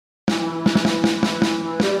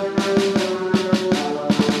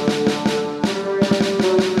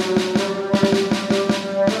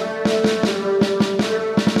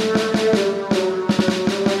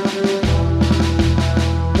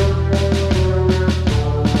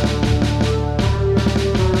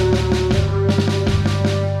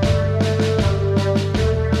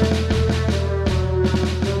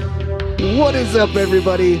What is up,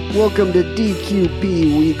 everybody? Welcome to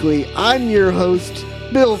DQB Weekly. I'm your host,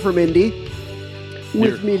 Bill from Indy.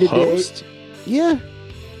 With me today, host? Yeah,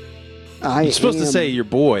 You're supposed to say your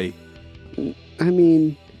boy. I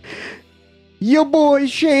mean, your boy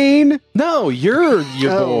Shane. No, you're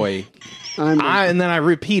your boy. And then I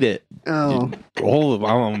repeat it. Oh,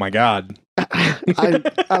 Oh my God!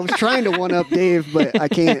 I was trying to one up Dave, but I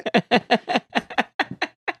can't.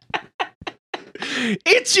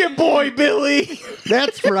 It's your boy Billy.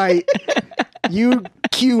 That's right. You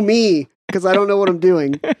cue me because I don't know what I'm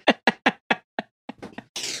doing.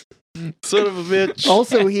 Son of a bitch.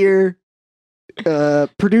 Also here,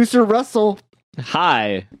 producer Russell.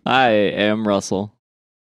 Hi, I am Russell.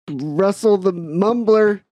 Russell the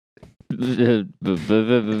Mumbler.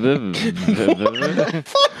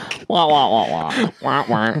 Wah, wah, wah, wah. Wah,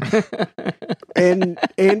 wah. And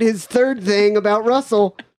his third thing about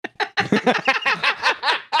Russell.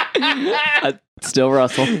 Still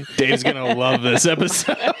Russell. Dave's gonna love this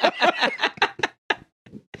episode.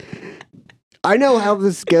 I know how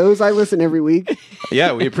this goes. I listen every week.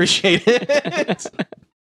 Yeah, we appreciate it.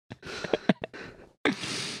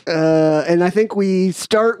 And I think we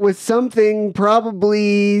start with something,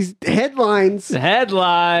 probably headlines.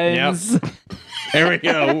 Headlines. Yep. There we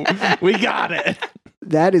go. We got it.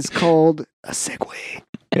 That is called a segue.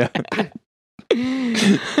 Yeah.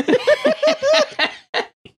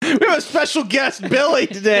 We have a special guest, Billy,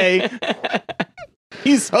 today.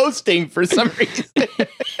 He's hosting for some reason.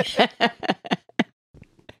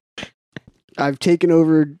 I've taken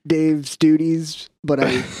over Dave's duties, but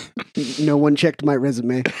no one checked my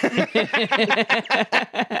resume.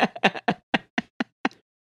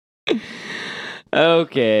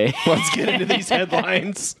 Okay. Let's get into these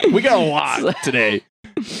headlines. We got a lot today.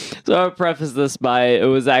 So I'll preface this by it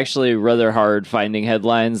was actually rather hard finding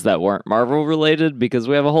headlines that weren't Marvel related because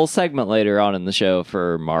we have a whole segment later on in the show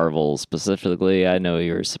for Marvel specifically. I know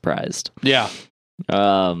you were surprised. Yeah.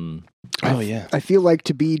 Oh yeah. I feel like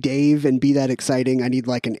to be Dave and be that exciting, I need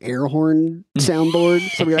like an air horn soundboard.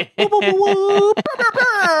 So we're like,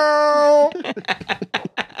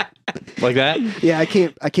 Like that? yeah, I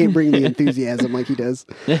can't bring the enthusiasm like he does.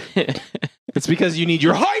 It's because you need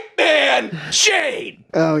your hype man, Shane.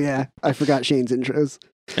 Oh yeah, I forgot Shane's intros.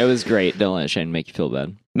 It was great. Don't let Shane make you feel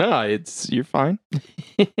bad. No, you're fine.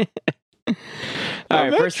 All right,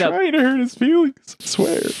 I'm first not up trying to hurt his feelings. I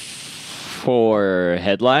swear. for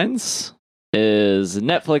headlines is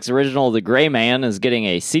Netflix original The Gray Man is getting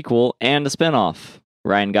a sequel and a spinoff.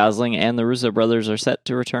 Ryan Gosling and the Russo brothers are set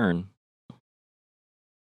to return.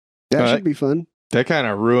 That All should right. be fun. That kind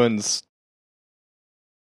of ruins.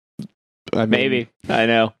 Maybe. I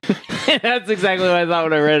know. That's exactly what I thought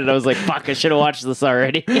when I read it. I was like, fuck, I should have watched this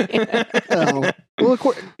already. Oh, well, of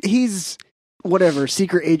course, he's whatever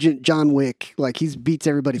secret agent John Wick. Like he beats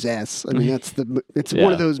everybody's ass. I mean, it's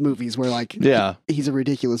one of those movies where like Yeah. he's a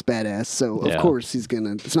ridiculous badass. So of Yeah. course he's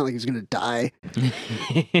gonna. It's not like he's gonna die.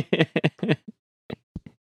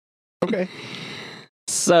 Okay.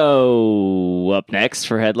 So, up next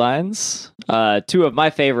for headlines, two of my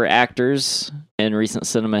favorite actors in recent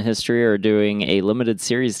cinema history are doing a limited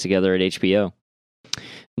series together at HBO.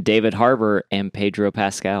 David Harbour and Pedro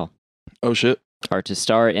Pascal Oh shit. are to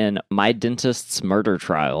star in My Dentist's Murder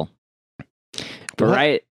Trial.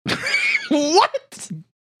 What? What?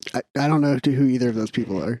 I don't know who either of those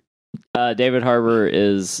people are. David Harbour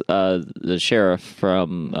is the sheriff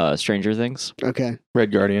from Stranger Things Okay,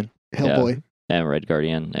 Red Guardian. Hellboy. and Red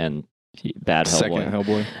Guardian and Bad Second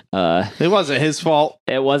Hellboy. Hellboy. It wasn't his fault.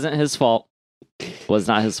 It wasn't his fault. Was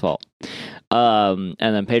not his fault. And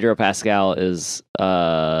then Pedro Pascal is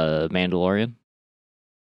Mandalorian.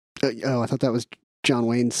 Oh, I thought that was John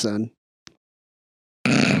Wayne's son.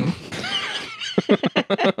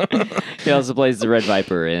 He also plays the Red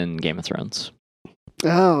Viper in Game of Thrones.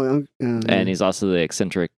 Oh, And he's also the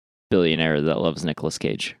eccentric billionaire that loves Nicolas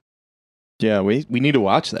Cage. Yeah, we need to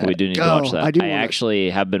watch that. We do need to Oh, watch that. I I, do wanna- actually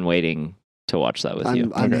have been waiting to watch that with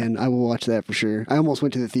you. I'm Okay. in. I will watch that for sure. I almost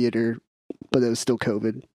went to the theater, but it was still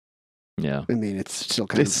COVID. Yeah. I mean, it's still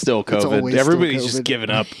kind It's still it's COVID. always still Everybody's COVID. just giving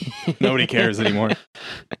up. Nobody cares anymore.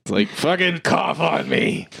 It's like, fucking cough on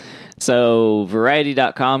me. So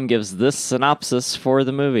Variety.com gives this synopsis for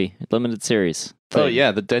the movie, limited series. Oh,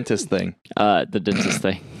 yeah, the dentist thing. The dentist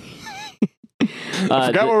thing. I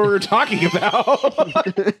forgot what we were talking about.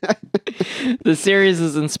 The series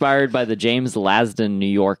is inspired by the James Lasden New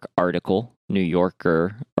Yorker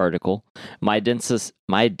article. My dentist,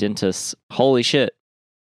 holy shit.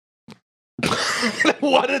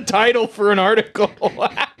 What a title for an article.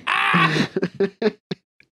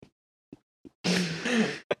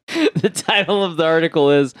 The title of the article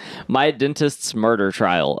is My Dentist's Murder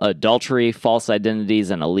Trial, Adultery, False Identities,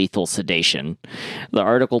 and a Lethal Sedation. The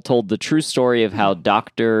article told the true story of how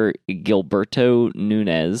Dr. Gilberto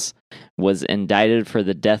Nunez was indicted for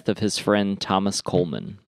the death of his friend Thomas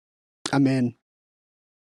Coleman. I'm in.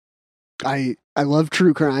 I love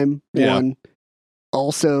true crime. Yeah. One.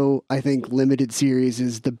 Also, I think limited series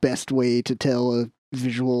is the best way to tell a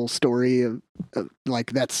visual story of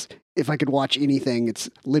like that's if I could watch anything, it's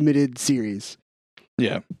limited series.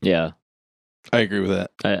 Yeah, Yeah, I agree with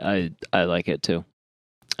that. I like it too.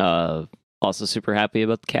 Also super happy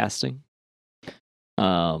about the casting.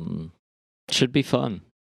 Should be fun.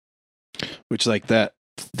 Which, like that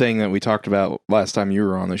thing that we talked about last time you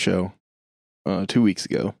were on the show, 2 weeks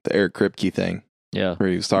ago, the Eric Kripke thing, Yeah. where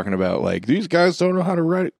he was talking about like these guys don't know how to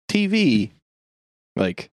write TV.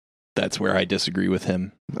 Like that's where I disagree with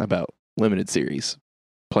him about limited series.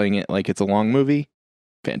 Playing it like it's a long movie,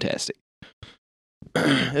 fantastic.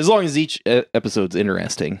 As long as each episode's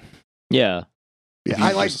interesting. Yeah. Yeah, You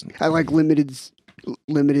I like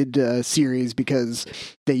limited series because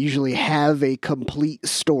they usually have a complete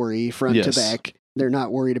story front to Yes. back. They're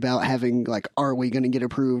not worried about having like, are we going to get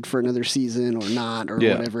approved for another season or not or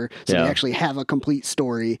Yeah. whatever. So Yeah. they actually have a complete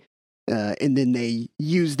story, and then they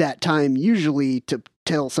use that time usually to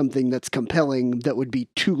tell something that's compelling that would be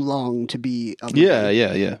too long to be a movie.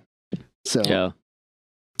 Yeah. So Yeah.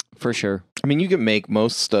 For sure. I mean, you can make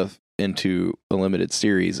most stuff into a limited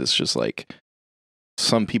series. It's just like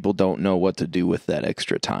some people don't know what to do with that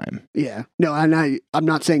extra time. yeah. No, I'm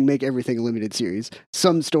not saying make everything a limited series.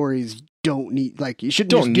 Some stories don't need like you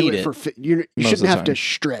shouldn't Don't just do need it it for you most of shouldn't the have to time.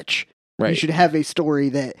 stretch. Right. You should have a story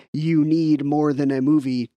that you need more than a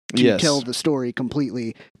movie to Yes. tell the story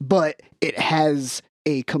completely, but it has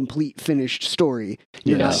a complete finished story.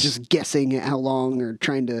 You're not Yes. just guessing at how long or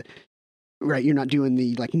trying to. Right, you're not doing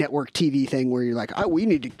the like network TV thing where you're like, oh, we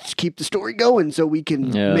need to keep the story going so we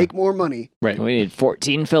can Yeah. make more money. Right. We need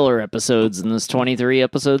 14 filler episodes in this 23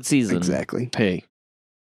 episode season. Exactly. Hey.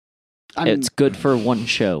 It's good for one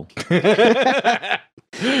show.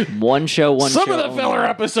 One show, one Some show. of the filler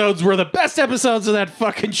episodes were the best episodes of that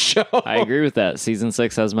fucking show. I agree with that. Season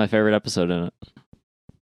 6 has my favorite episode in it.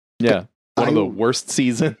 Yeah. One of the I- worst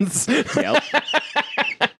seasons. Yep.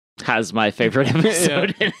 Has my favorite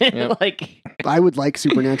episode in it. Yep. Like, I would like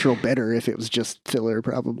Supernatural better if it was just filler,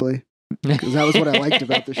 probably, because that was what I liked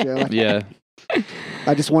about the show. Yeah.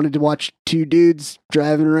 I just wanted to watch two dudes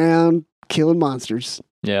driving around killing monsters.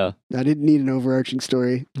 yeah. I didn't need an overarching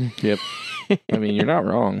story. Yep. I mean, you're not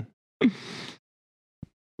wrong.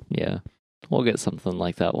 Yeah. We'll get something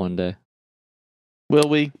like that one day. Will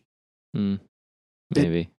we?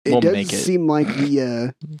 Maybe. It We'll does make it. seem like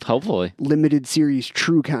the Hopefully. limited series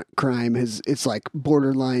True Crime it's like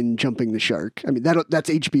borderline jumping the shark. I mean that's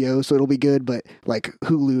HBO, so it'll be good. But like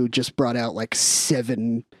Hulu just brought out like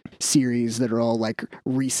 7 series that are all like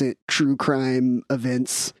recent true crime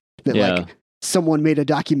events that Yeah. like someone made a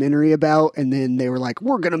documentary about, and then they were like,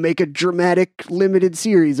 we're gonna make a dramatic limited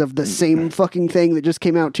series of the same fucking thing that just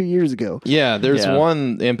came out 2 years ago. Yeah, there's Yeah.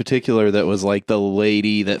 one in particular that was like the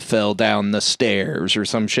lady that fell down the stairs or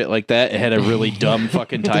some shit like that. It had a really dumb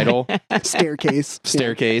fucking title. Staircase.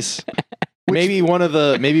 Staircase. Maybe one of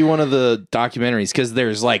the documentaries, because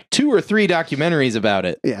there's like 2 or 3 documentaries about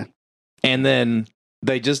it. Yeah. And then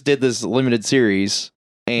they just did this limited series,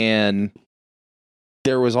 and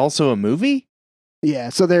there was also a movie. Yeah.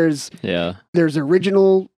 So there's Yeah.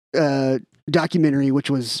 original documentary which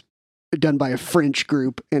was done by a French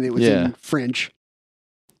group, and it was Yeah. in French,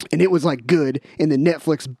 and it was like good, and then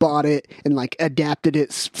Netflix bought it and like adapted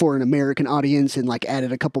it for an American audience and like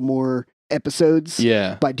added a couple more episodes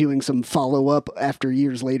Yeah. by doing some follow-up after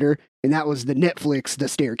years later, and that was the Netflix The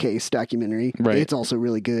Staircase documentary. Right. It's also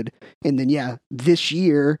really good. And then yeah, this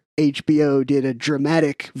year HBO did a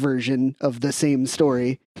dramatic version of the same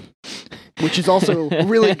story, which is also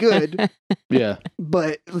really good. Yeah.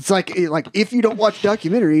 But it's like if you don't watch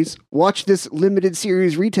documentaries, watch this limited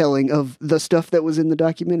series retelling of the stuff that was in the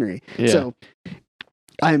documentary. Yeah. So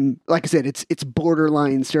I'm like I said, it's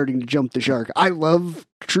borderline starting to jump the shark. I love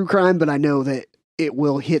true crime, but I know that it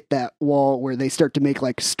will hit that wall where they start to make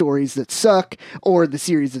like stories that suck, or the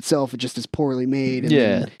series itself just is poorly made. And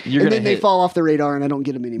Yeah. then, You're and gonna then they hit, fall off the radar, and I don't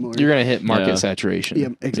get them anymore. you're gonna hit market Yeah. saturation. Yeah,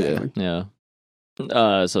 exactly. Yeah.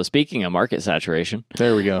 So speaking of market saturation,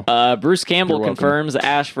 There we go. Bruce Campbell You're welcome. confirms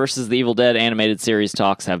Ash versus the Evil Dead animated series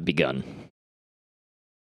talks have begun.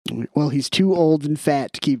 Well, he's too old and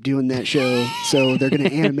fat to keep doing that show, so they're going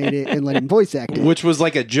to animate it and let him voice act it. Which was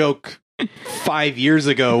like a joke 5 years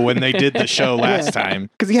ago when they did the show last time.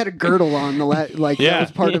 Because he had a girdle on that Yeah.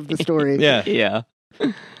 was part of the story. Yeah. Yeah.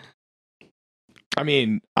 I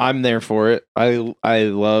mean, I'm there for it. I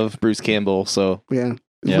love Bruce Campbell, so Yeah.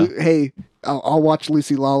 Yeah. Hey, I'll watch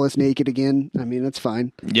Lucy Lawless naked again. I mean, that's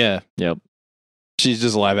fine. yeah. Yep. She's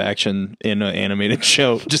just live action in an animated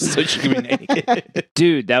show just so she can be naked.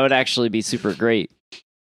 Dude, that would actually be super great.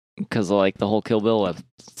 Because of like the whole Kill Bill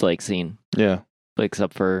like scene. Yeah.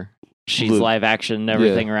 Except for she's Luke. live action and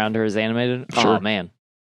everything around her is animated. Sure. Oh man.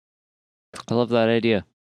 I love that idea.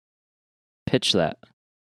 Pitch that.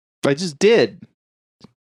 I just did.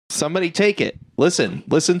 Somebody take it. Listen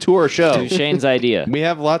to our show. To Shane's idea. We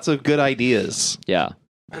have lots of good ideas. Yeah.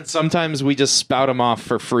 And sometimes we just spout them off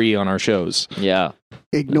for free on our shows. Yeah.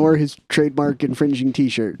 Ignore his trademark infringing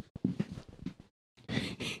T-shirt.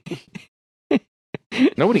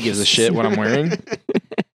 Nobody gives a shit what I'm wearing.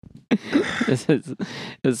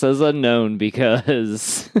 It says unknown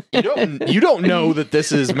because You don't know that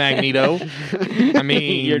this is Magneto. I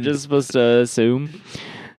mean, you're just supposed to assume.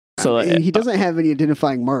 So And he doesn't have any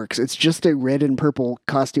identifying marks. It's just a red and purple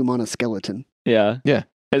costume on a skeleton. yeah. Yeah.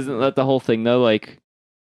 Isn't that the whole thing though? Like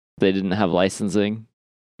they didn't have licensing.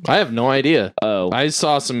 I have no idea. Oh. I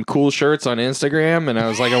saw some cool shirts on Instagram and I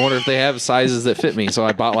was like, I wonder if they have sizes that fit me. So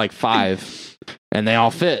I bought like 5 and they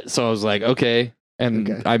all fit. So I was like, okay. And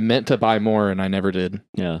Okay. I meant to buy more and I never did.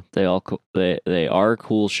 Yeah. They all they are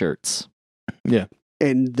cool shirts.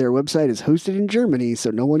 And their website is hosted in Germany, so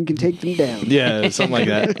no one can take them down. Yeah, something like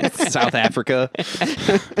that. South Africa.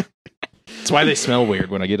 That's why they smell weird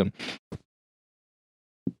when I get them.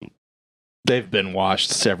 They've been washed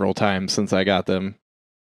several times since I got them.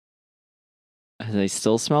 They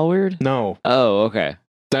still smell weird? No, Oh, okay.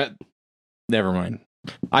 never mind.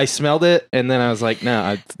 I smelled it and then I was like,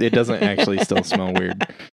 no, it doesn't actually still smell weird.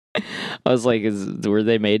 I was like, were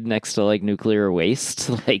they made next to like nuclear waste?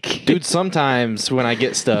 Like, Dude, sometimes when I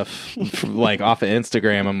get stuff like off of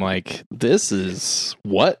Instagram, I'm like, this is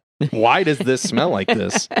what? Why does this smell like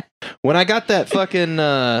this? When I got that fucking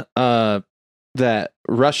that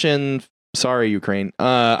Russian, sorry Ukraine,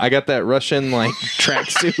 I got that Russian like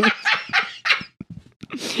tracksuit.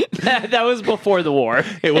 that was before the war.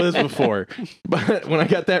 It was before, but when I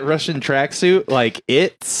got that Russian tracksuit, like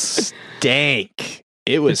it stank.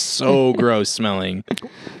 It was so gross smelling.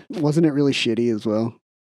 Wasn't it really shitty as well?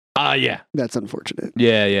 Yeah. That's unfortunate.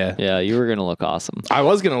 Yeah. Yeah, you were gonna look awesome. I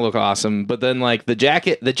was gonna look awesome, but then like the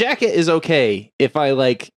jacket is okay. If I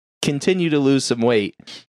like continue to lose some weight,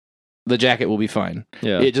 the jacket will be fine.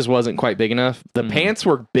 Yeah. It just wasn't quite big enough. The Mhm. pants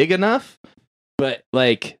were big enough, but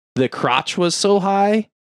like the crotch was so high,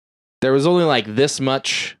 there was only like this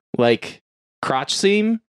much like crotch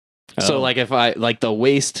seam. So Oh. like if I like the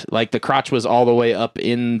waist, like the crotch was all the way up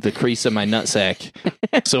in the crease of my nutsack.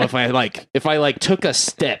 So if I took a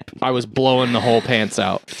step, I was blowing the whole pants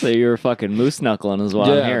out. So you were fucking moose knuckling is what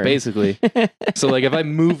I'm hearing. basically. So like if I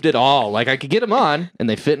moved at all, like I could get them on and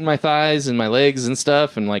they fit in my thighs and my legs and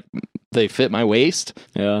stuff and like they fit my waist,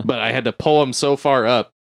 Yeah. but I had to pull them so far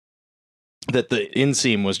up that the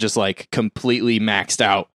inseam was just like completely maxed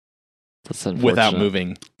out That's without unfortunate.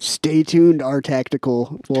 moving. Stay tuned, our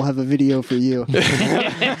tactical. We'll have a video for you.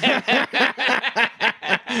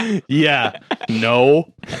 Yeah.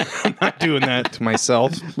 No. I'm not doing that to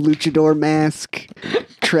myself. Luchador mask,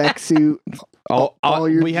 tracksuit. all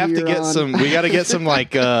your We have to gear get on. some. We got to get some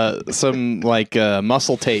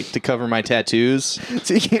muscle tape to cover my tattoos,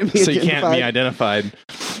 So you can't be so you can't be identified.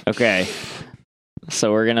 identified. Okay.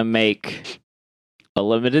 So we're gonna make a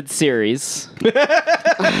limited series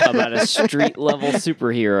about a street level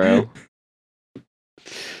superhero.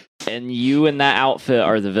 And you in that outfit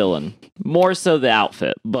are the villain. More so the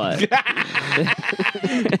outfit, but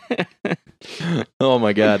Oh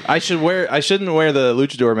my god! I shouldn't wear the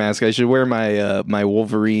luchador mask. I should wear my my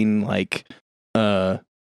Wolverine like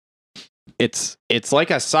it's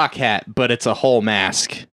like a sock hat, but it's a whole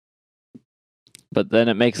mask. but then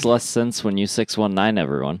it makes less sense when you 619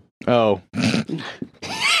 everyone. Oh,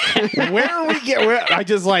 where are we get? Where I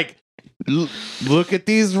just like look at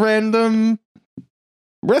these random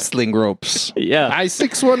wrestling ropes. Yeah. I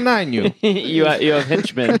 619 you. you have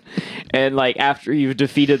henchmen, and like after you've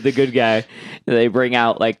defeated the good guy, they bring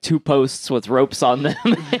out like 2 posts with ropes on them.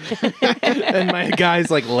 And my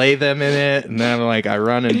guys like lay them in it, and then like I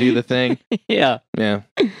run and do the thing. Yeah. Yeah.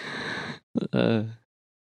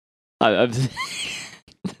 I'm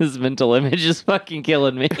this mental image is fucking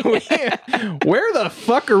killing me. Where the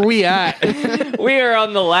fuck are we at? We are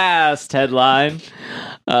on the last headline.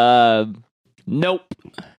 Nope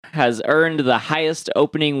has earned the highest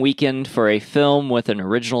opening weekend for a film with an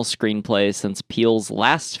original screenplay since Peele's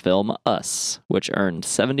last film, Us, which earned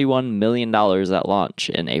 $71 million at launch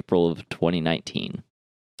in April of 2019.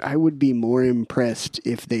 I would be more impressed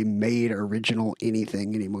if they made original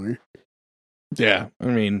anything anymore. Yeah, I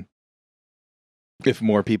mean, if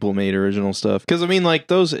more people made original stuff, because I mean, like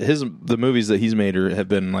the movies that he's made have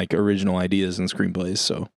been like original ideas and screenplays.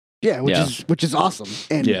 So Yeah, which is awesome.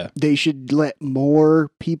 And Yeah. they should let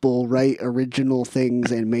more people write original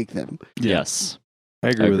things and make them. Yes. I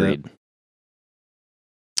agree with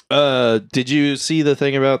that. Did you see the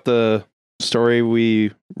thing about the story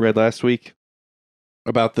we read last week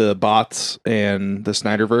about the bots and the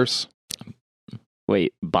Snyderverse?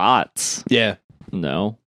 Wait, bots? Yeah,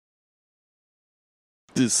 No.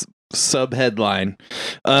 this sub headline.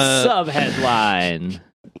 Subheadline.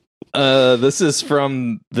 This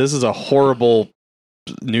is a horrible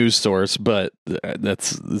news source, but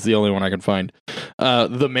that's the only one I can find.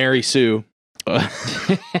 The Mary Sue.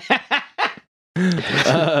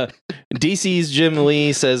 DC's Jim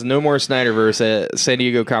Lee says no more Snyderverse at San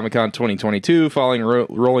Diego Comic-Con 2022 following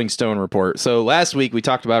Rolling Stone report. So last week we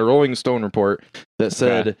talked about a Rolling Stone report that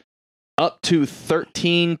said up to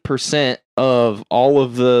 13% of all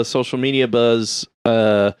of the social media buzz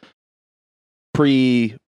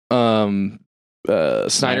pre Snyder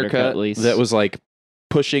Cut at least. that was like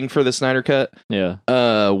pushing for the Snyder Cut Yeah.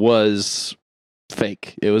 was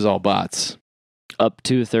fake. It was all bots. Up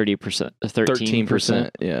to 30%.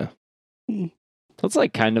 13%. Yeah. That's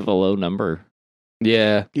like kind of a low number.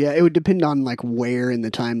 Yeah. Yeah, it would depend on like where in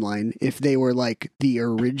the timeline. If they were like the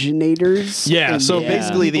originators. Yeah. and So Yeah.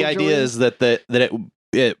 basically the people idea joined. is that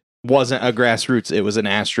it wasn't a grassroots, it was an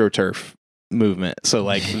AstroTurf movement. So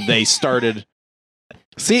like they started.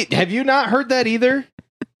 See, have you not heard that either?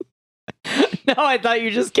 No, I thought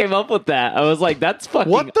you just came up with that. I was like, that's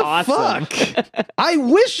fucking What the awesome. fuck? I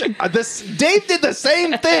wish Dave did the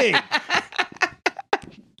same thing.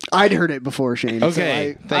 I'd heard it before, Shane.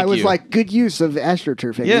 Okay, So I thank was you. like, good use of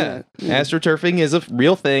astroturfing. Yeah. AstroTurfing is a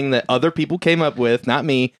real thing that other people came up with, not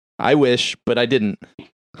me. I wish, but I didn't.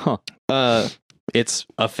 Huh. It's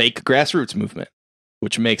a fake grassroots movement,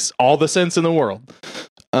 which makes all the sense in the world.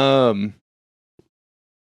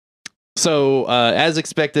 So, as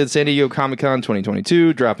expected, San Diego Comic-Con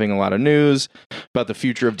 2022 dropping a lot of news about the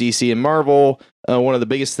future of DC and Marvel. One of the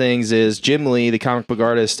biggest things is Jim Lee, the comic book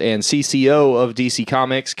artist and CCO of DC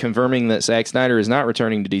Comics, confirming that Zack Snyder is not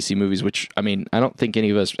returning to DC movies, which, I mean, I don't think any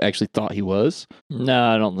of us actually thought he was. No,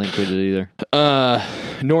 I don't think we did either.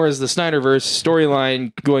 Nor is the Snyderverse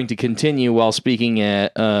storyline going to continue while speaking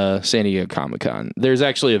at San Diego Comic-Con. There's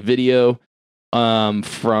actually a video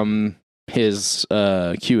from his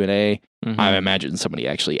Q&A. Mhm. I imagine somebody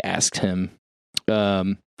actually asked him.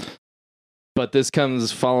 But this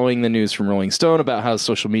comes following the news from Rolling Stone about how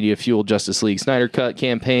social media fueled Justice League Snyder Cut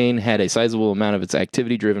campaign had a sizable amount of its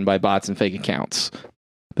activity driven by bots and fake accounts.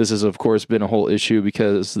 This has, of course, been a whole issue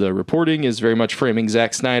because the reporting is very much framing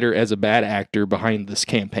Zack Snyder as a bad actor behind this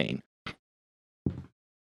campaign.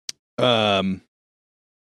 I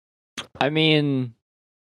mean,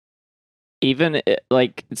 even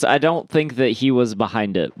like, I don't think that he was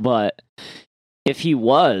behind it, but if he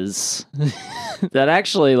was, that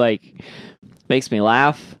actually like makes me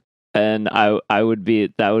laugh, and that would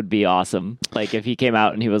be awesome. Like if he came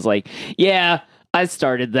out and he was like, "Yeah, I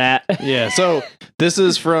started that." Yeah, so this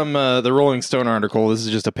is from the Rolling Stone article. This is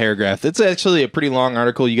just a paragraph. It's actually a pretty long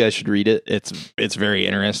article. You guys should read it. It's very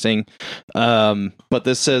interesting. But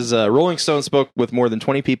this says Rolling Stone spoke with more than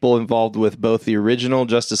 20 people involved with both the original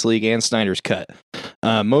Justice League and Snyder's Cut,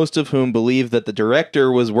 most of whom believe that the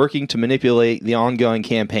director was working to manipulate the ongoing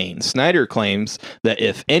campaign. Snyder claims that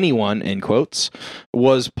if anyone, in quotes,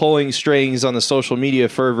 was pulling strings on the social media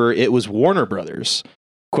fervor, it was Warner Brothers.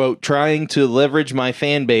 Quote, trying to leverage my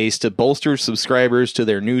fan base to bolster subscribers to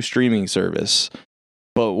their new streaming service.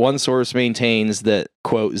 But one source maintains that,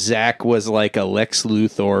 quote, Zack was like a Lex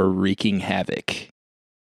Luthor wreaking havoc.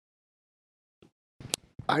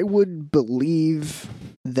 I would believe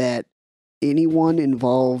that anyone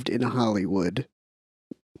involved in Hollywood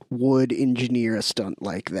would engineer a stunt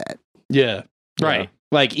like that. Yeah. Right.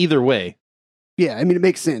 Like, either way. Yeah, I mean, it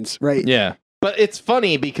makes sense, right? Yeah. But it's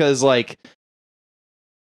funny because, like,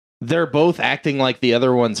 they're both acting like the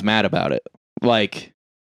other one's mad about it. Like,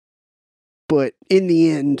 But in the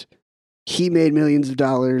end, he made millions of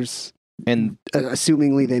dollars. and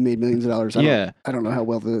Assumingly, they made millions of dollars. yeah. I don't know how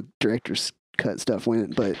well the director's cut stuff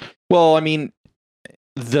went, but Well, I mean,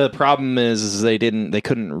 the problem is they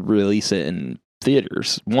couldn't release it in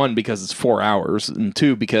theaters. One, because it's 4 hours, and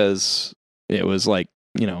two, because it was like,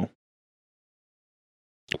 I'm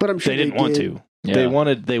sure they didn't want did. to. Yeah.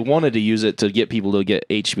 They wanted to use it to get people to get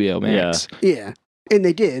HBO Max. Yeah, and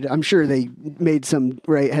they did. I'm sure they made some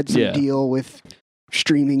had some Yeah. deal with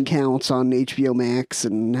streaming counts on HBO Max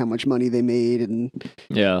and how much money they made, and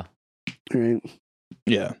Yeah. right.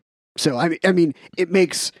 Yeah. So I mean, it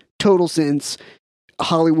makes total sense.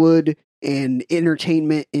 Hollywood and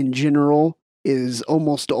entertainment in general is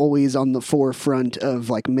almost always on the forefront of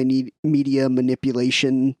like media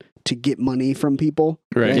manipulation to get money from people.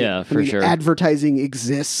 Right. Yeah, for sure. Advertising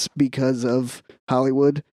exists because of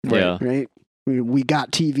Hollywood, Yeah. right? We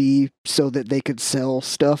got TV so that they could sell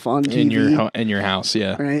stuff on TV. In your house,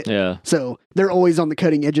 yeah. Right? Yeah. So they're always on the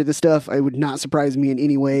cutting edge of this stuff. It would not surprise me in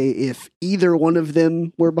any way if either one of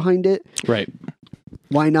them were behind it. Right.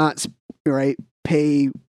 Why not, right,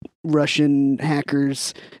 pay Russian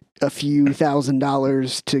hackers a few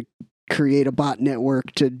 $1,000s to create a bot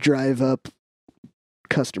network to drive up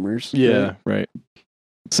customers? Yeah, right.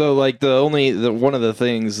 So like one of the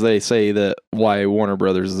things they say that why Warner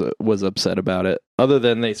Brothers was upset about it, other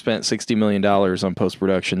than they spent $60 million on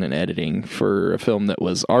post-production and editing for a film that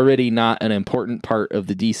was already not an important part of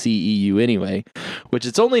the DCEU anyway, which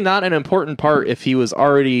it's only not an important part if he was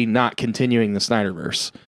already not continuing the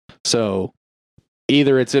Snyderverse. So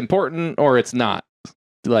either it's important or it's not.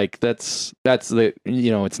 Like that's the,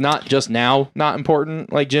 it's not just now not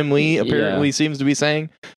important, like Jim Lee apparently seems to be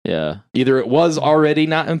saying. Yeah. Either it was already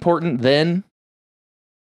not important then,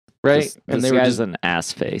 right? This they were guy's just an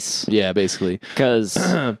ass face. yeah, basically. Because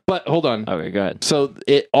But hold on. okay, go ahead. So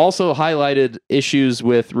it also highlighted issues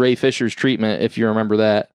with Ray Fisher's treatment, if you remember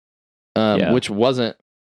that, which wasn't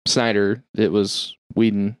Snyder, it was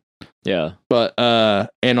Whedon. Yeah. But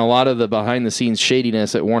and a lot of the behind the scenes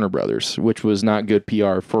shadiness at Warner Brothers, which was not good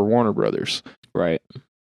PR for Warner Brothers. Right.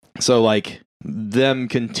 So like them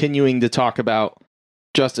continuing to talk about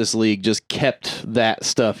Justice League just kept that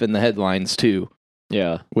stuff in the headlines too,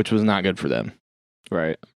 Yeah. which was not good for them.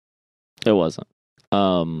 Right. It wasn't.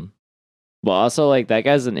 But also like that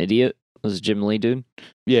guy's an idiot. This Jim Lee dude.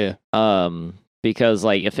 Yeah. Because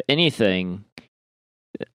like if anything,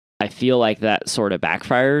 I feel like that sort of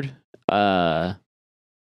backfired.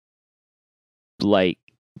 Like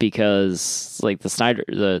because like not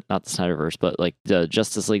the Snyderverse, but like the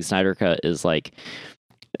Justice League Snyder Cut is like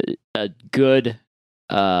a good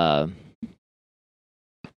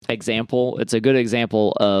example. It's a good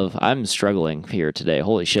example of I'm struggling here today.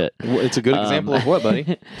 Holy shit. It's a good example of what,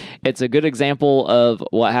 buddy? It's a good example of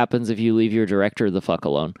what happens if you leave your director the fuck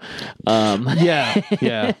alone.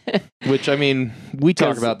 Yeah. Which I mean, we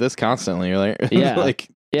talk about this constantly, right? Yeah. Like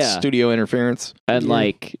studio interference. And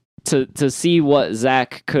like to see what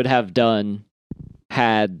Zach could have done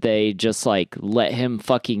had they just like let him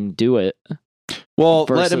fucking do it. Well,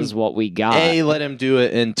 versus what we got. Let him do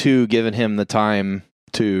it, and two, giving him the time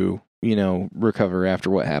to, recover after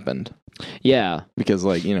what happened. Yeah. Because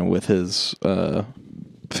with his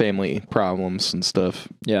family problems and stuff.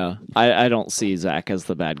 Yeah. I don't see Zach as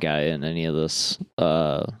the bad guy in any of this.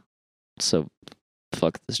 So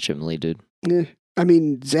fuck this Jim Lee dude. Yeah. I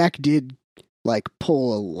mean, Zach did like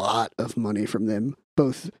pull a lot of money from them,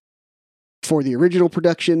 both for the original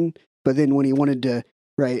production, but then when he wanted to,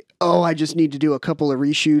 I just need to do a couple of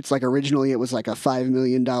reshoots. Like originally it was like a $5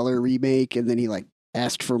 million remake, and then he like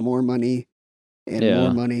asked for more money and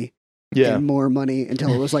more money. Yeah. And more money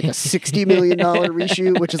until it was like a $60 million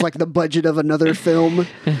reshoot, which is like the budget of another film,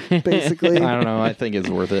 basically. I don't know. I think it's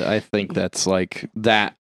worth it. I think that's like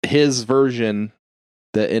that. His version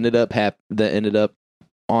that ended up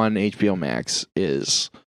on HBO Max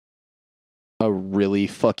is a really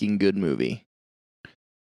fucking good movie.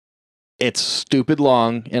 It's stupid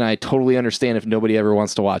long, and I totally understand if nobody ever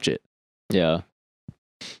wants to watch it. Yeah.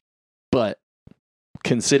 But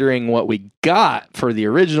considering what we got for the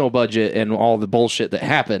original budget and all the bullshit that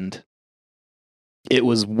happened, it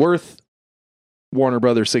was worth Warner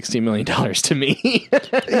Brothers $16 million to me.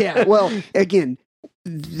 Yeah, well, again,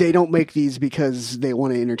 they don't make these because they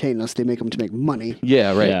want to entertain us. They make them to make money.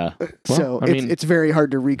 Yeah, right. Yeah. So it's very hard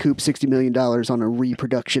to recoup $60 million on a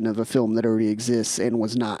reproduction of a film that already exists and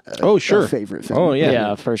was not a favorite film. Oh, yeah.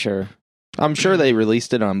 Yeah, for sure. I'm sure they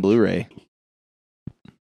released it on Blu-ray.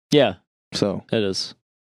 Yeah. So it is.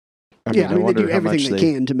 I mean they do everything they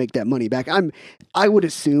can to make that money back. I would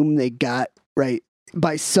assume they got,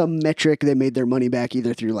 by some metric, they made their money back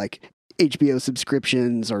either through like HBO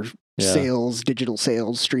subscriptions or sales, digital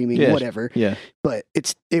sales, streaming, whatever. Yeah. But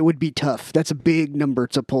it would be tough. That's a big number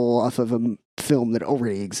to pull off of a film that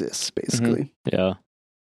already exists, basically. Mm-hmm. Yeah.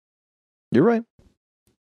 You're right.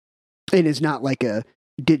 And is not like a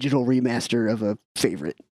digital remaster of a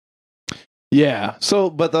favorite. Yeah. So,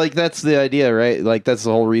 but like that's the idea, right? Like that's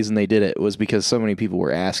the whole reason they did it was because so many people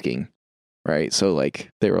were asking, right? So like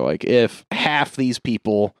they were like, if half these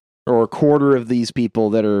people or a quarter of these people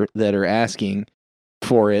that are asking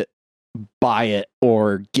for it, buy it,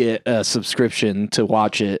 or get a subscription to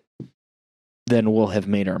watch it, then we'll have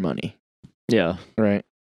made our money. Yeah. Right.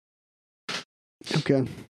 Okay.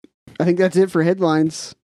 I think that's it for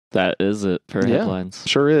headlines. That is it for Yeah. headlines.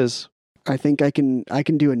 Sure is. I think I can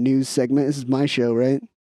do a news segment. This is my show, right?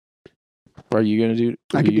 Are you going to do?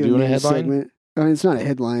 I Are could you do doing a a news headline? segment. I mean, it's not a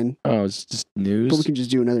headline, Oh, it's just but we news. can just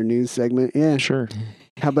do another news segment. Yeah. Sure.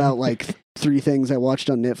 How about like 3 things I watched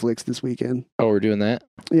on Netflix this weekend? Oh, we're doing that.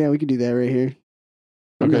 Yeah, we could do that right here.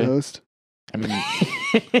 I'm the Okay. host. I mean,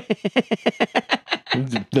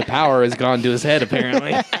 the power has gone to his head.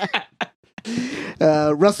 Apparently.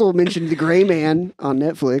 Russell mentioned The Gray Man on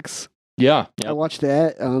Netflix. Yeah. Yep. I watched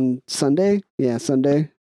that on Sunday. Yeah,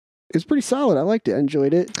 Sunday. It's pretty solid. I liked it. I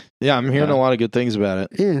enjoyed it. Yeah. I'm hearing Yeah. a lot of good things about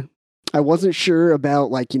it. Yeah. I wasn't sure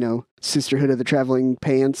about like, Sisterhood of the Traveling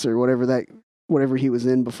Pants or whatever he was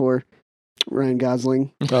in before. Ryan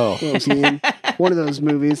Gosling. Oh. What was he in? One of those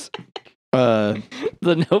movies. The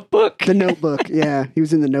Notebook? The Notebook. Yeah. He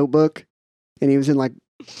was in The Notebook. And he was in like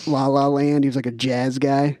La La Land. He was like a jazz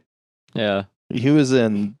guy. Yeah. He was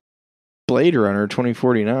in Blade Runner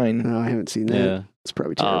 2049. No, I haven't seen that. Yeah. It's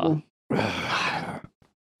probably terrible.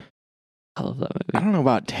 I love that I movie. don't know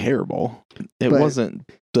about terrible. It But- wasn't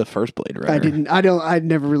the first Blade Runner. I'd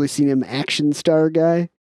never really seen him action star guy.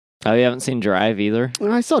 Oh, you haven't seen Drive either?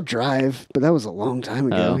 Well, I saw Drive, but that was a long time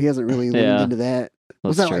ago. Oh. He hasn't really leaned Yeah. into that.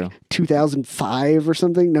 Was That's that true. like 2005 or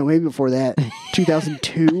something? No, maybe before that.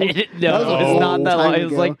 2002. No, That was a it's long not that long. time It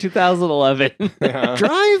was ago. like 2011. Yeah.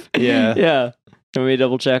 Drive? Yeah. Yeah. Let me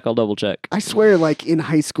double check. I'll double check. I swear, like in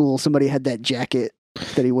high school, somebody had that jacket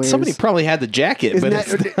that he wears. Somebody probably had the jacket, isn't, but that,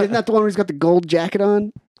 isn't that the one where he's got the gold jacket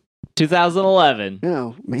on? 2011.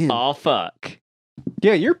 Oh, man. Oh, fuck.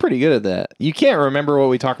 yeah, you're pretty good at that. You can't remember what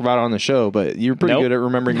we talk about on the show, but you're pretty Nope. good at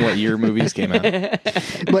remembering what year movies came out.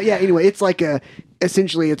 But yeah, anyway, it's like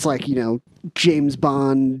essentially, it's like, James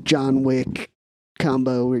Bond, John Wick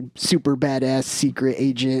combo, super badass secret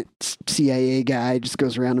agent, CIA guy, just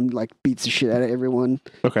goes around and like beats the shit out of everyone.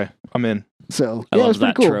 Okay, I'm in. So, I yeah, it love was pretty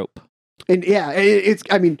that cool. trope. And yeah, it's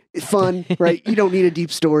fun, right? You don't need a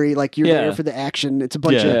deep story. Like you're Yeah. there for the action. It's a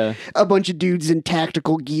Yeah. bunch of dudes in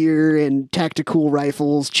tactical gear and tactical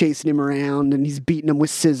rifles chasing him around, and he's beating them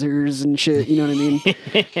with scissors and shit. You know what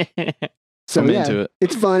I mean? So I'm yeah, into it.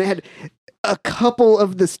 it's fun. It had a couple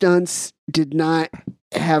of the stunts did not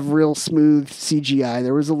have real smooth CGI.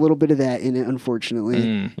 There was a little bit of that in it, unfortunately.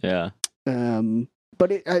 Mm. Yeah.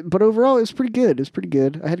 But overall, it was pretty good. It was pretty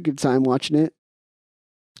good. I had a good time watching it.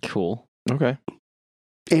 Cool. Okay.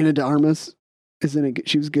 Anna de Armas is in it.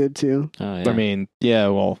 She was good too. Oh, yeah. I mean, yeah.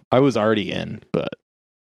 Well, I was already in, but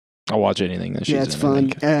I'll watch anything that she's Yeah, it's in. I fun.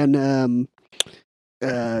 think.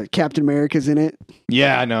 And Captain America's in it.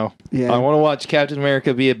 Yeah, I know. I Yeah, want to watch Captain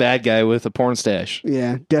America be a bad guy with a porn stash.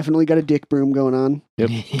 yeah, definitely got a dick broom going on. Yep.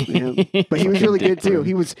 Yeah. But he was really good too.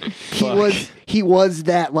 He was Fuck. he was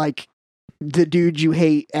that like the dude you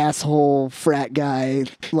hate asshole frat guy.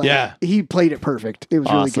 Like, Yeah. he played it perfect. It was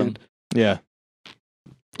Awesome. really good. Yeah.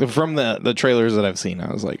 From the trailers that I've seen,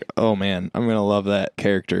 I was like, oh man, I'm gonna love that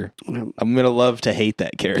character. Um, I'm gonna love to hate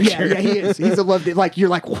that character. Yeah, he is. He's a loved it. Like you're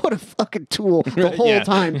like, what a fucking tool the whole Yeah,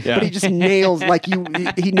 time. yeah. But he just nails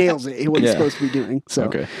he nails it. What he's Yeah. supposed to be doing. So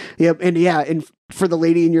Okay. yep, and for the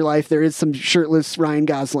lady in your life, there is some shirtless Ryan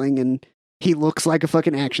Gosling, and he looks like a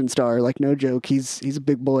fucking action star. Like no joke, he's a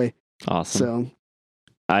big boy. Awesome. So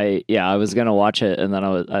I was gonna watch it, and then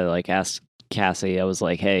I like asked Cassie. I was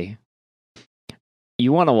like, "Hey,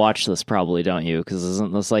 you want to watch this, probably, don't you? Because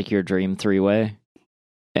isn't this like your dream 3-way?"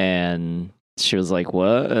 And she was like,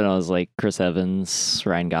 "What?" And I was like, "Chris Evans,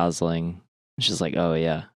 Ryan Gosling." She's like, "Oh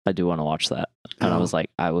yeah, I do want to watch that." And I Oh. was like,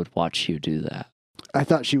 "I would watch you do that." I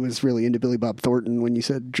thought she was really into Billy Bob Thornton when you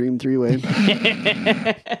said Dream 3-Way.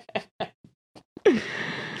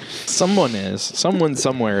 Someone is. Someone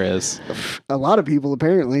somewhere is. A lot of people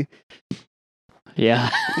apparently. Yeah.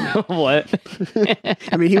 What?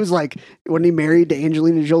 I mean, he was like, wasn't he married to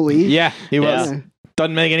Angelina Jolie? Yeah, he was. Yeah.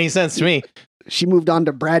 Doesn't make any sense to me. She moved on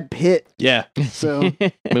to Brad Pitt. Yeah. So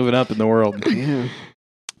Moving up in the world. yeah.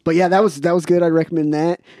 But yeah, that was good. I recommend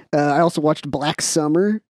that. I also watched Black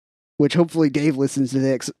Summer, which hopefully Dave listens to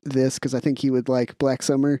this because I think he would like Black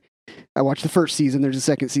Summer. I watched the first season. There's a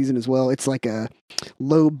second season as well. It's like a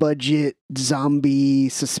low budget zombie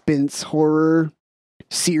suspense horror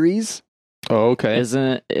series. Oh, okay.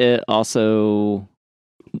 Isn't it also?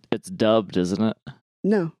 It's dubbed, isn't it?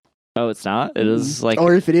 No. Oh, it's not. It is like.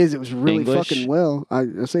 or if it is, it was really English? fucking well. I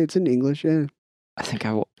say it's in English, yeah. I think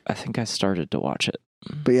I started to watch it.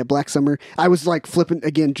 But yeah, Black Summer. I was like flipping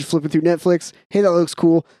through Netflix. Hey, that looks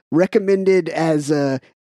cool. Recommended as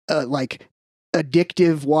like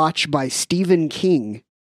addictive watch by Stephen King.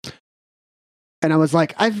 And I was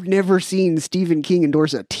like, I've never seen Stephen King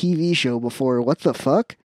endorse a TV show before. What the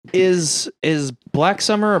fuck? Is Black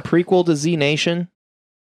Summer a prequel to Z Nation?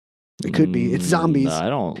 It could be. It's zombies. I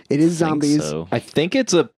don't. It is think zombies. so. I think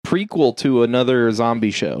it's a prequel to another zombie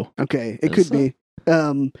show. Okay, it Is could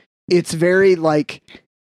be. It's very like.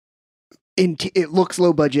 It looks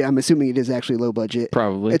low budget. I'm assuming it is actually low budget.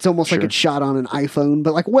 Probably. It's almost like Sure. it's shot on an iPhone,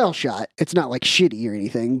 but like well shot. It's not like shitty or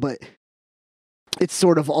anything, but it's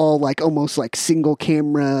sort of all like almost like single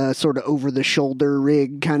camera, sort of over the shoulder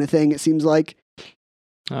rig kind of thing. It seems like,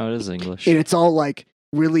 Oh, it is English. and it's all like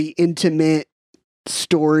really intimate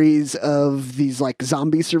stories of these like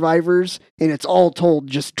zombie survivors, and it's all told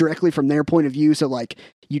just directly from their point of view. So like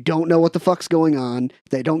you don't know what the fuck's going on.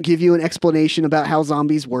 They don't give you an explanation about how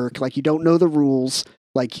zombies work. Like you don't know the rules.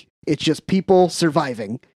 Like it's just people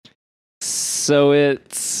surviving. So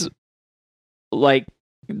it's like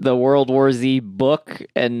the World War Z book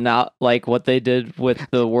and not like what they did with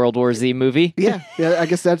the World War Z movie. Yeah, I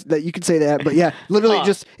guess that you could say that. But yeah, literally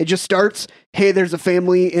it just starts, hey, there's a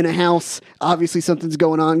family in a house. Obviously something's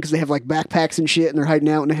going on because they have like backpacks and shit and they're hiding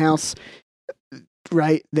out in the house.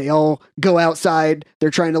 Right? They all go outside.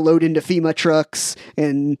 They're trying to load into FEMA trucks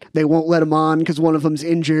and they won't let them on because one of them's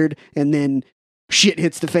injured, and then shit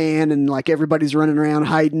hits the fan and like everybody's running around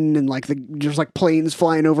hiding, and like there's like planes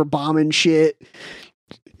flying over bombing shit.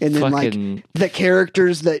 And then like the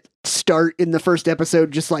characters that start in the first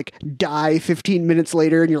episode just like die 15 minutes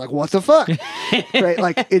later, and you're like, what the fuck? Right?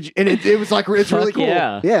 Like it was like, it's really cool.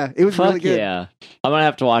 Yeah, it was really good. Yeah. I'm gonna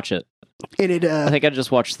have to watch it. And it I think I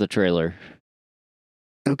just watched the trailer.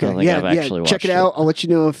 okay, I don't think yeah, I've actually check watched it out. I'll let you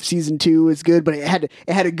know if season 2 is good, but it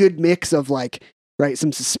had a good mix of like, right,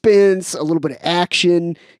 some suspense, a little bit of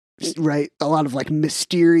action, right, a lot of like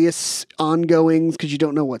mysterious ongoings because you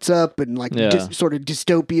don't know what's up, and like sort of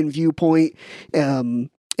dystopian viewpoint. And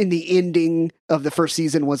the ending of the first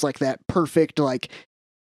season was like that perfect like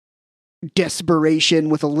desperation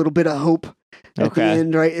with a little bit of hope at the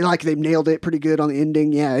end, right? And like they nailed it pretty good on the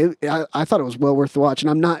ending. Yeah, I thought it was well worth watching.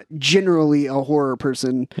 I'm not generally a horror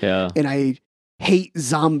person, and I hate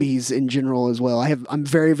zombies in general as well. I'm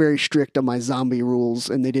very, very strict on my zombie rules,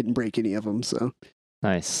 and they didn't break any of them. So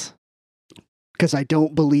nice, because I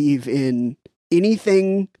don't believe in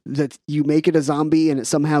anything that you make it a zombie and it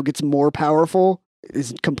somehow gets more powerful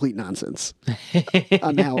is complete nonsense.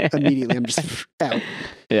 I'm out immediately. I'm just out.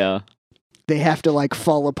 Yeah. They have to like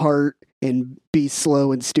fall apart and be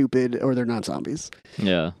slow and stupid, or they're not zombies.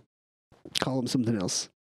 Yeah. Call them something else.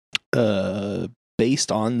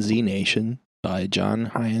 Based on Z Nation by John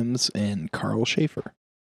Hyams and Carl Schaefer.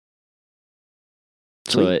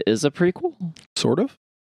 So it is a prequel? Sort of.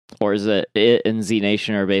 Or is it and Z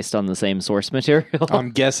Nation are based on the same source material?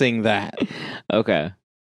 I'm guessing that. Okay.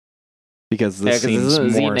 Because this seems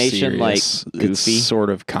more Z-Nation, serious. like, goofy? It's sort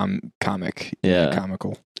of comic. Yeah.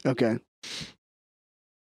 Comical. Okay.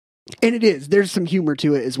 And it is. There's some humor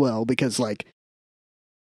to it as well, because like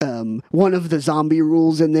one of the zombie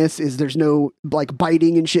rules in this is there's no like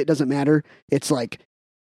biting and shit doesn't matter. It's like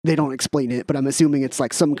they don't explain it, but I'm assuming it's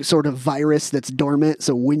like some sort of virus that's dormant,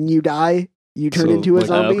 so when you die, you turn into a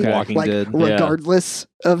zombie, Walking like Dead. regardless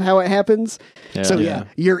of how it happens. Yeah. So yeah,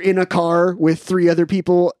 you're in a car with 3 other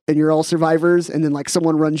people and you're all survivors, and then like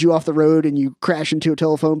someone runs you off the road and you crash into a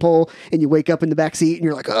telephone pole and you wake up in the back seat and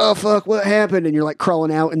you're like, oh fuck, what happened? And you're like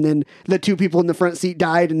crawling out, and then the 2 people in the front seat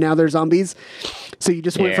died and now they're zombies. So you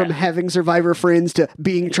just went from having survivor friends to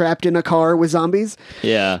being trapped in a car with zombies.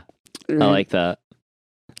 Yeah. I like that.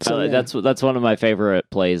 So Oh, yeah. that's one of my favorite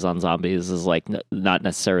plays on zombies, is like not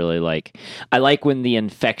necessarily like, I like when the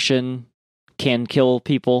infection can kill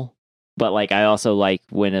people, but like I also like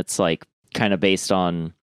when it's like kind of based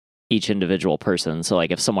on each individual person. So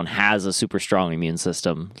like if someone has a super strong immune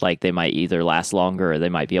system, like they might either last longer or they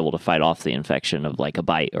might be able to fight off the infection of like a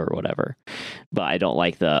bite or whatever. But I don't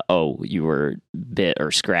like you were bit or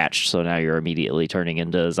scratched, so now you're immediately turning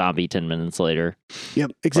into a zombie 10 minutes later.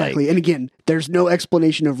 Yep, exactly. And again, there's no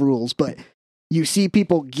explanation of rules, but you see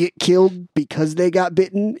people get killed because they got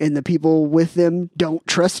bitten, and the people with them don't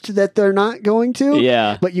trust that they're not going to.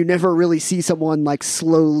 Yeah. But you never really see someone like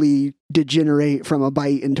slowly degenerate from a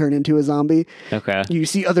bite and turn into a zombie. Okay. You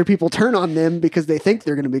see other people turn on them because they think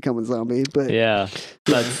they're going to become a zombie. But Yeah.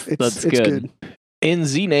 That's good. In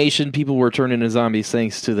Z Nation, people were turned into zombies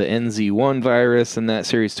thanks to the NZ1 virus, and that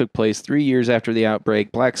series took place 3 years after the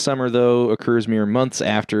outbreak. Black Summer, though, occurs mere months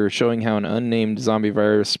after, showing how an unnamed zombie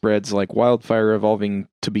virus spreads like wildfire, evolving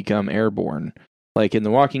to become airborne. Like in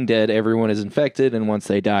The Walking Dead, everyone is infected, and once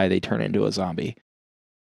they die, they turn into a zombie.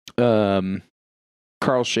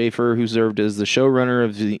 Carl Schaefer, who served as the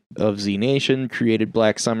showrunner of Z Nation, created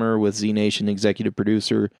Black Summer with Z Nation executive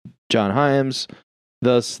producer John Hyams.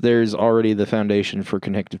 Thus, there's already the foundation for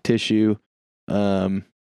Connective Tissue.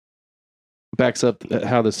 Backs up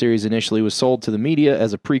how the series initially was sold to the media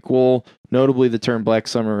as a prequel. Notably, the term Black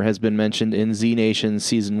Summer has been mentioned in Z Nation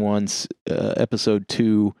Season 1, Episode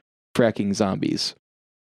 2, Fracking Zombies.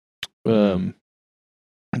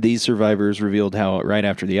 These survivors revealed how right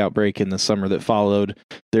after the outbreak in the summer that followed,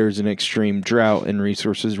 there was an extreme drought and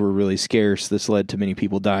resources were really scarce. This led to many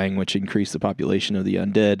people dying, which increased the population of the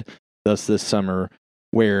undead. Thus, this summer,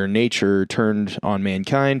 where nature turned on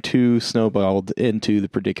mankind, to snowballed into the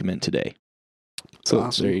predicament today. So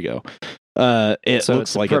awesome. There you go. It So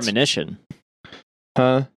looks it's a like premonition.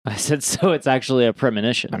 Huh? I said, so it's actually a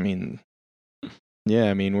premonition. I mean, yeah.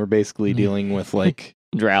 I mean, we're basically dealing with like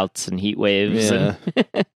Droughts and heat waves. Yeah.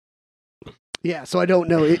 And Yeah, so I don't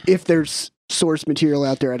know if there's source material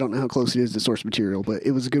out there. I don't know how close it is to source material, but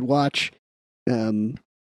it was a good watch.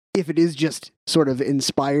 If it is just sort of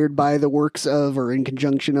inspired by the works of or in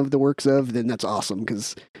conjunction of the works of, then that's awesome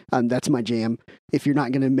because that's my jam. If you're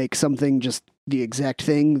not going to make something just the exact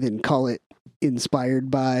thing, then call it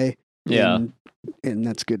inspired by. Yeah. And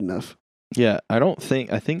that's good enough. Yeah, I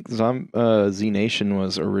think Z Nation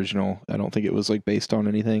was original. I don't think it was like based on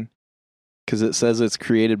anything. Because it says it's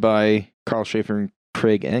created by Carl Schaefer and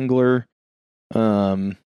Craig Engler.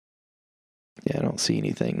 Yeah, I don't see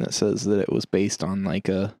anything that says that it was based on like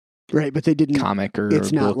a Right, but they didn't. comic or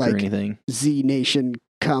It's a not book like or anything. Z Nation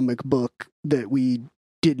comic book that we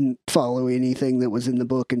didn't follow anything that was in the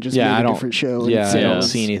book and just Yeah, I made a don't- different show. and Yeah, I don't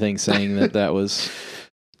sales, see anything saying that was.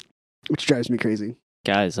 which drives me crazy.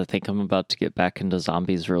 guys, I think I'm about to get back into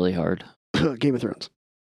zombies really hard. Game of Thrones.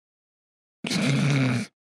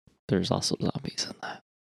 There's also zombies in that.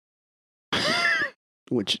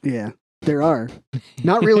 Which, yeah, there are.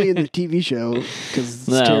 Not really in the TV show because it's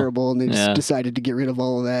No. terrible and they just Yeah. decided to get rid of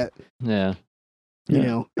all of that. Yeah. You Yeah.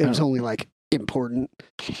 know, it was only like important.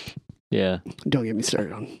 Yeah. Don't get me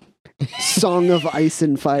started on Song of Ice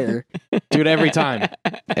and Fire. Dude, every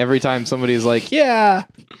time somebody's like, yeah,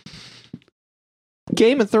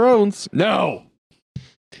 Game of Thrones. No.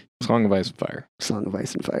 Song of Ice and Fire. Song of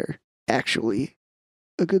Ice and Fire. Actually,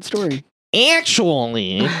 a good story.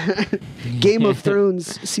 Actually. Game of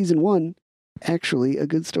Thrones Season 1. Actually, a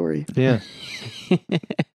good story. Yeah.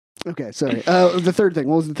 Okay, sorry. The third thing.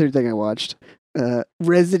 What was the third thing I watched?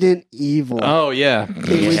 Resident Evil. Oh, yeah.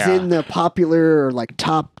 It was in the popular or like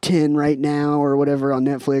top 10 right now or whatever on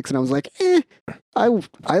Netflix, and I was like,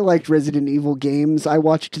 I liked Resident Evil games. I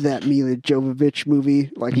watched that Mila Jovovich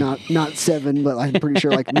movie, like not 7, but I'm pretty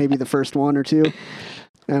sure like maybe the first one or two.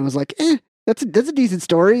 And I was like, that's a decent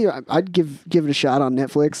story. I'd give it a shot on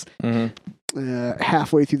Netflix. Mm-hmm.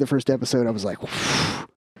 Halfway through the first episode, I was like,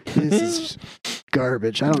 this is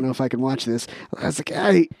garbage. I don't know if I can watch this. I was like,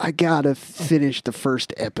 I gotta finish the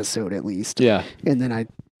first episode at least. Yeah. And then I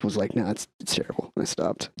was like, no, it's terrible. And I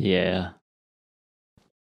stopped. Yeah.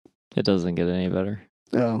 It doesn't get any better.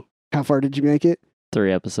 Oh, how far did you make it?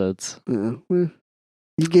 3 episodes. Well,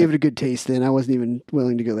 you gave it a good taste then. I wasn't even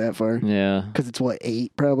willing to go that far. Yeah. Because it's what,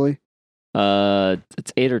 8 probably?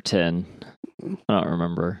 It's 8 or 10. I don't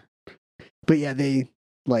remember. But yeah, they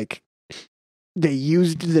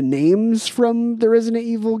used the names from the Resident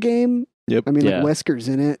Evil game. Yep. I mean, Yeah. like Wesker's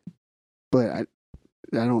in it, but I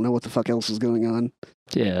don't know what the fuck else is going on.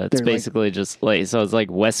 Yeah, it's They're like- basically just like, so it's like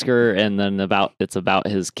Wesker and then it's about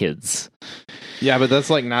his kids. Yeah, but that's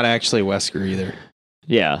like not actually Wesker either.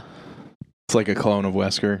 Yeah. It's like a clone of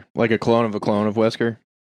Wesker. Like a clone of Wesker.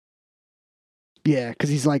 Yeah, because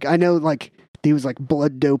he's like, I know, like he was like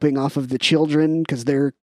blood doping off of the children because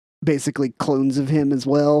they're basically clones of him as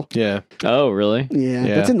well. Yeah. Oh, really? Yeah,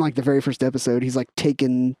 Yeah. that's in like the very first episode. He's like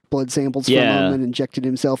taking blood samples from Yeah. him and injected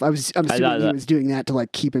himself. I'm assuming thought he that- was doing that to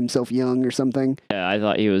like keep himself young or something. Yeah, I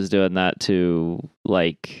thought he was doing that to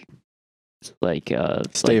like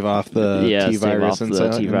Stave off the T stave off virus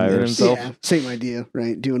the T virus. himself. Yeah, same idea,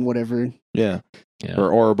 right? Doing whatever. Yeah. Yeah.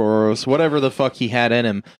 Or Ouroboros, whatever the fuck he had in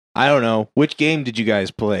him. I don't know. Which game did you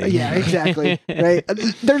guys play? Yeah, exactly. Right.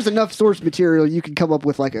 There's enough source material you can come up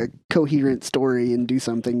with like a coherent story and do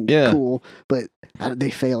something Yeah. cool, but they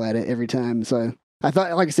fail at it every time. So I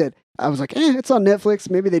thought, like I said, I was like, it's on Netflix.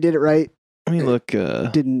 Maybe they did it right. Let me look.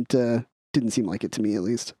 Didn't seem like it to me at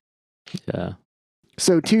least. Yeah.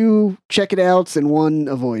 So 2 check it outs and 1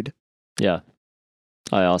 avoid. Yeah.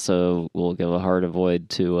 I also will give a hard avoid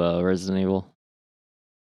to Resident Evil.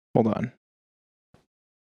 Hold on.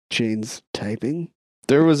 Shane's typing.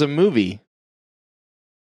 There was a movie.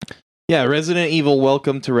 Yeah, Resident Evil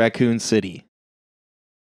Welcome to Raccoon City.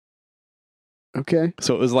 Okay.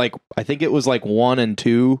 So it was like, I think it was like 1 and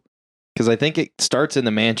 2, because I think it starts in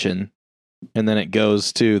the mansion and then it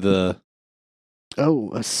goes to the. Oh,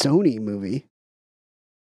 a Sony movie.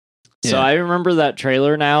 So Yeah. I remember that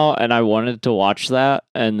trailer now, and I wanted to watch that,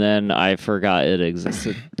 and then I forgot it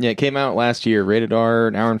existed. Yeah, it came out last year, rated R,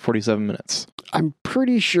 an hour and 47 minutes. I'm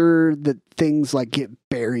pretty sure that things like get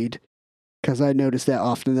buried because I notice that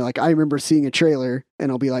often. Like I remember seeing a trailer and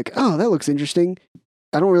I'll be like, "Oh, that looks interesting."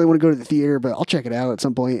 I don't really want to go to the theater, but I'll check it out at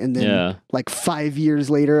some point. And then, Yeah. like 5 years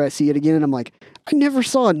later, I see it again, and I'm like, "I never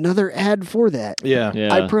saw another ad for that. Yeah.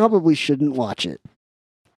 Yeah. I probably shouldn't watch it."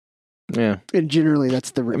 Yeah. And generally,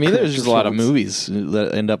 that's the. I mean, there's just a lot of response. movies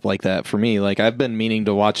that end up like that for me. Like, I've been meaning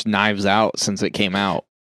to watch Knives Out since it came out.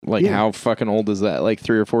 Like, Yeah. how fucking old is that? Like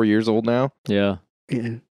 3 or 4 years old now? Yeah. Yeah,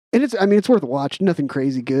 and it's. I mean, it's worth a watch. Nothing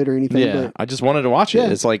crazy good or anything. Yeah. but I just wanted to watch it. Yeah,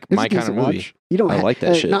 It's like it's my a kind of decent movie. watch. You don't. I like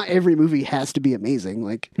that shit. Not every movie has to be amazing.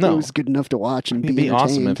 Like, No. it was good enough to watch and It'd be be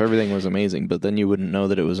awesome entertained. if everything was amazing, but then you wouldn't know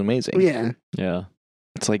that it was amazing. Yeah, Yeah.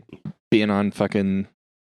 It's like being on fucking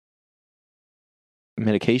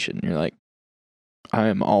medication. You're like, I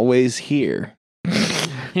am always here.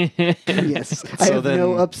 yes. I So have then,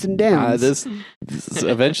 no ups and downs. This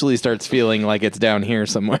eventually starts feeling like it's down here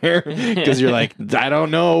somewhere because you're like, I don't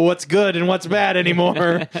know what's good and what's bad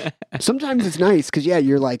anymore. Sometimes it's nice because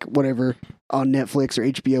you're like whatever on Netflix or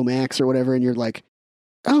HBO Max or whatever, and you're like,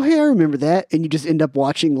 oh hey, I remember that, and you just end up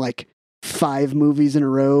watching like 5 movies in a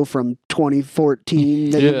row from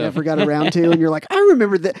 2014 that you Yeah. never got around to, and you're like, I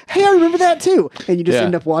remember that. Hey, I remember that too, and you just Yeah.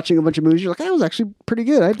 end up watching a bunch of movies. You're like, that was actually pretty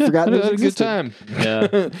good. I'd forgotten I those had a good existed. time.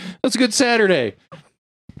 Yeah. That's a good Saturday.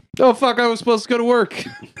 Oh fuck! I was supposed to go to work.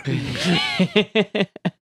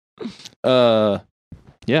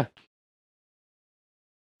 Yeah.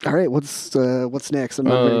 All right, what's next? I'm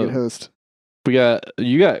not a very good host.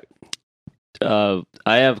 You got. I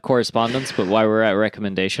have correspondence, but while we're at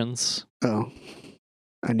recommendations, Oh,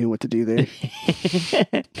 I knew what to do there.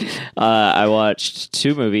 I watched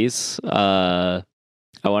 2 movies. I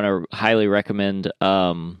want to highly recommend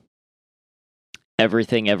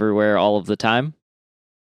Everything Everywhere All of the Time.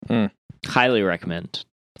 Highly recommend.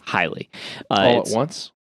 Highly. All It's- at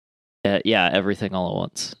once? Yeah, Everything All at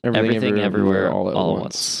Once. Everything, Everywhere, all at all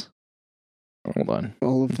once. Hold on.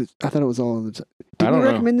 All of the. I thought it was all of the time. I Did don't we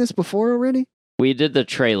know. recommend this before already? We did the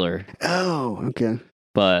trailer, Oh, okay.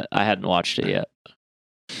 but I hadn't watched it yet.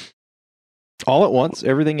 All at once?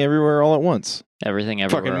 Everything everywhere all at once? Everything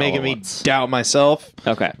Everywhere Fucking All making at me Once. doubt myself.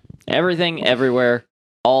 Okay. Everything Everywhere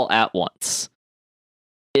All at Once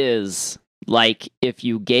is like if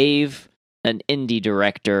you gave an indie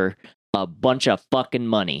director a bunch of fucking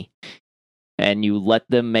money and you let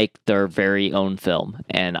them make their very own film.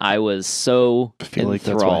 And I was so I feel like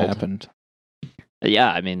enthralled. that's what happened.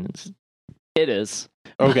 Yeah, I mean, it is.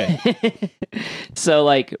 Okay. So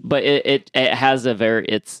like, but it has a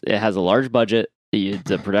it has a large budget.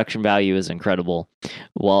 The production value is incredible,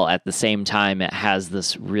 while at the same time it has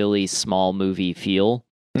this really small movie feel,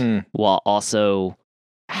 while also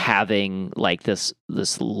having like this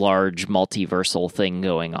large multiversal thing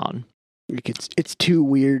going on. Like it's too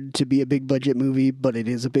weird to be a big budget movie, but it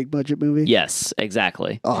is a big budget movie. Yes,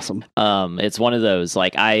 exactly. Awesome. It's one of those,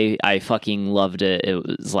 like, I fucking loved it. It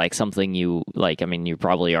was like something you like. I mean, you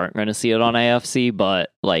probably aren't going to see it on AFC,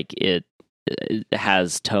 but like it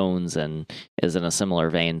has tones and is in a similar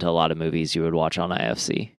vein to a lot of movies you would watch on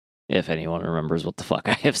IFC. If anyone remembers what the fuck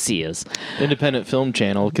IFC is, Independent Film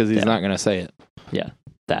Channel, because he's not going to say it.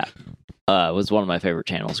 that was one of my favorite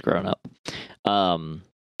channels growing up.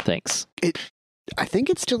 Thanks. I think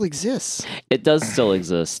it still exists. It does still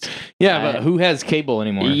exist. Yeah, but who has cable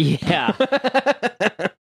anymore? Yeah.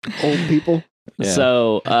 Old people. Yeah.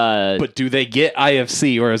 So, But do they get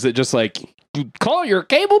IFC, or is it just like, call your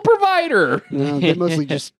cable provider? No, they mostly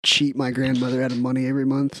just cheat my grandmother out of money every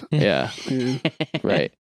month. Yeah, Yeah.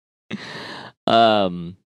 right.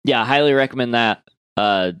 Yeah, highly recommend that.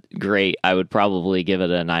 Great. I would probably give it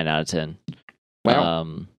a 9 out of 10.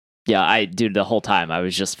 Wow. Yeah, dude, the whole time I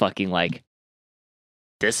was just fucking like,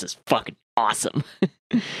 this is fucking awesome.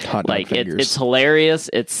 Hot dog Like fingers. it's hilarious.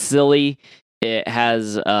 It's silly. It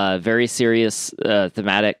has very serious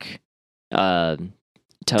thematic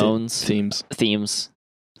tones, themes.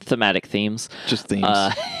 thematic themes. Just themes.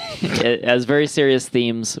 It has very serious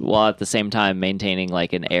themes while at the same time maintaining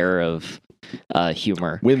like an air of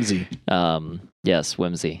humor. Whimsy. Yes,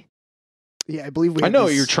 whimsy. Yeah, I believe we I have know what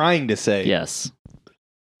this- you're trying to say. Yes,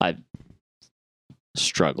 I'm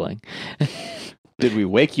struggling. Did we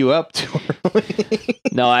wake you up too early?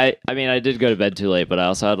 No, I mean I did go to bed too late, but I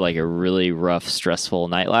also had like a really rough, stressful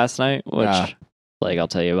night last night, which like I'll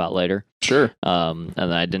tell you about later. Sure. And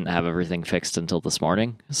then I didn't have everything fixed until this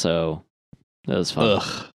morning, so it was fun.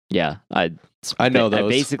 Ugh. Yeah, I know I those.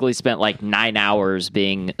 basically spent like 9 hours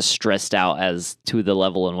being stressed out as to the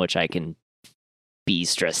level in which I can be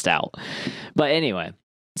stressed out. But anyway,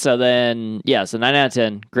 so 9 out of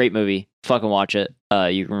 10, great movie. Fucking watch it.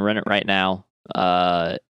 You can rent it right now.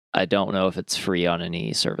 I don't know if it's free on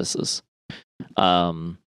any services.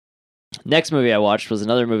 Next movie I watched was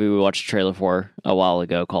another movie we watched a trailer for a while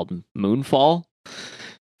ago called Moonfall,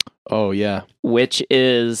 Oh yeah. which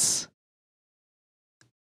is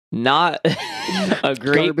not a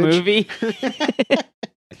great Garbage. movie.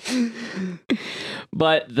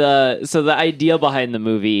 But the idea behind the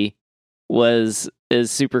movie is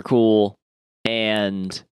super cool,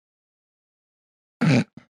 and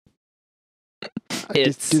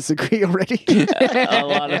it's disagree already. a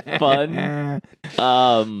lot of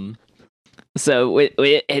fun. So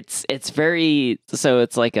it's very, so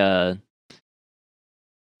it's like a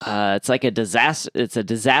disaster. It's a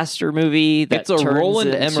disaster movie. It's a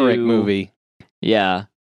Roland Emmerich movie. Yeah.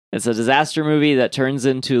 It's a disaster movie that turns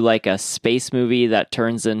into like a space movie that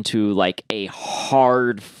turns into like a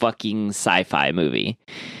hard fucking sci-fi movie.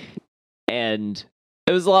 And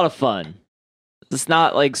it was a lot of fun. It's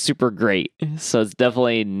not like super great, so it's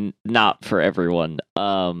definitely not for everyone.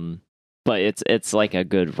 But it's like a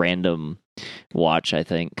good random watch, I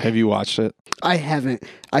think. Have you watched it? I haven't.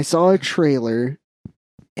 I saw a trailer.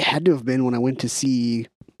 It had to have been when I went to see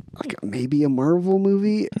like maybe a Marvel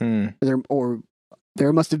movie.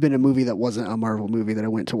 There must have been a movie that wasn't a Marvel movie that I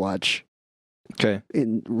went to watch Okay.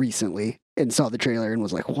 recently and saw the trailer and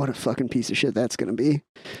was like, what a fucking piece of shit that's going to be.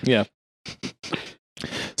 Yeah.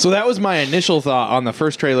 So that was my initial thought on the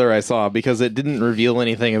first trailer I saw, because it didn't reveal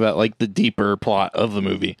anything about like the deeper plot of the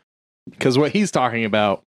movie. Because what he's talking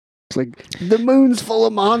about. It's like, the moon's full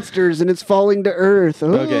of monsters and it's falling to Earth.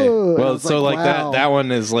 Oh. Okay. And I Well, was so like wow. that one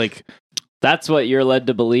is like. That's what you're led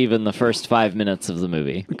to believe in the first 5 minutes of the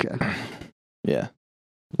movie. Okay. Yeah.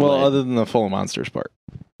 Well, But- other than the full of monsters part.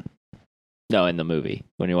 No, in the movie,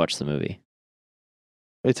 when you watch the movie.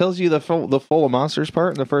 It tells you the full of monsters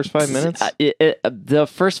part in the first 5 minutes. The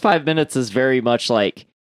first 5 minutes is very much like,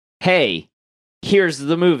 hey, here's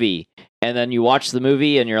the movie. And then you watch the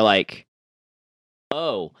movie and you're like,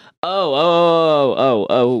 what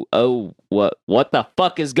the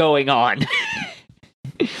fuck is going on?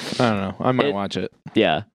 I don't know. I might watch it.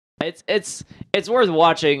 Yeah. It's worth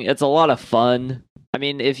watching. It's a lot of fun. I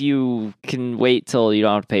mean, if you can wait till you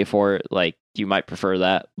don't have to pay for it, like, you might prefer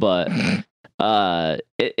that, but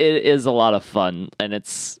it is a lot of fun, and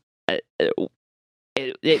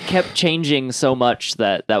it kept changing so much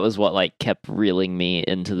that was what like kept reeling me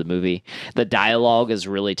into the movie. The dialogue is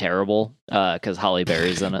really terrible because Halle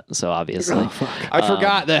Berry's in it, so obviously. Oh, fuck. I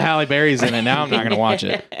forgot that Halle Berry's in it. Now I'm not going to watch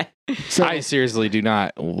it. So I seriously do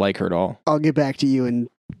not like her at all. I'll get back to you in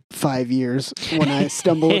 5 years when I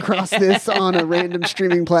stumble across this on a random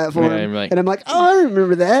streaming platform. Yeah, I'm like- and I'm like, oh, I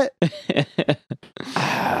remember that.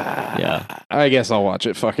 Yeah. I guess I'll watch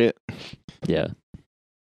it. Fuck it. Yeah.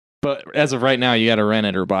 But as of right now, you got to rent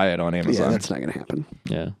it or buy it on Yeah, Amazon. that's not going to happen.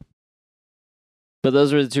 Yeah. But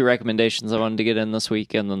those were the 2 recommendations I wanted to get in this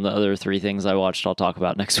week, and then the other 3 things I watched I'll talk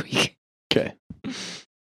about next week. Okay.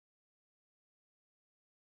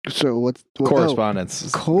 So what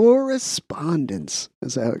Correspondence. Correspondence.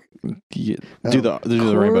 Is that Yeah, do the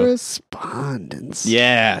rainbow. correspondence?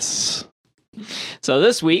 Yes. So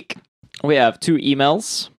this week, we have 2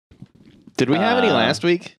 emails. Did we have any last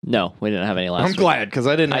week? No, we didn't have any last I'm week. glad, because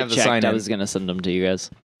I didn't I have the checked. sign I in. was going to send them to you guys.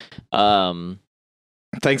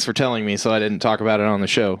 Thanks for telling me, so I didn't talk about it on the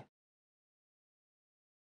show.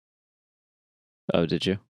 Oh, did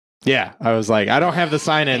you? Yeah, I was like, I don't have the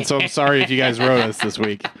sign in, so I'm sorry if you guys wrote us this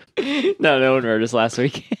week. No one wrote us last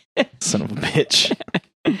week. Son of a bitch.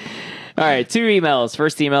 All right, 2 emails.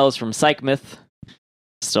 First email is from PsychMyth.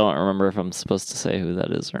 Still don't remember if I'm supposed to say who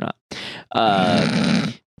that is or not.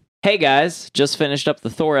 Hey guys, just finished up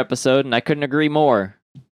the Thor episode and I couldn't agree more.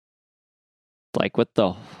 Like with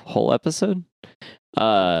the whole episode?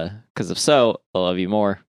 Because if so, I love you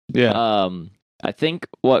more. Yeah. I think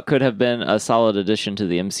what could have been a solid addition to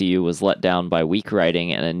the MCU was let down by weak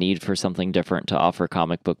writing and a need for something different to offer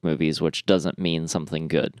comic book movies, which doesn't mean something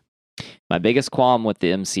good. My biggest qualm with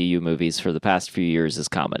the MCU movies for the past few years is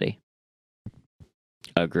comedy.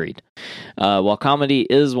 Agreed. While comedy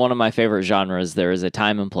is one of my favorite genres, there is a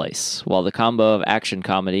time and place. While the combo of action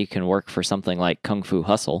comedy can work for something like Kung Fu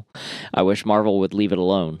Hustle, I wish Marvel would leave it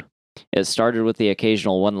alone. It started with the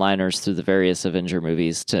occasional one-liners through the various Avenger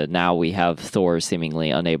movies to now we have Thor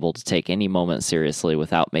seemingly unable to take any moment seriously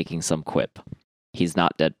without making some quip. He's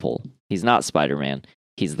not Deadpool. He's not Spider-Man.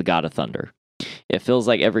 He's the god of thunder. It feels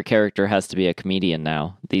like every character has to be a comedian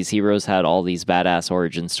now. These heroes had all these badass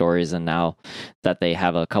origin stories, and now that they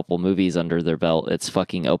have a couple movies under their belt, it's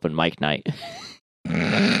fucking open mic night.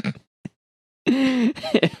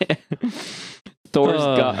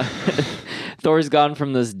 Thor's gone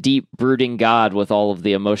from this deep, brooding god with all of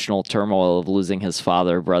the emotional turmoil of losing his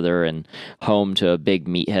father, brother, and home to a big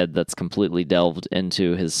meathead that's completely delved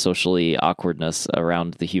into his socially awkwardness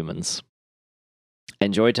around the humans.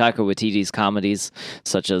 Enjoy Taika Waititi's comedies,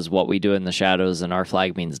 such as What We Do in the Shadows and Our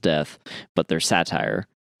Flag Means Death, but they're satire.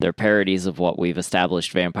 They're parodies of what we've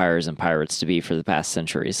established vampires and pirates to be for the past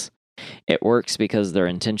centuries. It works because their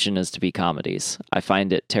intention is to be comedies. I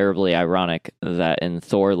find it terribly ironic that in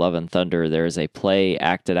Thor Love and Thunder there is a play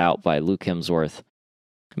acted out by Luke Hemsworth,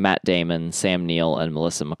 Matt Damon, Sam Neill, and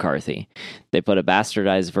Melissa McCarthy. They put a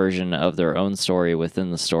bastardized version of their own story within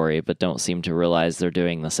the story, but don't seem to realize they're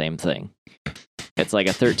doing the same thing. It's like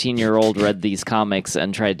a 13-year-old read these comics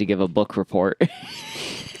and tried to give a book report.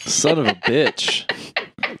 Son of a bitch.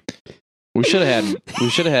 We should have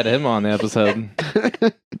had him on the episode.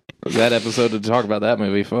 That episode to talk about that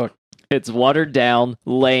movie. Fuck. It's watered down,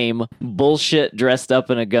 lame, bullshit dressed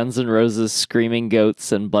up in a Guns N' Roses screaming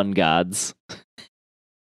goats and bun gods.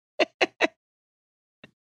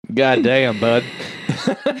 God damn, bud.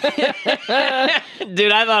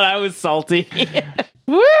 Dude, I thought I was salty.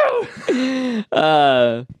 Woo!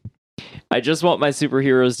 I just want my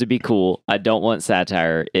superheroes to be cool. I don't want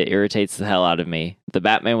satire. It irritates the hell out of me. The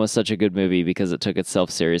Batman was such a good movie because it took itself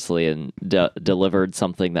seriously and delivered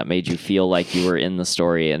something that made you feel like you were in the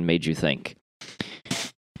story and made you think.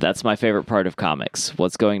 That's my favorite part of comics.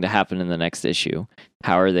 What's going to happen in the next issue?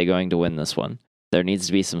 How are they going to win this one? There needs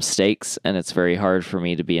to be some stakes, and it's very hard for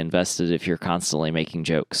me to be invested if you're constantly making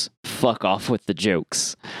jokes. Fuck off with the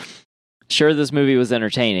jokes. Sure, this movie was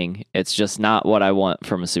entertaining. It's just not what I want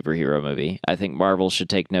from a superhero movie. I think Marvel should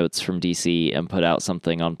take notes from DC and put out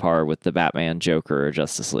something on par with the Batman, Joker, or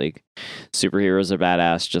Justice League. Superheroes are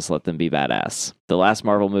badass, just let them be badass. The last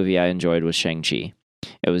Marvel movie I enjoyed was Shang-Chi.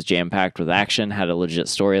 It was jam-packed with action, had a legit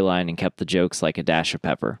storyline, and kept the jokes like a dash of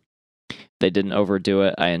pepper. They didn't overdo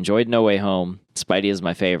it. I enjoyed No Way Home. Spidey is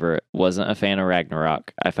my favorite. Wasn't a fan of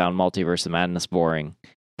Ragnarok. I found Multiverse of Madness boring.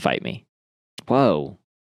 Fight me. Whoa.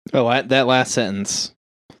 Oh, that last sentence.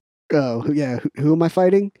 Oh, yeah. Who am I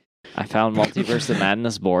fighting? I found Multiverse of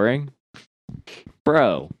Madness boring?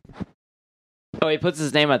 Bro. Oh, he puts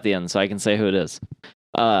his name at the end so I can say who it is.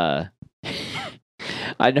 I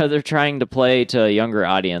know they're trying to play to a younger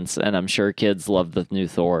audience, and I'm sure kids love the new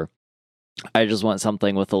Thor. I just want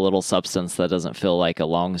something with a little substance that doesn't feel like a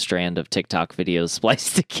long strand of TikTok videos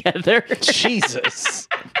spliced together. Jesus.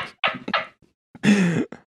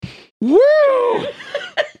 Woo!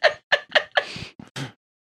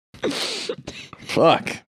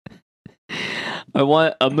 Fuck. I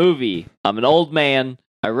want a movie. I'm an old man.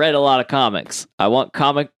 I read a lot of comics. I want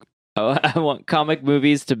comic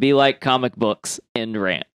movies to be like comic books. End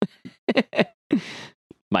rant.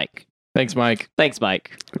 Mike. Thanks, Mike. Thanks,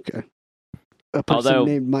 Mike. Okay. A person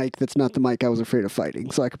named Mike that's not the Mike I was afraid of fighting,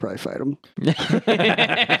 so I could probably fight him.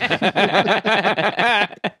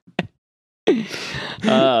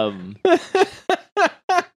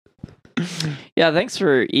 Yeah, thanks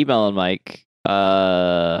for emailing, Mike.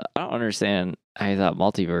 I don't understand how you thought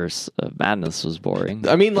Multiverse of Madness was boring.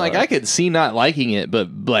 I mean, like, I could see not liking it, but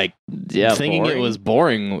like, yeah, thinking boring. It was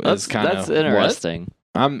boring is kind of that's interesting. What?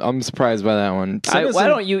 I'm surprised by that one. Why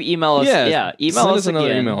don't you email us? Yeah, email us another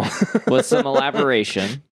again email with some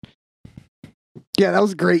elaboration. Yeah, that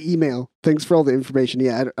was a great email. Thanks for all the information.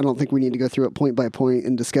 Yeah, I don't think we need to go through it point by point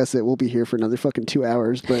and discuss it. We'll be here for another fucking 2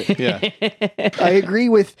 hours. But yeah, I agree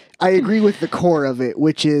with the core of it,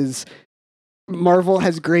 which is Marvel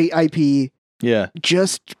has great IP. Yeah,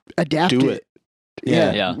 just adapt it.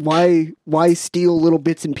 Yeah. Why steal little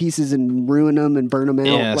bits and pieces and ruin them and burn them out?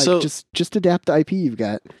 Yeah, like, so just adapt the IP you've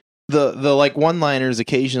got. The like one-liners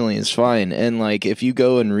occasionally is fine, and like if you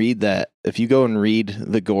go and read the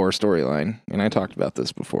Gore storyline, and I talked about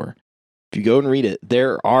this before, if you go and read it,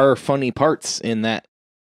 there are funny parts in that.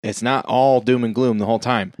 It's not all doom and gloom the whole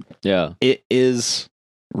time. Yeah, it is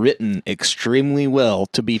written extremely well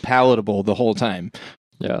to be palatable the whole time.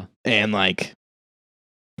 Yeah, and like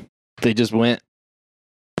they just went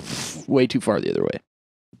way too far the other way.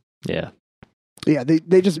 Yeah,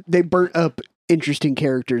 they burnt up interesting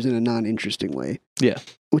characters in a non-interesting way. Yeah,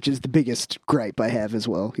 which is the biggest gripe I have as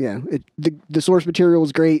well. Yeah, the source material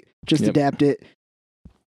is great. Just adapt it.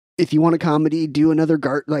 If you want a comedy, do another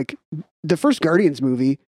like the first Guardians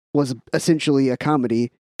movie was essentially a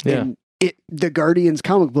comedy. Yeah, and the Guardians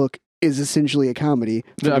comic book is essentially a comedy.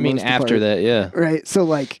 I mean, after that, yeah. Right? So,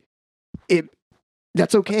 like,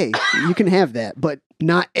 that's okay. You can have that, but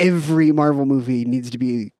not every Marvel movie needs to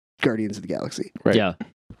be Guardians of the Galaxy. Right. Yeah,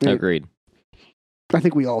 Right. agreed. I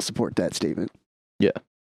think we all support that statement.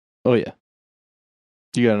 Oh, yeah.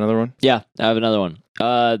 You got another one? Yeah, I have another one.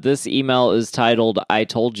 This email is titled "I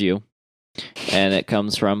Told You," and it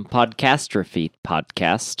comes from Podcastrophe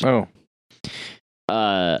Podcast. Oh.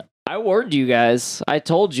 I warned you guys. I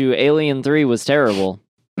told you Alien 3 was terrible.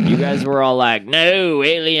 You guys were all like, "No,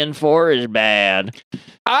 Alien 4 is bad."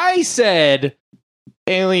 I said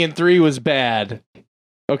Alien 3 was bad.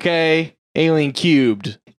 Okay? Alien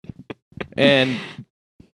Cubed. And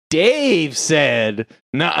Dave said,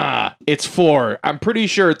 "Nuh-uh, it's 4. I'm pretty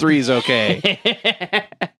sure 3 is okay."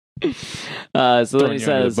 So then Throwing he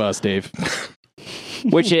you under the says, bus, Dave.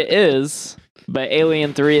 which it is, but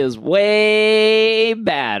Alien 3 is way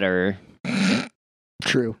badder.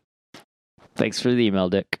 True. Thanks for the email,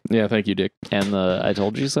 Dick. Yeah, thank you, Dick. And the "I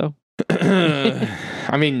told you so."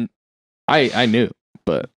 I mean, I knew,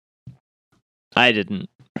 but I didn't.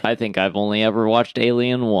 I think I've only ever watched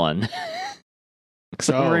Alien 1. Because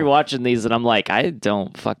I'm rewatching these and I'm like, I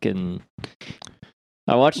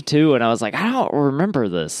watched 2 and I was like, I don't remember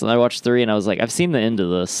this. And I watched 3 and I was like, I've seen the end of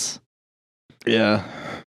this. yeah.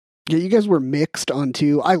 Yeah, you guys were mixed on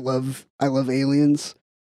 2. I love Aliens.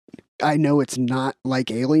 I know it's not like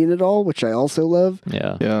Alien at all, which I also love,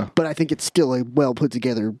 Yeah. Yeah. but I think it's still a well put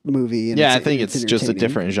together movie. And Yeah, I think it's just a entertaining.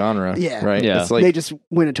 different genre. Yeah. Right? Yeah. It's like, They just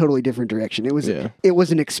went a totally different direction. It was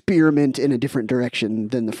an experiment in a different direction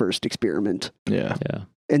than the first experiment. yeah. Yeah.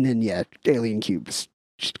 And then Alien Cube's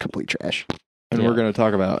just complete trash. And Yeah. we're going to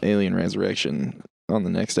talk about Alien Resurrection on the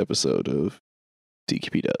next episode of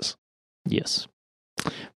DQP Does. Yes.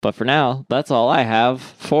 But for now, that's all I have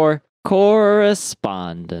for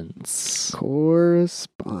correspondence.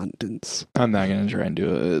 Correspondence. I'm not going to try and do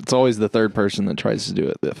it. It's always the third person that tries to do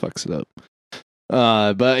it that fucks it up.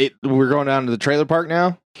 But we're going down to the trailer park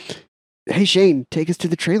now. Hey Shane, take us to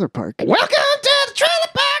the trailer park. Welcome to the trailer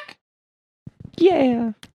park.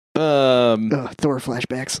 Yeah. Thor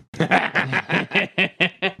flashbacks.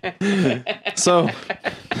 So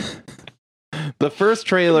the first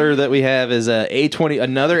trailer that we have is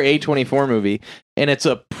another A24 movie, and it's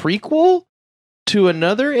a prequel to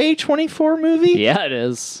another A24 movie. Yeah, it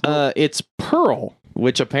is. It's Pearl,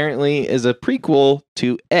 which apparently is a prequel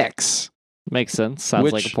to X. Makes sense. Sounds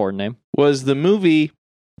like Which- a porn name. Was the movie,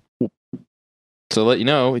 to let you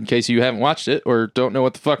know, in case you haven't watched it or don't know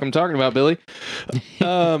what the fuck I'm talking about, Billy.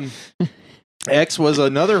 X was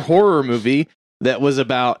another horror movie that was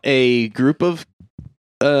about a group of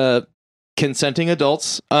consenting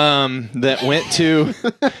adults that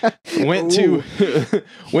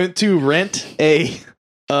went to rent a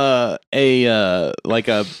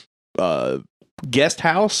guest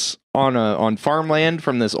house on farmland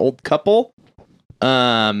from this old couple,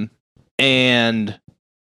 and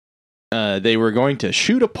they were going to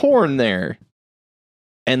shoot a porn there,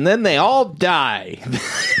 and then they all die.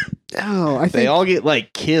 Oh, I They think. all get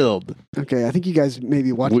like killed. Okay, I think you guys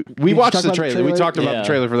maybe watched. We did you watched talk the about trailer. We talked about Yeah. the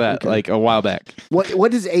trailer for that Okay. like a while back.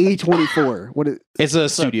 What is A24? What is It's a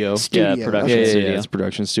studio. studio? Yeah, production Yeah, Okay. studio. it's a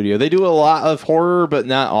production studio. They do a lot of horror, but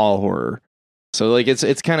not all horror. So like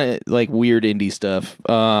it's kind of like weird indie stuff.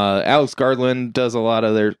 Alex Garland does a lot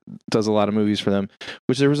of movies for them.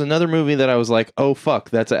 Which there was another movie that I was like, oh fuck,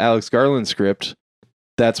 that's an Alex Garland script.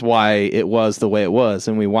 That's why it was the way it was,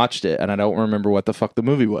 and we watched it, and I don't remember what the fuck the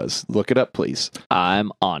movie was. Look it up, please.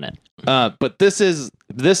 I'm on it. But this is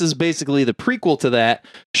basically the prequel to that,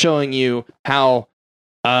 showing you how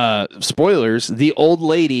spoilers, the old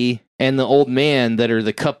lady and the old man that are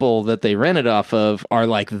the couple that they rented off of are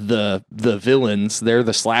like the villains. They're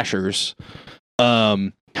the slashers.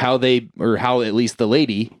 How at least the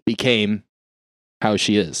lady became how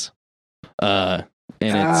she is.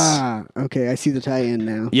 And it's okay. I see the tie-in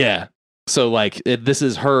now. yeah. So like this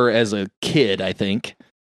is her as a kid, I think.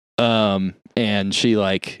 And she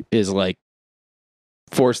like is like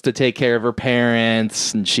forced to take care of her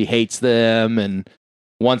parents, and she hates them and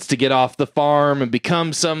wants to get off the farm and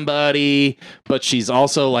become somebody, but she's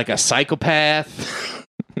also like a psychopath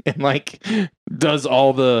and like does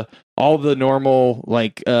all the normal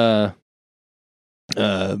like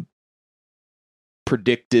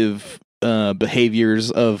predictive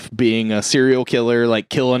behaviors of being a serial killer, like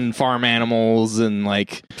killing farm animals and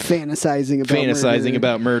like Fantasizing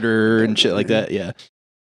about murder and shit like that. Yeah.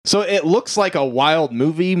 So it looks like a wild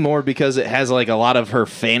movie more because it has like a lot of her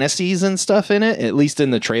fantasies and stuff in it. At least in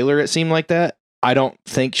the trailer, it seemed like that. I don't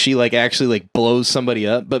think she like actually like blows somebody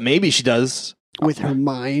up, but maybe she does. with her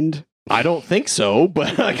mind. I don't think so,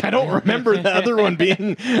 but like I don't remember the other one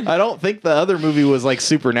being. I don't think the other movie was like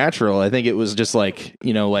supernatural. I think it was just like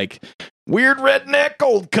like weird redneck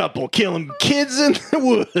old couple killing kids in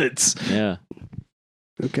the woods. Yeah.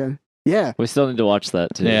 Okay. Yeah. We still need to watch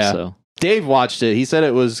that too. Yeah. So Dave watched it. He said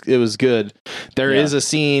it was good. There is a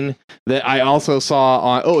scene that I also saw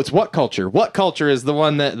on. Oh, it's What Culture. What Culture is the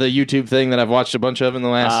one that the YouTube thing that I've watched a bunch of in the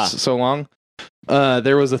last so long.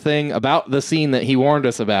 There was a thing about the scene that he warned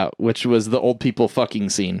us about, which was the old people fucking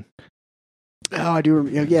scene. Oh, I do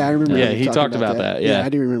remember. Yeah, I remember. Yeah, him he talking talked about that. Yeah, I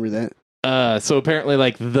do remember that. So apparently,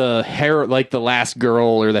 like the last girl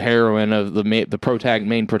or the heroine of the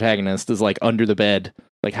main protagonist is like under the bed,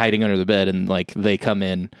 like hiding under the bed, and like they come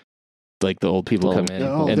in, like the old people come in,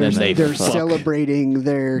 Oh, and then they're fuck. celebrating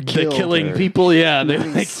their kill. The killing people. Yeah, they like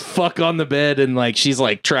Nice. fuck on the bed, and like she's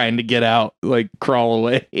like trying to get out, like crawl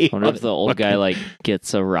away. I wonder if the old guy like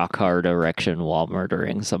gets a rock hard erection while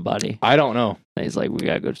murdering somebody. I don't know. And he's like, we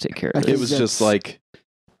gotta go take care I of think It this. was just like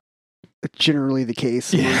Generally the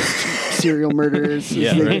case. Yeah. Most serial murderers. is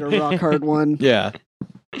Yeah, they right. get a rock hard one. yeah.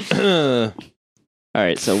 All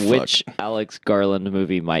right, so Fuck. which Alex Garland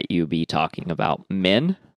movie might you be talking about?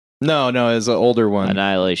 Men, No, it's an older one.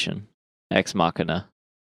 Annihilation, Ex Machina,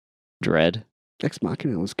 Dread. Ex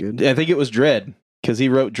Machina was good. I think it was Dread because he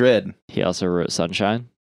wrote Dread. He also wrote Sunshine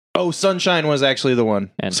Oh, Sunshine was actually the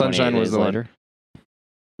one. and Sunshine 28 was Days the one. Later.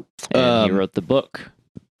 And he Um, wrote the book,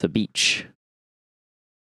 The Beach.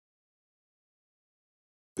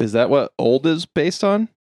 Is that what Old is based on?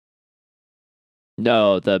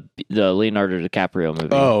 No, the Leonardo DiCaprio movie.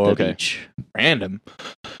 Oh, The okay. Beach. Random.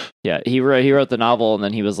 Yeah, he wrote the novel, and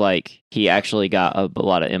then he was like, he actually got a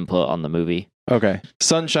lot of input on the movie. Okay.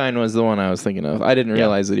 Sunshine was the one I was thinking of. I didn't Yeah.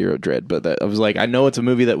 realize that he wrote Dread, but I was like, I know it's a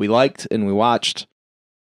movie that we liked and we watched.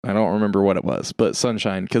 I don't remember what it was, but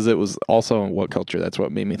Sunshine, because it was also in What Culture. That's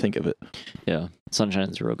what made me think of it. Yeah,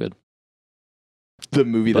 Sunshine's real good. The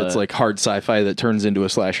movie that's But- like hard sci-fi that turns into a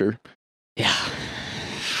slasher. Yeah,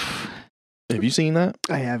 Have you seen that?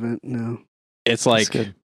 I haven't, no. It's like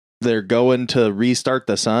good. they're going to restart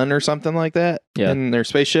the sun or something like that Yeah. in their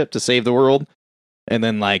spaceship to save the world. And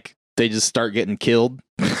then like they just start getting killed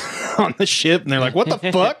on the ship and they're like, what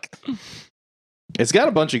the fuck? It's got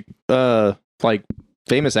a bunch of like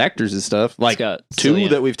famous actors and stuff. Like It's got two Cillian-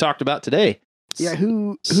 that we've talked about today. Yeah,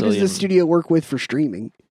 who does Cillian- the studio work with for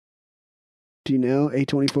streaming? Do you know?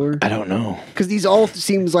 A24? I don't know. Because these all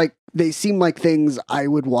seem like things I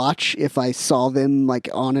would watch if I saw them like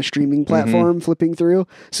on a streaming platform flipping through.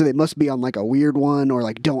 So they must be on like a weird one or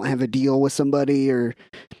like don't have a deal with somebody or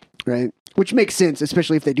right. Which makes sense,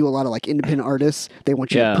 especially if they do a lot of like independent artists. They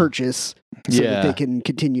want you Yeah. to purchase so Yeah. that they can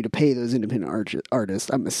continue to pay those independent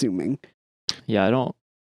artists. I'm assuming. Yeah, I don't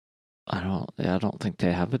think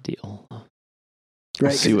they have a deal. Right?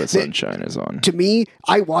 Let's see what 'Cause they- Sunshine is on. to me,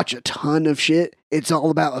 I watch a ton of shit. It's all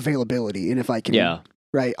about availability, and if I can, Yeah,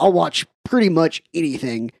 right, I'll watch pretty much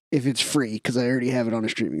anything if it's free because I already have it on a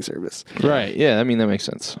streaming service. Right. Yeah. I mean, that makes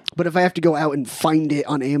sense. But if I have to go out and find it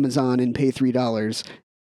on Amazon and pay $3,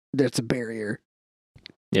 that's a barrier.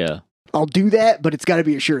 yeah, I'll do that, but it's got to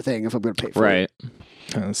be a sure thing if I'm going to pay for it.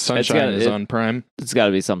 right. Sunshine is on Prime, It's got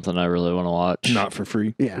to be something I really want to watch. not for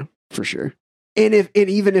free. Yeah, for sure. And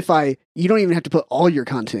even if you don't even have to put all your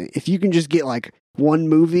content. If you can just get like one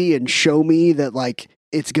movie and show me that like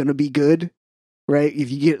it's gonna be good, right? If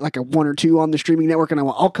you get like a one or two on the streaming network, and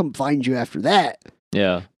I'll come find you after that.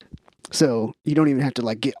 Yeah, So you don't even have to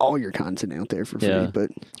like get all your content out there for free. Yeah.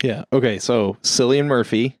 But Yeah. Okay. So Cillian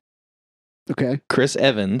Murphy, okay, Chris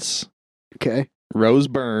Evans, okay, Rose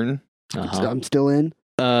Byrne, uh-huh. I'm still in.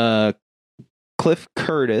 Cliff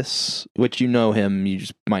Curtis, which you know him, you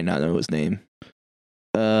just might not know his name.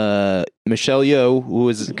 Michelle Yeoh, who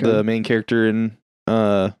is Okay. the main character in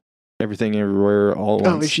Everything Everywhere All at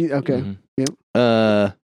Oh, Once. is she okay?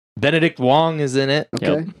 Mhm. Benedict Wong is in it.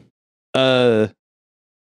 Okay. Yep.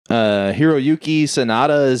 Hiroyuki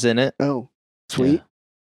Sanada is in it. Oh, sweet.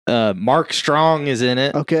 Mark Strong is in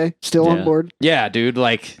it. Okay, still Yeah. on board. Yeah, dude,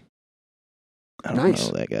 like I don't Nice.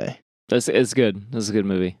 know that guy. It's good. It's a good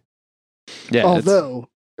movie. Yeah, Although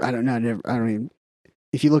I don't know, I don't even.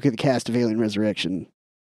 If you look at the cast of Alien Resurrection,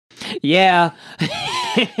 Yeah,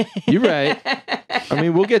 You're right. I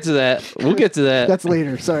mean, we'll get to that. We'll get to that. that's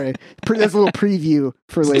later. Sorry, that's a little preview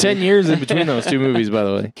for It's later. 10 years in between those two movies, by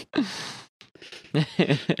the way.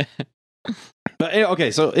 But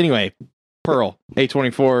okay, so anyway, Pearl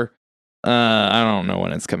A24. I don't know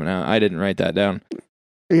when it's coming out. I didn't write that down.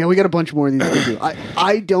 Yeah, we got a bunch more of these to do.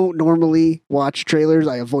 I don't normally watch trailers.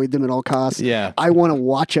 I avoid them at all costs. Yeah, I want to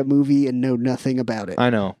watch a movie and know nothing about it. I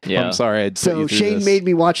know. Yeah. I'm sorry. I'd put So you through Shane this. made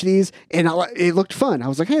me watch these, and it looked fun. I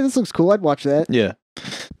was like, "Hey, this looks cool. I'd watch that." Yeah.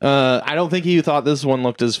 I don't think you thought this one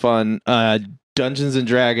looked as fun. Dungeons and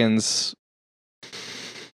Dragons.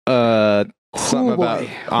 Something Oh, boy. about Oh,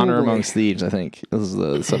 honor boy. amongst thieves. I think this is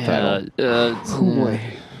the subtitle. Oh boy.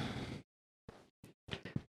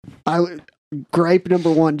 Gripe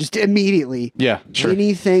number one, just immediately. Yeah, sure.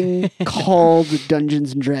 Anything called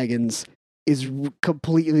Dungeons and Dragons is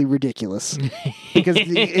completely ridiculous because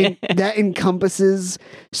that encompasses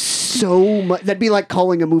so much. That'd be like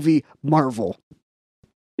calling a movie Marvel.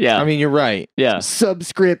 Yeah. I mean, you're right. yeah.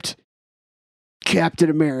 Subscript Captain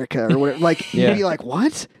America or whatever. Like, Yeah. you'd be like,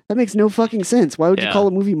 what? That makes no fucking sense. Why would you Yeah. call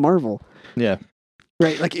a movie Marvel? Yeah.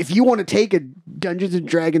 Right? Like, if you want to take a Dungeons and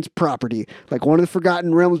Dragons property, like one of the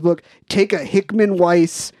Forgotten Realms book, take a Hickman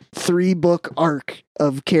Weiss 3-book arc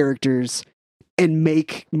of characters and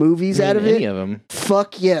make movies out of any it. of them.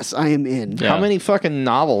 Fuck yes, I am in. Yeah. How many fucking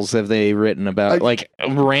novels have they written about like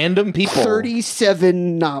random people?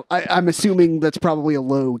 37. No, I'm assuming that's probably a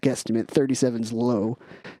low guesstimate. 37's low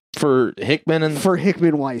For Hickman and for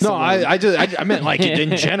Hickman Weiss. no, alone. I meant like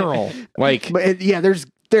in general, like But yeah,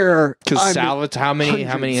 there are. because I'm- how many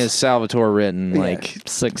hundreds. has Salvatore written? Yeah. Like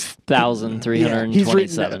 6,327. He's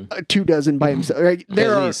written 2 dozen by himself. Right?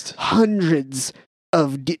 There At are least. hundreds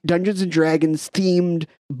of Dungeons and Dragons themed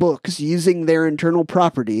books using their internal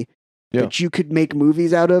property Yeah. that you could make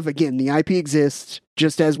movies out of. Again, the IP exists,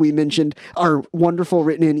 just as we mentioned, our wonderful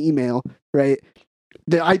written in email, right?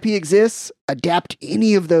 The IP exists, adapt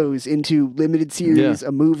any of those into limited series,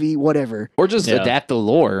 a movie, whatever. or just Yeah. adapt the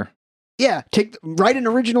lore. Yeah, write an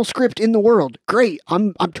original script in the world. Great.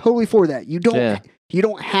 I'm totally for that. You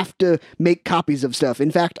don't have to make copies of stuff.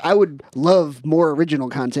 In fact, I would love more original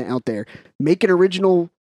content out there. Make an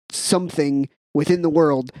original something within the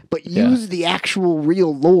world, but Yeah. use the actual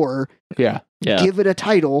real lore, Yeah. Yeah. give it a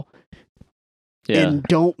title, Yeah. and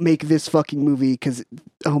don't make this fucking movie because,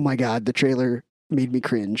 oh my God, the trailer made me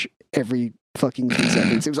cringe every fucking 2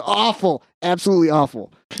 seconds. It was awful. Absolutely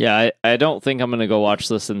awful. Yeah, I don't think I'm going to go watch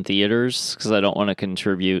this in theaters because I don't want to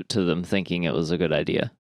contribute to them thinking it was a good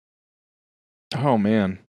idea. Oh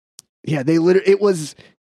man. Yeah, it was,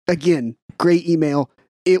 again, great email.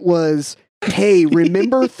 It was, hey,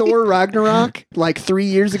 remember Thor Ragnarok like 3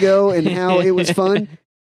 years ago and how it was fun?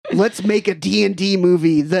 Let's make a D&D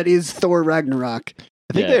movie that is Thor Ragnarok.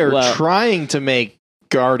 I think Yeah, they were well- trying to make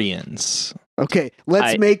Guardians. Okay,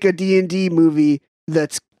 let's make a D&D movie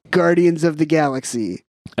that's Guardians of the Galaxy.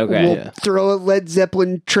 Okay. We'll Yeah. throw a Led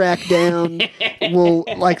Zeppelin track down. We'll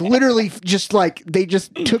like literally just like they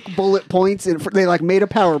just took bullet points and they like made a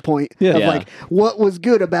PowerPoint of Yeah. like what was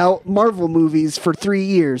good about Marvel movies for 3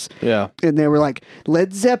 years. Yeah. And they were like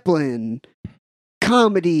Led Zeppelin,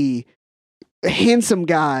 comedy, handsome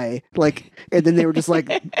guy, like, and then they were just like,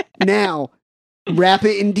 now wrap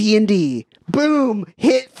it in D&D. Boom,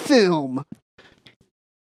 hit film.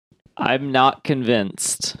 I'm not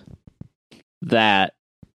convinced that.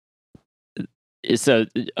 So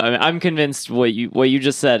I'm convinced what you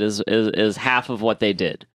just said is half of what they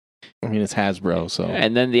did, I mean, it's Hasbro, so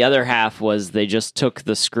and then the other half was they just took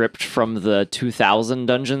the script from the 2000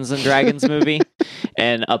 Dungeons and Dragons movie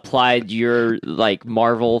and applied your like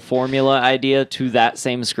Marvel formula idea to that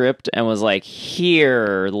same script and was like,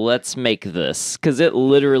 here, let's make this because it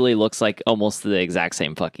literally looks like almost the exact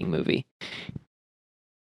same fucking movie.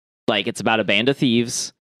 Like it's about a band of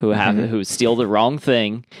thieves who steal the wrong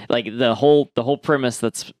thing. Like the whole premise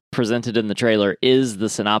that's presented in the trailer is the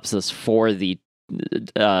synopsis for the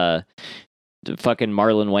fucking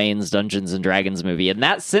Marlon Wayne's Dungeons and Dragons movie, and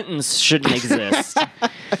that sentence shouldn't exist.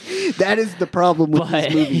 That is the problem with But-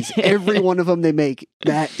 these movies. Every one of them they make,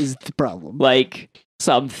 that is the problem. Like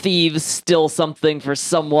some thieves steal something for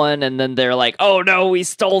someone, and then they're like, "Oh no, we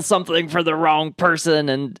stole something for the wrong person,"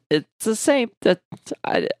 and it's the same. That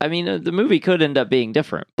I mean, the movie could end up being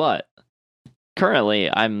different, but currently,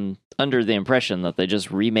 I'm under the impression that they just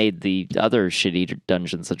remade the other shitty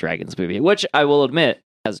Dungeons and Dragons movie, which I will admit,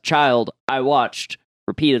 as a child, I watched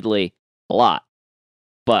repeatedly a lot.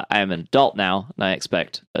 But I am an adult now, and I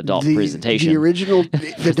expect adult presentation. The original, the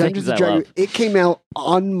things Dungeons I and Dragons, love. it came out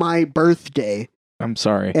on my birthday, I'm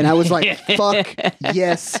sorry. and I was like, "Fuck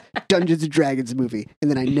yes, Dungeons and Dragons movie," and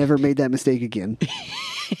then I never made that mistake again.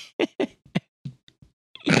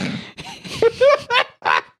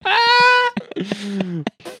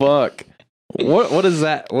 Fuck. What is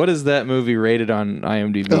that? What is that movie rated on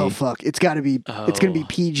IMDb? Oh fuck, it's got to be. It's gonna be Oh.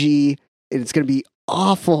 PG, and it's gonna be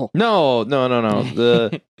awful. No.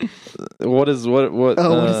 The what is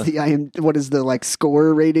Oh, what is the like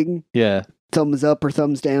score rating? Yeah. Thumbs up or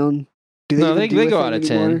thumbs down? Do No, even do they a go thing out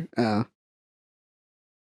of anymore? 10. Oh,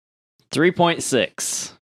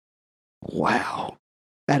 3.6. wow.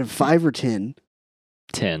 Out of 5 or 10?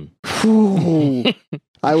 10. Whew.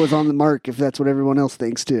 I was on the mark if that's what everyone else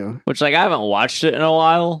thinks too. Which, like, I haven't watched it in a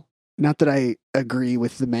while. Not that I agree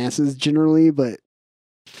with the masses generally, but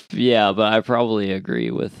Yeah, but I probably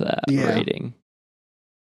agree with that Yeah. rating.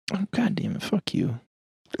 Oh, God damn it. Fuck you.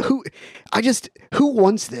 who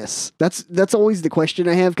wants this? That's always the question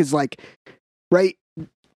I have, because like, right,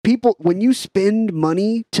 people, when you spend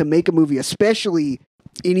money to make a movie, especially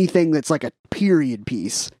anything that's like a period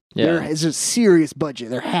piece, there Yeah. is a serious budget.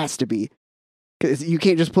 There has to be, because you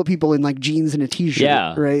can't just put people in like jeans and a t-shirt.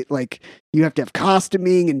 Yeah. Right, like you have to have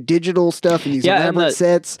costuming and digital stuff and these Yeah, and elaborate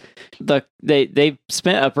sets. They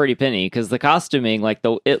spent a pretty penny because the costuming, like,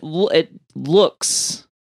 it looks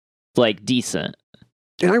like decent.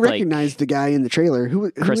 And I like, recognized the guy in the trailer.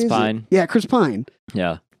 Who Chris is it? Pine. Yeah, Chris Pine.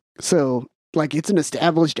 Yeah. So, like, it's an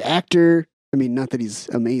established actor. I mean, not that he's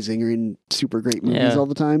amazing or in super great movies Yeah. all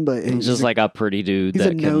the time, but He's just like a pretty dude he's a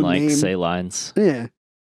that can known like name. say lines. yeah.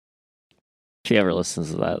 If he ever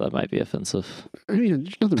listens to that might be offensive. I mean,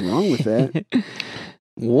 there's nothing wrong with that.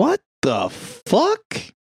 What the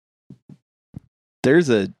fuck?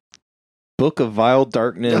 There's a Book of Vile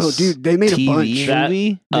Darkness. Oh, dude, they made a TV bunch. That-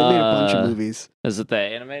 movie. They made a bunch Uh, of movies. Is it the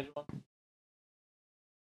animated one?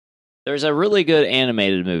 There's a really good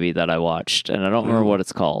animated movie that I watched, and I don't remember what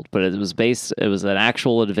it's called, but it was an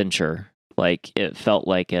actual adventure. Like, it felt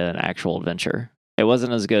like an actual adventure. It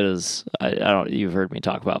wasn't as good as you've heard me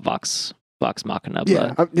talk about Vox Machina.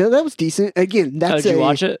 Yeah, But, yeah, that was decent. Again, that's did you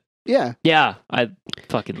watch it? Yeah, Yeah, I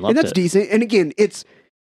fucking and loved that's it. decent. And again, it's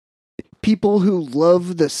people who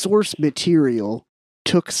love the source material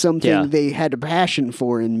took something Yeah. they had a passion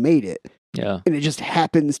for and made it. Yeah. And it just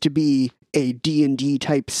happens to be a D&D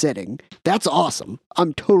type setting. That's awesome.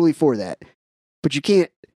 I'm totally for that. But you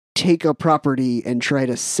can't take a property and try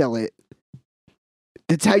to sell it.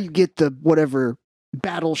 That's how you get the whatever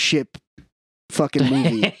Battleship fucking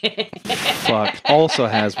movie Fuck. Also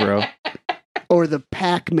Hasbro. or the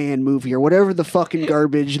Pac-Man movie or whatever the fucking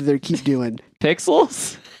garbage they keep doing.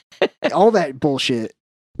 Pixels? All that bullshit.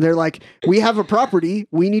 They're like, we have a property,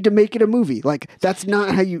 we need to make it a movie. Like, that's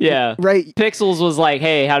not how you... Yeah. Right? Pixels was like,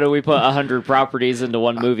 hey, how do we put 100 properties into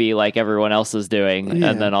one movie like everyone else is doing?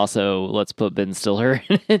 Yeah. And then also, let's put Ben Stiller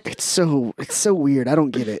in it. It's so weird. I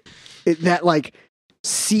don't get it. That like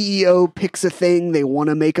CEO picks a thing they want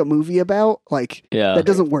to make a movie about. Like Yeah. that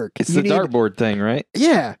doesn't work. It's You the need- dartboard thing, right?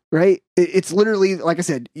 Yeah, right. It's literally like I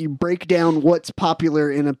said. You break down what's popular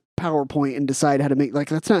in a PowerPoint and decide how to make. Like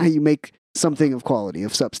that's not how you make something of quality,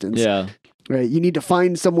 of substance. Yeah. Right. You need to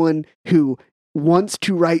find someone who wants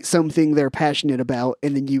to write something they're passionate about,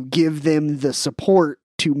 and then you give them the support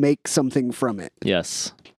to make something from it,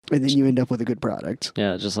 Yes. and then you end up with a good product.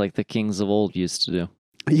 Yeah, just like the kings of old used to do.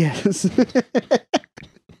 Yes.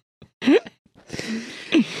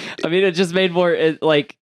 I mean, it just made more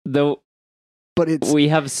like But it's we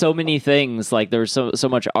have so many things. Like there's so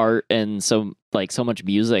much art and so much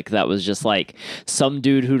music that was just like some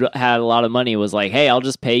dude who had a lot of money was like, "Hey, I'll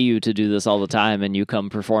just pay you to do this all the time, and you come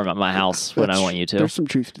perform at my house when I want you to." There's some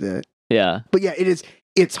truth to that. Yeah. But yeah,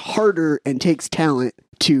 it's harder and takes talent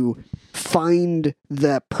to find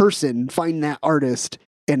that person, find that artist,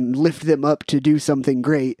 and lift them up to do something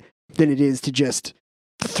great than it is to just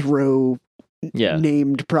throw Yeah.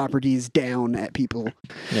 named properties down at people.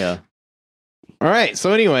 Yeah. All right.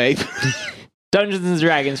 So anyway, Dungeons and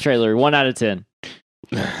Dragons trailer, 1 out of 10.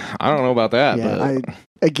 I don't know about that, Yeah, but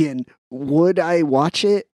Again, would I watch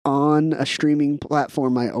it on a streaming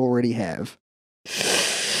platform I already have?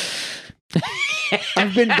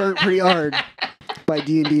 I've been burnt pretty hard by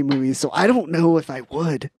D&D movies, so I don't know if I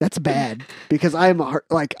would. That's bad because I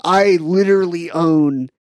literally own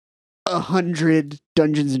 100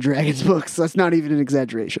 Dungeons and Dragons books. That's not even an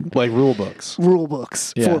exaggeration. like rule books. Rule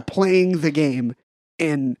books Yeah. for playing the game,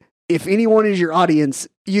 and if anyone is your audience,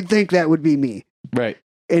 you'd think that would be me. Right.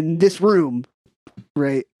 In this room,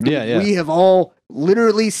 right? Yeah, yeah. We have all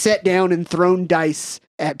literally sat down and thrown dice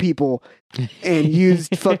at people and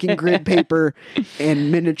used fucking grid paper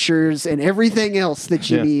and miniatures and everything else that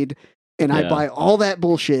you Yeah. need. And I Yeah. buy all that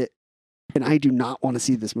bullshit, and I do not want to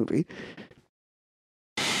see this movie.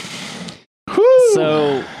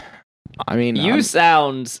 So I mean, you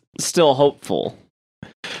sound still hopeful.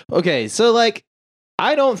 okay. So like,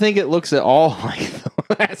 I don't think it looks at all like the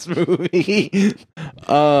last movie.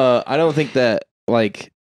 I don't think that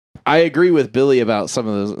like I agree with Billy about some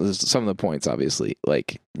of the points. Obviously,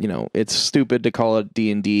 like, you know, it's stupid to call it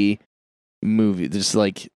D&D movie. Just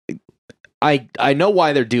like, I know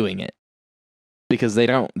why they're doing it, because they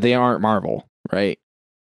aren't Marvel, right?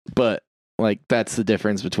 But like, that's the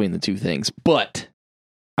difference between the two things. But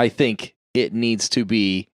I think it needs to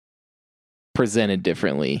be presented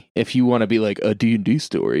differently. If you want to be like a D&D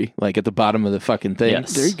story, like at the bottom of the fucking thing,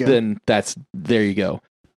 Yes. There you go. then there you go.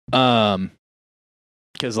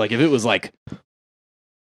 Because like, if it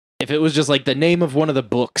was just like the name of one of the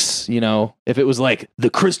books, you know, if it was like The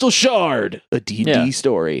Crystal Shard, a D&D Yeah.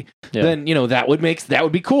 story, Yeah. then, you know, that would be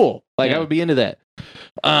cool. Like, Yeah. I would be into that.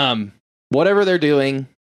 Whatever they're doing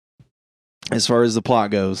as far as the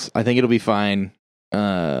plot goes, I think it'll be fine.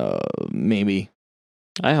 Maybe.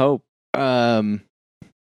 I hope. I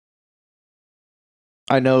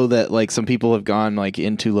know that like some people have gone like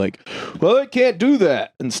into like, well, I can't do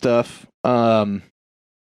that and stuff.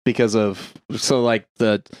 Because of, so like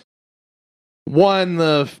the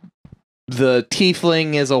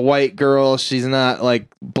tiefling is a white girl. She's not like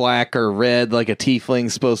black or red like a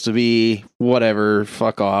tiefling's supposed to be. Whatever,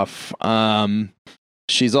 fuck off.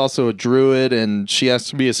 She's also a druid, and she has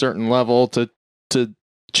to be a certain level to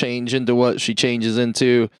change into what she changes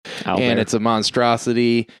into. And it's a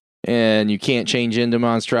monstrosity, and you can't change into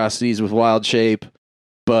monstrosities with wild shape.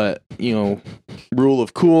 But, you know, rule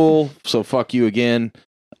of cool, so fuck you again.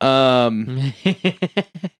 You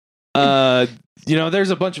know, there's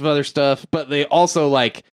a bunch of other stuff, but they also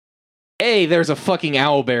like, hey, there's a fucking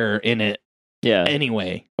owlbear in it. Yeah.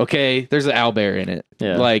 Anyway, okay, there's an owlbear in it.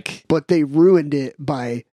 Yeah. Like, But they ruined it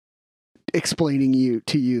by explaining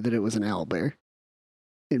to you that it was an owlbear.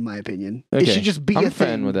 In my opinion, it Okay. should just be I'm a fine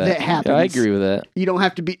thing with that, that. happens. Yeah, I agree with that. You don't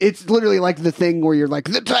have to be. It's literally like the thing where you're like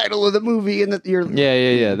the title of the movie, and that you're.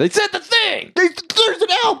 Yeah. They said the thing. There's an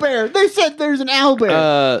owlbear. They said there's an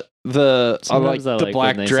owlbear. Sometimes I the like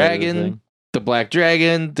black when they say the dragon. thing. The black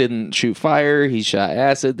dragon didn't shoot fire. He shot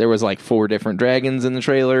acid. There was like 4 different dragons in the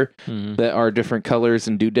trailer Mhm. that are different colors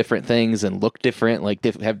and do different things and look different, like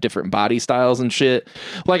have different body styles and shit.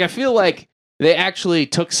 Like, I feel like they actually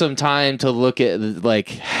took some time to look at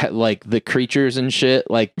like the creatures and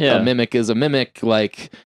shit. Like, Yeah. a mimic is a mimic.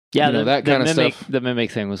 Like, Yeah, you know, that the kind of mimic, stuff. The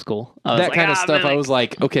mimic thing was cool. I was That like, kind of stuff. I mimic. was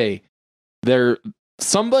like, okay,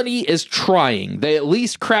 somebody is trying. They at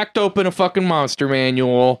least cracked open a fucking monster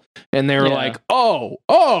manual, and they were Yeah. like, oh,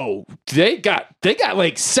 they got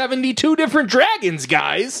like 72 different dragons,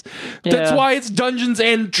 guys. That's Yeah. why it's Dungeons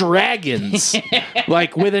and Dragons.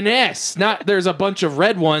 Like, with an S. Not there's a bunch of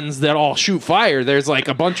red ones that all shoot fire. There's like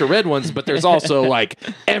a bunch of red ones, but there's also like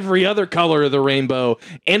every other color of the rainbow,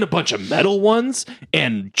 and a bunch of metal ones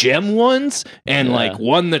and gem ones, and Yeah. like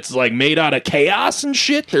one that's like made out of chaos and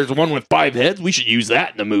shit. There's one with 5 heads. We should use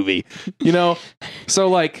that in the movie, you know? So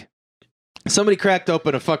like, somebody cracked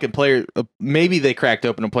open a fucking player. Maybe they cracked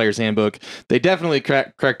open a player's handbook. They definitely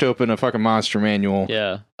cracked open a fucking monster manual.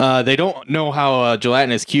 Yeah. They don't know how a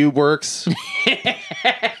gelatinous cube works,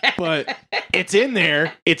 but it's in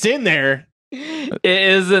there. It's in there. It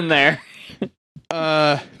is in there.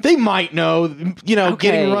 They might know, you know,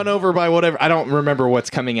 Okay. getting run over by whatever. I don't remember what's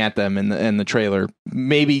coming at them in the trailer.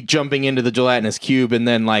 Maybe jumping into the gelatinous cube and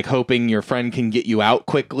then like hoping your friend can get you out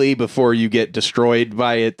quickly before you get destroyed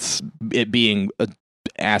by it being a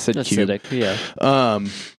acid cube. Acidic, yeah.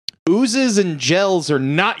 Oozes and gels are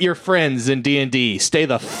not your friends in D&D. Stay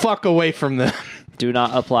the fuck away from them. Do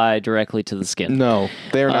not apply directly to the skin. No,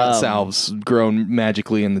 they're not Um, salves grown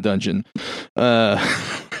magically in the dungeon.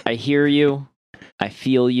 I hear you. I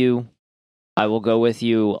feel you. I will go with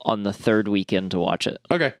you on the 3rd weekend to watch it.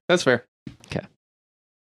 Okay, that's fair. Okay.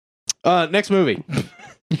 Next movie.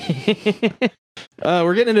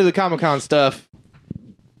 We're getting into the Comic-Con stuff.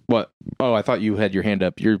 What? Oh, I thought you had your hand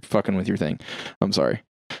up. You're fucking with your thing. I'm sorry.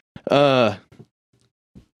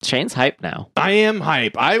 Shane's hype now. I am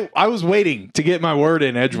hype. I was waiting to get my word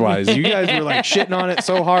in edgewise. You guys were like shitting on it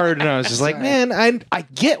so hard, and I was just like, man, I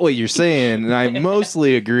get what you're saying, and I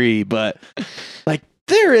mostly agree, but like,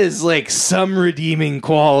 there is like some redeeming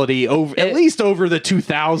quality at least over the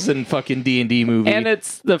 2000 fucking D&D movie. And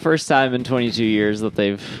it's the first time in 22 years that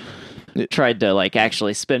they've tried to like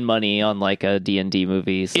actually spend money on like a D&D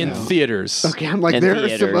movie. So. in theaters. Okay, I'm like, in there are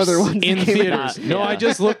some theaters. other ones. In that came theaters. out. No, Yeah. I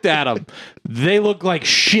just looked at them. They look like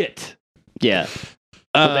shit. Yeah.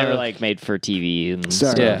 But they were like made for TV and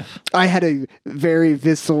Sorry. stuff. I had a very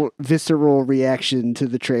visceral reaction to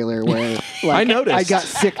the trailer where like, I noticed. I got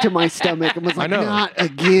sick to my stomach and was I like, know. not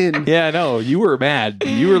again. Yeah, no, you were mad.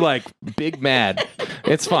 You were like big mad.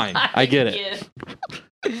 It's fine. I get it.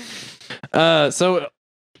 So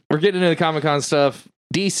we're getting into the Comic-Con stuff.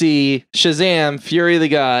 DC, Shazam, Fury of the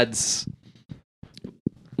Gods.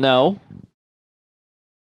 No.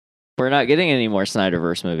 We're not getting any more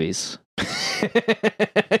Snyderverse movies.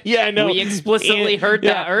 Yeah, I know. We explicitly heard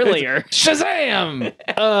that earlier. Shazam!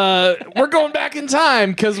 We're going back in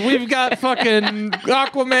time because we've got fucking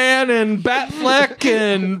Aquaman and Batfleck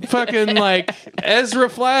and fucking like Ezra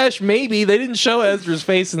Flash. Maybe they didn't show Ezra's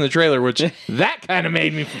face in the trailer, which that kind of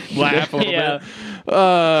made me laugh a little bit.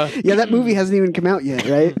 Yeah, that movie hasn't even come out yet,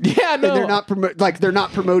 right? Yeah, no. And they're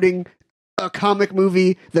not promoting a comic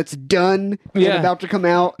movie that's done and about to come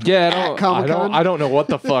out. Yeah, at Comic-Con. I don't know what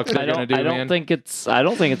the fuck they're gonna do. I don't think it's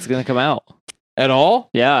gonna come out at all.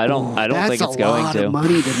 Yeah, I don't think it's going That's a lot to. of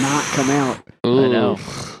money to not come out. I know.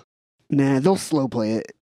 Nah, they'll slow play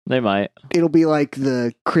it. They might. It'll be like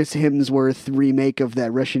the Chris Hemsworth remake of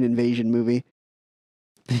that Russian invasion movie,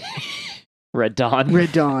 Red Dawn.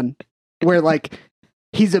 Red Dawn, where like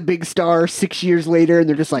he's a big star 6 years later, and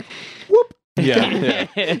they're just like, whoop. Yeah,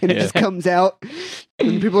 And it just comes out,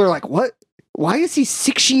 and people are like, "What? Why is he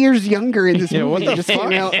 6 years younger in this movie?" what the It just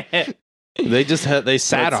came out. They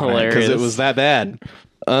sat That's on it because it hilarious. was that bad.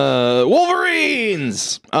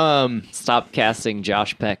 Wolverines. Stop casting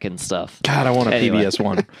Josh Peck and stuff. God, I want a Anyway. PBS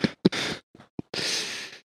one.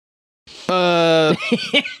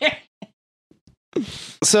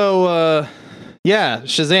 Yeah,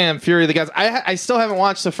 Shazam, Fury of the Gods. I still haven't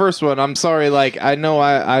watched the first one. I'm sorry. Like, I know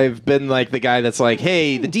I've been like the guy that's like,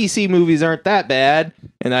 hey, the DC movies aren't that bad,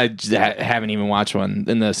 and I haven't even watched one.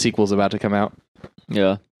 And the sequel's about to come out.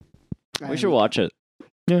 Yeah, I we should watch it.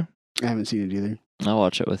 I haven't seen it either. I'll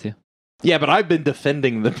watch it with you. Yeah, but I've been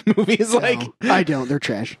defending the movies. Like, No, I don't. They're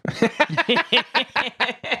trash.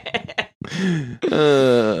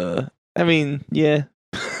 I mean, yeah.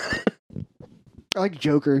 I like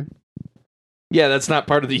Joker. Yeah, that's not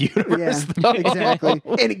part of the universe. Yeah, though. exactly.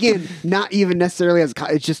 And again, not even necessarily as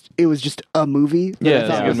it was just a movie. That I Yeah, it's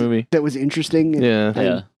thought a good movie. that was interesting. And Yeah,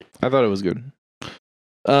 Yeah. I thought it was good.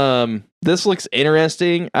 This looks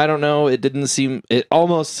interesting. I don't know. It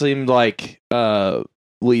almost seemed like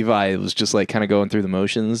Levi was just like kind of going through the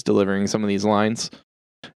motions, delivering some of these lines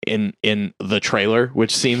in the trailer,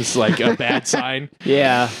 which seems like a bad sign.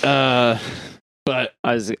 Yeah, But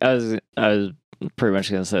I was pretty much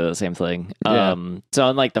gonna say the same thing. Yeah. So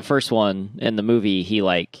in like the first one in the movie, he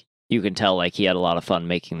like you can tell like he had a lot of fun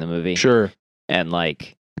making the movie. sure. And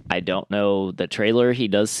like I don't know the trailer, he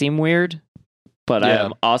does seem weird, but Yeah.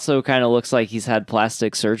 also kind of looks like he's had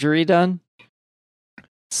plastic surgery done.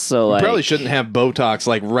 So You like probably shouldn't have Botox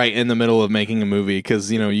like right in the middle of making a movie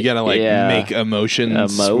because you gotta like Yeah. make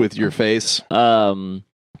emotions Emote. with your face. so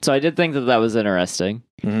I did think that was interesting.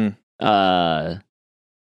 Mhm.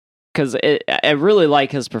 Because I really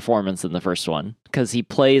like his performance in the first one because he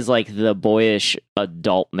plays like the boyish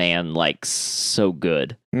adult man like so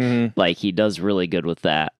good. Mhm. Like he does really good with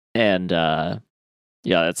that. And obviously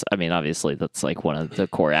that's like one of the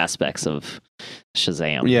core aspects of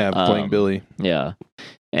Shazam. Yeah, playing Billy. Yeah.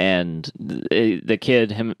 And the kid,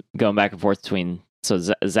 him going back and forth between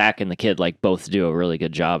Zach and the kid like both do a really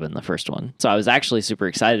good job in the first one. So I was actually super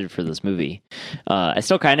excited for this movie. I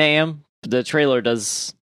still kind of am. The trailer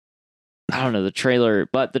does. I don't know the trailer,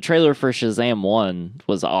 but the trailer for Shazam 1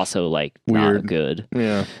 was also like Weird. not good.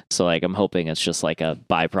 Yeah. So like I'm hoping it's just like a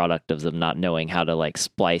byproduct of them not knowing how to like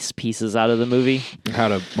splice pieces out of the movie. How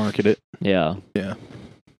to market it. Yeah.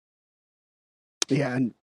 Yeah,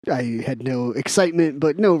 and I had no excitement,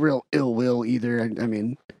 but no real ill will either. I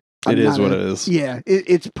mean, It is what it is. Yeah,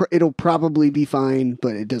 it'll probably be fine,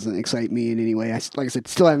 but it doesn't excite me in any way. Like I said,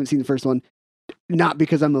 still haven't seen the first one. Not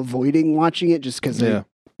because I'm avoiding watching it, just because it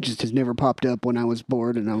just has never popped up when I was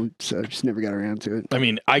bored, and so just never got around to it. I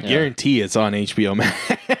mean, I guarantee it's on HBO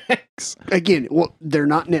Max. Again, well, they're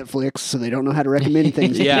not Netflix, so they don't know how to recommend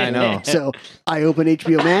things. Yeah, I know. So I open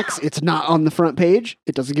HBO Max. It's not on the front page.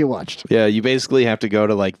 It doesn't get watched. Yeah, you basically have to go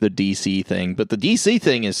to like the DC thing, but the DC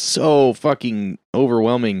thing is so fucking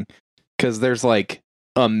overwhelming because there's like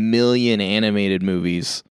a million animated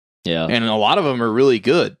movies, Yeah. and a lot of them are really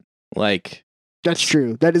good. Like, That's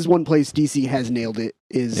true. That is one place DC has nailed it.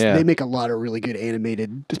 Yeah. They make a lot of really good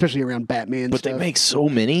animated, especially around Batman but stuff. they make so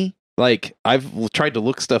many. Like, I've tried to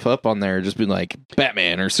look stuff up on there, just been like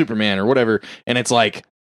Batman or Superman or whatever, and it's like,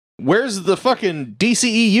 where's the fucking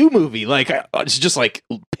DCEU movie? Like, it's just like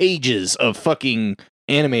pages of fucking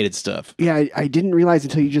animated stuff. Yeah, I didn't realize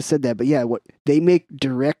until you just said that, but yeah, what they make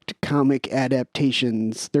direct comic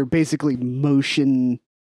adaptations. They're basically motion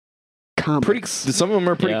comics. Some of them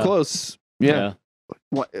are pretty Yeah. close. Yeah.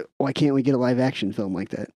 Why can't we get a live action film like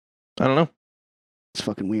that? I don't know. It's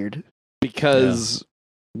fucking weird. Because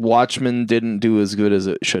Watchmen didn't do as good as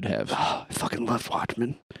it should have. Oh, I fucking love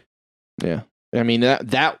Watchmen. Yeah. I mean,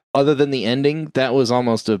 that other than the ending, that was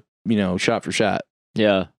almost a, shot for shot.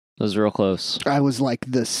 Yeah, it was real close. I was like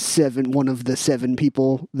one of the 7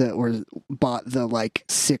 people that bought the like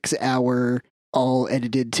 6-hour all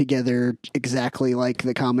edited together exactly like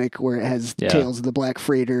the comic where it has Tales of the Black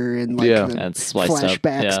Freighter and like the and spliced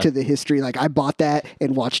flashbacks up. to the history. Like I bought that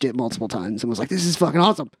and watched it multiple times and was like, this is fucking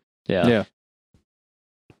awesome. Yeah.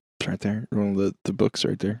 It's right there. One of the books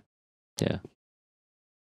right there. Yeah.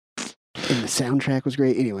 And the soundtrack was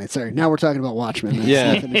great. Anyway, sorry. Now we're talking about Watchmen. That's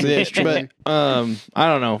Yeah, nothing to do with but I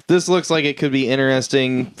don't know. This looks like it could be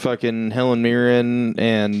interesting. Fucking Helen Mirren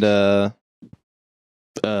and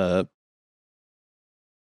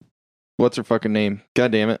what's her fucking name?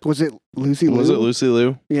 God damn it! Was it Lucy Liu? Was it Lucy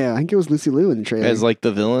Liu? Yeah, I think it was Lucy Liu in the trailer. As like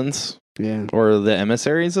the villains yeah, or the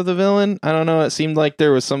emissaries of the villain? I don't know. It seemed like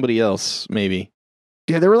there was somebody else, maybe.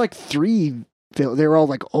 yeah. There were like 3. They were all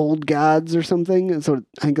like old gods or something. And so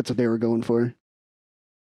I think that's what they were going for.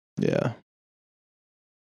 Yeah.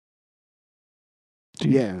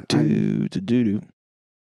 Yeah. Do.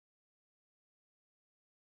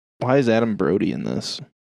 Why is Adam Brody in this?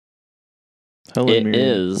 Helen Mirren,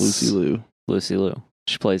 is Lucy Liu. Lucy Liu.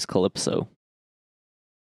 She plays Calypso.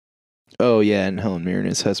 Oh yeah, and Helen Mirren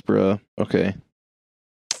is Hespera. Okay.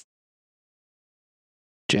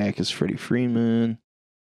 Jack is Freddie Freeman.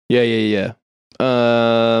 Yeah.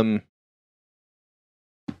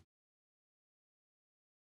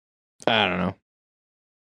 I don't know.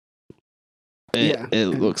 It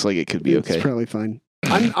looks like it could be okay. It's probably fine.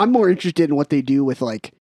 I'm more interested in what they do with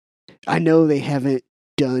like. I know they haven't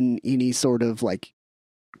done any sort of like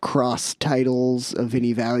cross titles of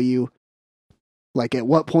any value. Like, at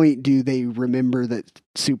what point do they remember that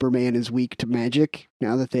Superman is weak to magic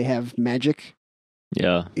now that they have magic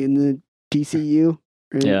Yeah. in the DCU?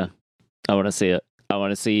 Right? Yeah. I want to see it. I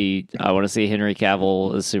want to see Henry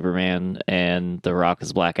Cavill as Superman and The Rock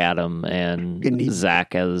as Black Adam and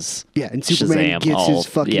Zach as Yeah, and Superman Shazam, gets his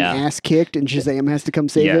fucking ass kicked and Shazam has to come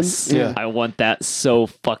save him. Yeah. I want that so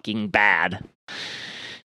fucking bad.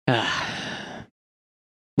 But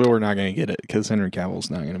we're not going to get it because Henry Cavill's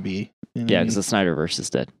not going to be. Yeah, because the Snyderverse is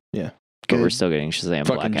dead. Yeah. But we're Good. still getting Shazam and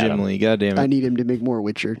Fucking Black Jim Adam. Lee. God damn I it. need him to make more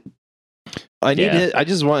Witcher. I need Yeah. it. I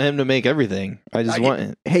just want him to make everything. I just want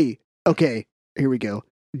it. Hey, okay, here we go.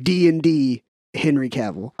 D&D Henry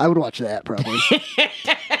Cavill. I would watch that probably.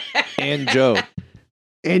 And Joe.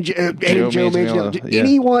 And Joe Manganiello, Manganiello. yeah.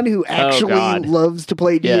 Anyone who actually God. loves to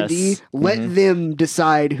play D&D, Yes. let Mhm. them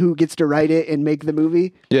decide who gets to write it and make the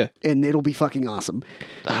movie. Yeah. And it'll be fucking awesome.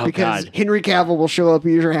 Oh, Because God. Henry Cavill will show up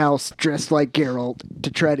at your house dressed like Geralt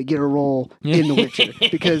to try to get a role in The Witcher.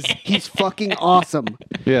 Because he's fucking awesome.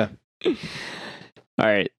 Yeah. All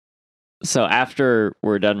right. So after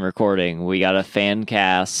we're done recording, we got to fan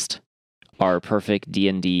cast our perfect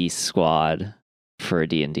D&D squad for a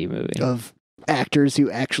D&D movie. Of actors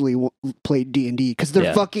who actually played D&D. Because they're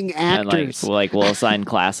Yeah. fucking And actors. we'll assign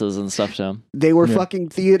classes and stuff to them. They were Yeah. fucking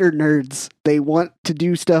theater nerds. They want to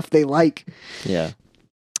do stuff they like. Yeah.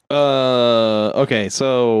 Okay,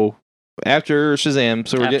 so after Shazam,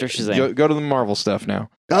 so After Shazam. Go to the Marvel stuff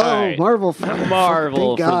now. Oh, right. Marvel.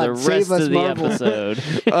 Marvel Thank God. for the Save rest us, of the Marvel. episode.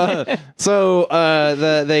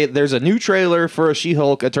 There's a new trailer for a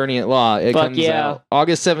She-Hulk Attorney at Law. It Fuck comes yeah. out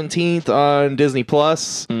August 17th on Disney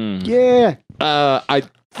Plus. Mm. Yeah. I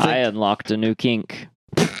I unlocked a new kink.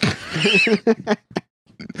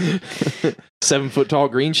 7 foot tall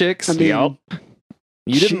green chicks. I mean, Yup.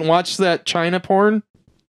 You didn't watch that China porn?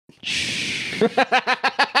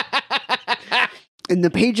 and the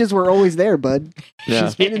pages were always there, bud. Yeah.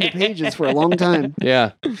 She's been in the pages for a long time.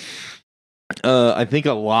 Yeah. I think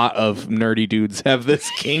a lot of nerdy dudes have this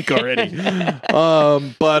kink already.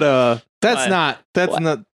 But that's What?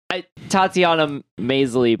 not. Tatiana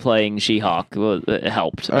Masley playing She-Hulk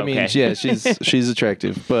helped. I mean, Okay. yeah, she's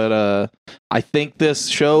attractive, but I think this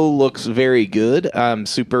show looks very good. I'm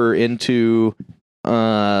super into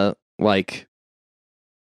like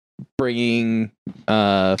bringing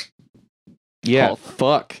Hulk.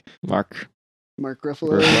 fuck Mark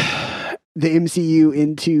Ruffalo, the MCU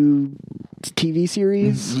into TV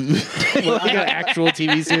series. like an actual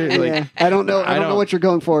TV series. Like, Yeah. I don't know. I don't know what you're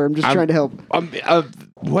going for. I'm just trying to help.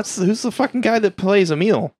 who's the fucking guy that plays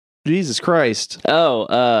Emil? Jesus Christ!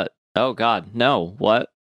 Oh God, no. What?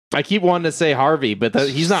 I keep wanting to say Harvey, but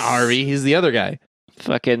he's not Harvey. He's the other guy.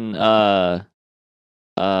 Fucking oh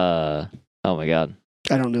my God.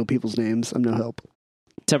 I don't know people's names. I'm no help.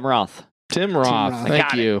 Tim Roth. Tim Roth. Roth. Thank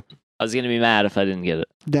Got you. I was gonna be mad if I didn't get it.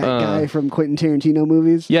 That guy from Quentin Tarantino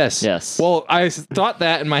movies? Yes. Yes. Well, I thought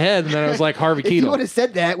that in my head, and then I was like, Harvey If you would Keitel. have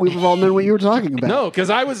said that, we would have all known what you were talking about. No, because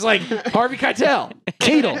I was like, Harvey Keitel.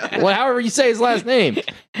 Keitel. Well, however you say his last name.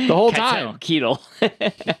 The whole time. Keitel.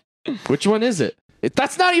 Which one is it?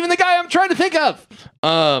 That's not even the guy I'm trying to think of.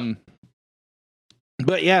 But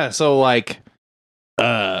yeah, so like,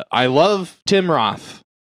 I love Tim Roth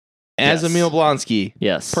as Yes. Emil Blonsky.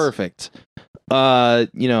 Yes. Perfect. You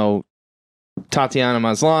know, Tatiana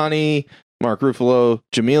Maslany, Mark Ruffalo,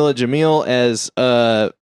 Jamila Jamil as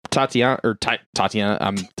Tatiana.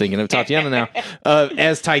 I'm thinking of Tatiana now.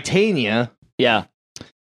 As Titania. Yeah.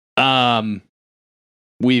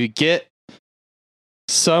 We get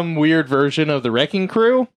some weird version of the Wrecking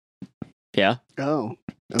Crew. Yeah. Oh,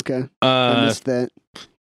 okay. I missed that.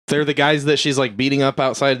 They're the guys that she's like beating up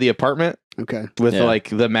outside the apartment Okay. with Yeah. like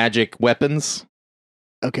the magic weapons.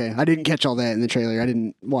 Okay. I didn't catch all that in the trailer. I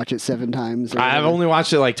didn't watch it 7 times. or I've whatever. only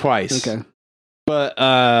watched it like twice. Okay. But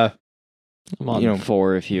I'm on You know-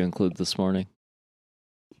 4 if you include this morning.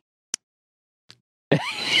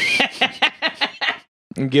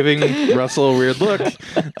 I'm giving Russell a weird look.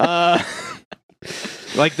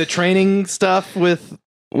 Like the training stuff with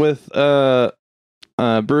Bruce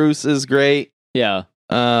is great. Yeah.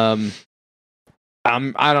 I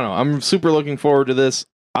don't know. I'm super looking forward to this.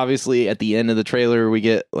 Obviously, at the end of the trailer, we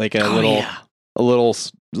get like a little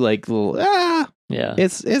Yeah.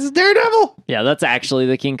 It's Daredevil. Yeah, that's actually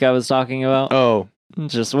the kink I was talking about. Oh,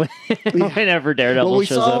 Just whenever Daredevil Well, we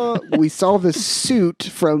shows saw up. we saw the suit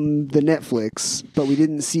from the Netflix, but we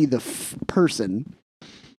didn't see the person.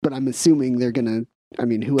 But I'm assuming they're gonna. I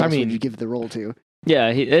mean, who else mean- would you give the role to? Yeah,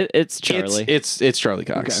 it's Charlie. It's Charlie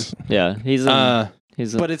Cox. Yeah, he's in,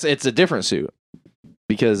 he's in, But it's a different suit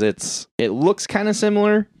because it looks kind of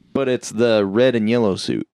similar, but it's the red and yellow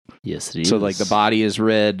suit. yes, it is. So like the body is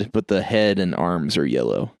red, but the head and arms are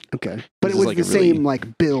yellow. Okay, but This it is was like the a really- same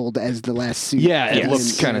like build as the last suit. Yeah, it Yes.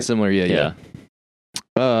 looks kind of similar. Yeah.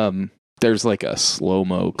 There's like a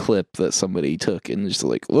slow-mo clip that somebody took and just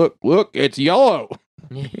like, look, it's yellow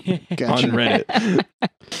Gotcha. on Reddit.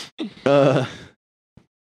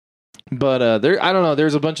 But there, I don't know.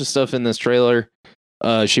 There's a bunch of stuff in this trailer.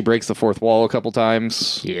 She breaks the fourth wall a couple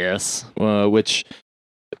times, Yes. which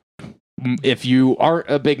if you aren't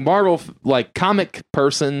a big Marvel like comic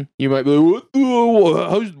person, you might be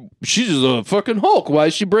like, she's a fucking Hulk. Why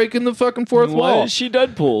is she breaking the fucking fourth Why wall? is she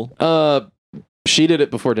Deadpool? She did it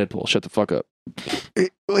before Deadpool. Shut the fuck up.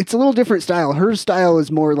 It's a little different style. Her style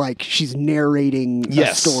is more like she's narrating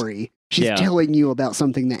Yes. a story. She's Yeah. telling you about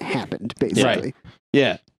something that happened, basically.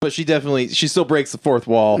 Yeah, but she still breaks the fourth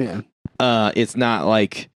wall. Yeah. It's not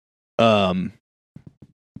like a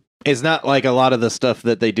lot of the stuff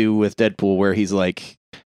that they do with Deadpool where he's like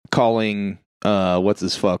calling what's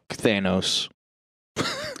his fuck Thanos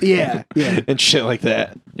Yeah. Yeah. and shit like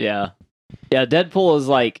that. Yeah. Yeah, Deadpool is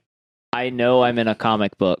like, I know I'm in a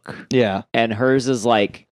comic book. Yeah. And hers is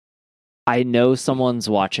like, I know someone's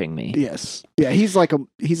watching me. Yes. Yeah. He's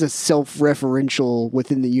a self-referential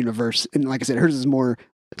within the universe, and like I said, hers is more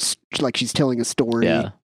like she's telling a story, Yeah.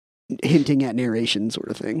 hinting at narration, sort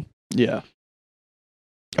of thing. Yeah.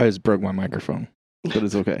 I just broke my microphone, but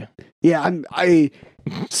it's okay. Yeah.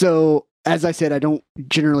 So as I said, I don't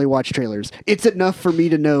generally watch trailers. It's enough for me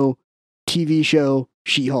to know TV show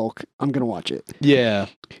She-Hulk. I'm gonna watch it. Yeah.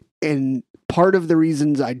 And part of the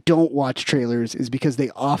reasons I don't watch trailers is because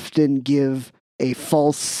they often give a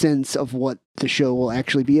false sense of what the show will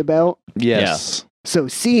actually be about. Yes. So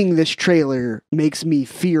seeing this trailer makes me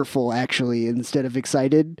fearful, actually, instead of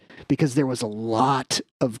excited, because there was a lot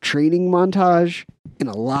of training montage and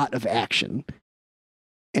a lot of action.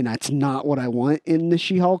 And that's not what I want in the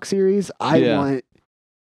She-Hulk series. I want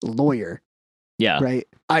lawyer, Yeah. right?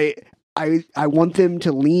 I want them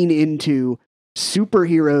to lean into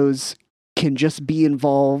superheroes can just be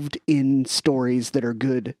involved in stories that are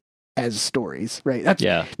good as stories, right? That's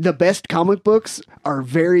Yeah. the best comic books are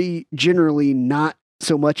very generally not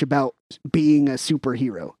so much about being a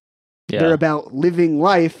superhero. They're Yeah. about living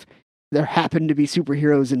life. There happen to be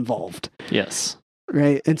superheroes involved, Yes.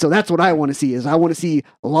 right? And so that's what I want to see is I want to see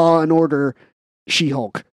Law and Order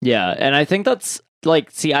She-Hulk. Yeah. And I think that's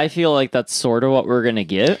like, see, I feel like that's sort of what we're going to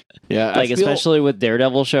get. Yeah. Like, especially with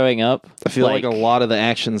Daredevil showing up. I feel like a lot of the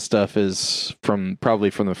action stuff is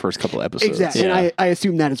probably from the first couple episodes. Exactly. Yeah. And I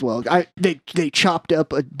assume that as well. They chopped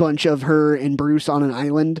up a bunch of her and Bruce on an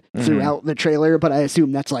island Mhm. throughout the trailer, but I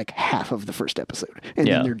assume that's like half of the first episode. And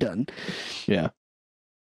Yeah. then they're done. Yeah.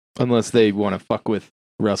 Unless they want to fuck with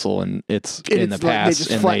Russell and it's in the it's like they past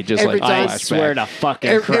just and fla- they just every like time- I flashback. swear to fucking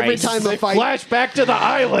Every Christ. time a fight, Flash back to the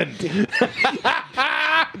island.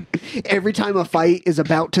 every time a fight is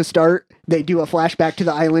about to start, they do a flashback to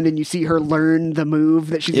the island and you see her learn the move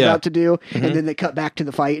that she's about to do, and then they cut back to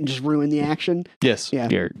the fight and just ruin the action. Yes. Yeah.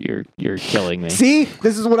 You're killing me. See,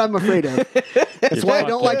 this is what I'm afraid of. That's why I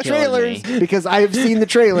don't like fucking killing trailers, because I have seen the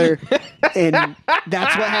trailer, and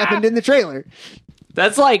that's what happened in the trailer.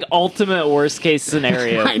 That's like ultimate worst case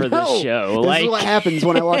scenario I for know. this show. This is what happens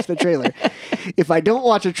when I watch the trailer. If I don't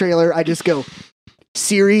watch a trailer, I just go,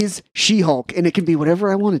 series She-Hulk, and it can be whatever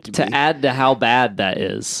I want it to be. To add to how bad that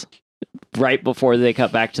is, right before they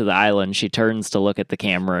cut back to the island, she turns to look at the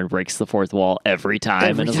camera and breaks the fourth wall every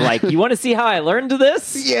time and is like, "You want to see how I learned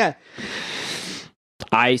this?" Yeah.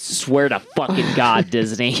 I swear to fucking God,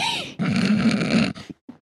 Disney.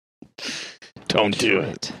 Don't do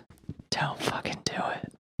it. Don't fucking do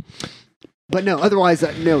it. But no, otherwise,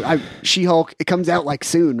 no. She-Hulk, it comes out like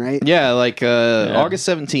soon, right? Yeah, like August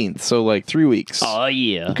 17th, so like 3 weeks. Oh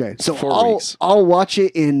yeah. Okay, so 4 weeks. I'll watch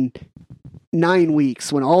it in 9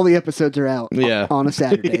 weeks when all the episodes are out. Yeah. On a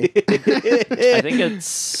Saturday. I think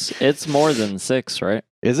it's more than 6, right?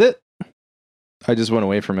 Is it? I just went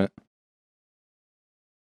away from it.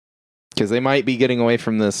 Because they might be getting away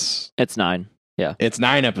from this. It's 9. Yeah. It's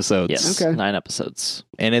 9 episodes. Yes. Okay. 9 episodes.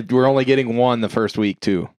 And we're only getting 1 the first week,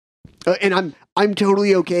 too. And I'm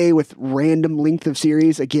totally okay with random length of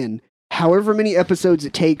series. Again, however many episodes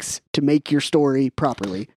it takes to make your story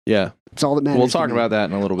properly. Yeah. It's all that matters. We'll to talk me. about that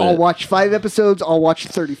in a little bit. I'll watch 5 episodes. I'll watch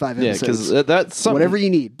 35 yeah, episodes. because that's something, whatever you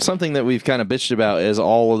need. something that we've kind of bitched about is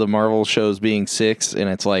all of the Marvel shows being 6, and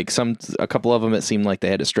it's like a couple of them it seemed like they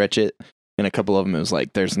had to stretch it, and a couple of them it was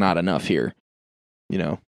like there's not enough here, you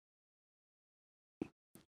know.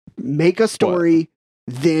 Make a story,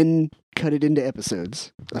 then cut it into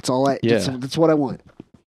episodes. That's all that's what I want.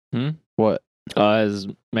 What? I was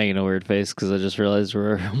making a weird face because I just realized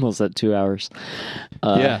we're almost at 2 hours.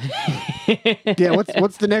 Yeah. Yeah,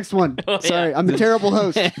 what's the next one? Sorry, I'm a terrible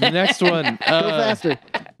host. The next one, Go faster.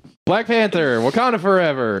 Black Panther, Wakanda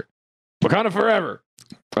Forever. Wakanda Forever.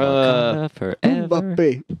 Forever.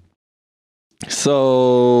 Mbappe.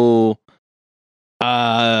 So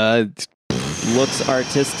Looks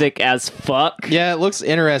artistic as fuck. yeah, it looks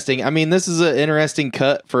interesting. I mean, this is an interesting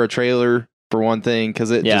cut for a trailer, for one thing,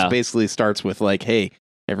 because it just basically starts with like, hey,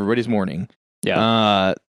 everybody's mourning.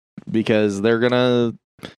 Yeah. Because they're gonna,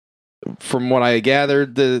 from what I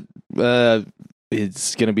gathered,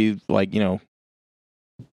 it's gonna be like, you know,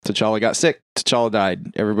 T'Challa got sick, T'Challa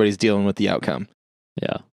died. Everybody's dealing with the outcome.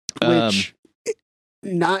 Yeah. Which,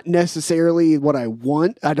 not necessarily what I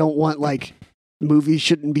want. I don't want, like, movies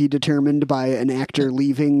shouldn't be determined by an actor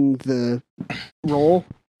leaving the role.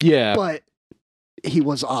 Yeah. But he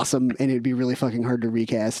was awesome, and it'd be really fucking hard to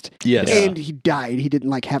recast. Yes. And he died. He didn't,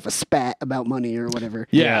 like, have a spat about money or whatever.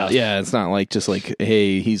 Yeah. It's not like just like,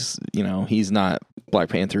 hey, he's not Black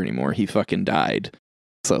Panther anymore. He fucking died.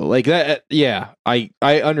 So like that, yeah. I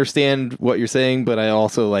understand what you're saying, but I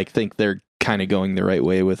also like think they're kind of going the right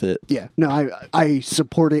way with it. Yeah. No, I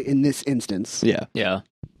support it in this instance. Yeah. Yeah.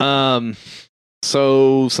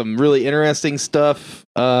 So some really interesting stuff.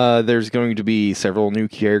 There's going to be several new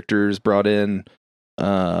characters brought in.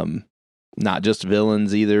 Not just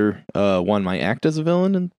villains either. One might act as a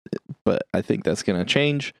villain, but I think that's going to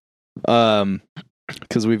change.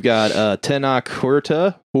 Because we've got Tenoch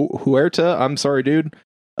Huerta. I'm sorry, dude.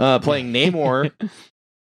 Playing Namor.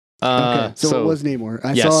 Okay, so it was Namor.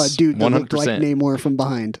 I saw a dude that looked like Namor from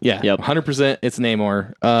behind. Yeah, 100% it's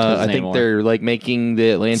Namor. I think they're like making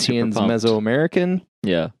the Atlanteans Mesoamerican.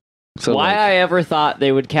 Yeah. So why like, I ever thought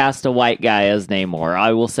they would cast a white guy as Namor,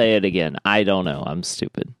 I will say it again. I don't know. I'm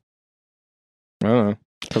stupid. I don't know.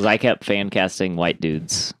 Because I kept fan casting white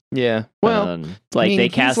dudes. Yeah. Well, like I mean,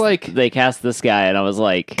 they cast this guy, and I was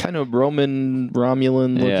like, kind of Romulan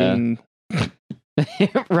looking.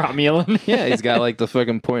 Romulan. Yeah, he's got like the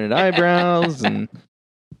fucking pointed eyebrows and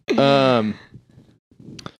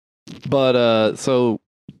but so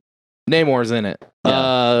Namor's in it.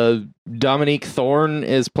 Yeah. Dominique Thorne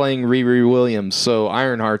is playing Riri Williams, so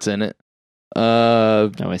Ironheart's in it.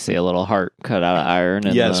 And we see a little heart cut out of iron.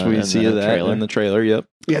 Yes, we see that trailer. in the trailer. Yep.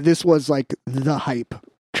 Yeah, this was like the hype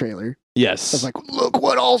trailer. Yes. I was like, look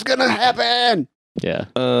what all's gonna happen. Yeah.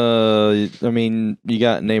 I mean, you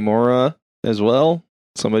got Namora as well.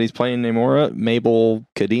 Somebody's playing Namora. Mabel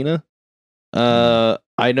Cadena.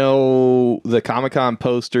 I know the Comic-Con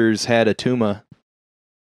posters had Atuma.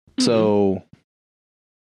 So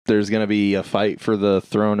there's going to be a fight for the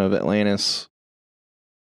throne of Atlantis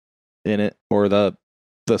in it, or the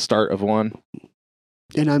start of one.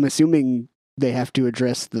 And I'm assuming they have to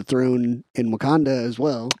address the throne in Wakanda as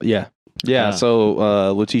well. Yeah.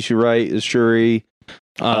 So Letitia Wright is Shuri.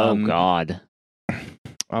 Oh God.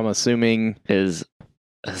 I'm assuming. Does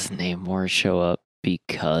Namor show up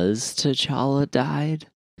because T'Challa died?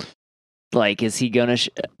 Like, is he gonna...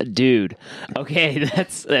 Dude, okay,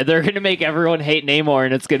 they're gonna make everyone hate Namor,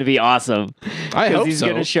 and it's gonna be awesome. I hope he's so.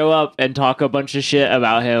 gonna show up and talk a bunch of shit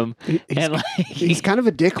about him. And like, He's kind of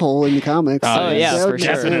a dickhole in the comics. Oh, yeah, That for would make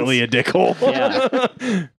sure. sense. Definitely a dickhole.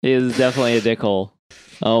 Yeah. he is definitely a dickhole.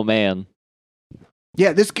 Oh, man.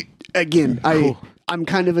 Yeah, this again. Cool. I'm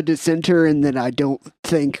kind of a dissenter in that I don't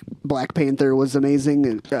think Black Panther was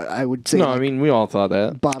amazing. I would say No, like I mean, we all thought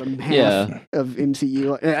that. bottom half Yeah. of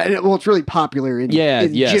MCU. Well, it's really popular in Yeah,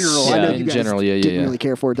 in yes. general. I Yeah, know in you guys general, yeah, didn't yeah. really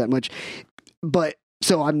care for it that much, but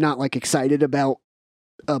so I'm not like excited about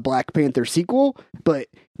a Black Panther sequel. But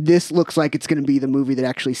this looks like it's going to be the movie that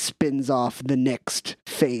actually spins off the next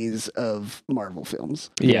phase of Marvel films.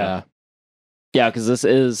 Yeah. Yeah, because this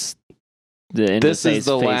is the end This of is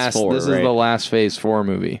the phase last. 4, This right? is the last Phase 4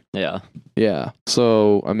 movie. Yeah. Yeah.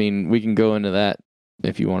 So, I mean, we can go into that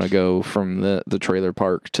if you want to go from the trailer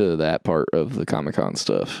park to that part of the Comic-Con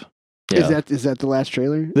stuff. Yeah. Is that the last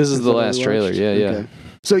trailer? This is the that what we last trailer. watched? Yeah, yeah. Okay.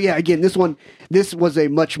 So yeah, again, this was a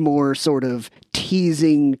much more sort of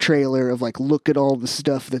teasing trailer of like, look at all the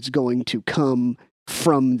stuff that's going to come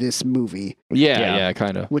from this movie, Yeah, Yeah. yeah,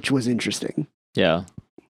 kind of. which was interesting. Yeah.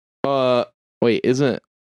 Wait, isn't...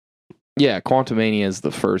 Yeah, Quantumania is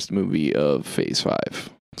the first movie of Phase 5.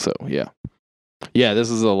 So, yeah. Yeah,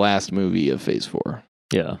 this is the last movie of Phase 4.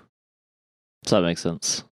 Yeah. So that makes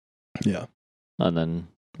sense. Yeah. And then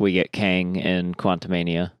we get Kang in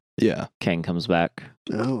Quantumania. Yeah. Kang comes back.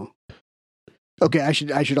 Oh. Okay, I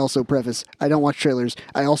should also preface, I don't watch trailers.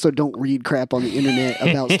 I also don't read crap on the internet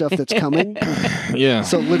about stuff that's coming. Yeah.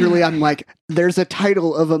 So literally I'm like, there's a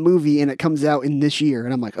title of a movie and it comes out in this year.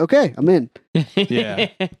 And I'm like, okay, I'm in. Yeah.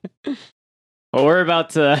 Well, we're about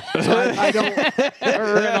to... I don't-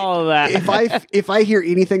 We're in all of that. If I hear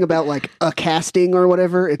anything about like a casting or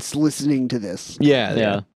whatever, it's listening to this. Yeah, Yeah.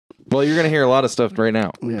 yeah. Well, you're going to hear a lot of stuff right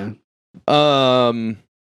now. Yeah.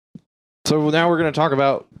 So now we're going to talk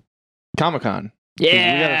about Comic-Con. 'Cause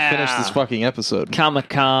Yeah. We got to finish this fucking episode.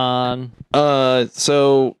 Comic-Con.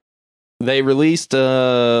 So they released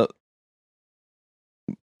Phase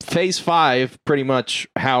 5, pretty much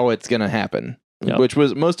how it's going to happen. Yep. Which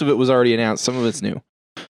was, most of it was already announced. Some of it's new.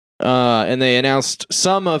 And they announced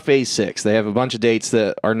some of Phase 6. They have a bunch of dates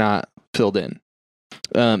that are not filled in.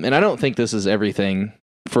 And I don't think this is everything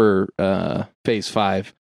for Phase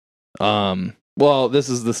 5. Well, this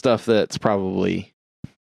is the stuff that's probably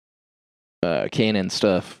canon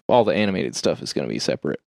stuff. All the animated stuff is going to be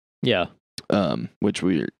separate. Yeah. Which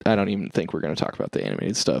I don't even think we're going to talk about the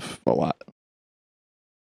animated stuff a lot.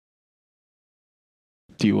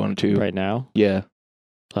 Do you want to? Right now? Yeah.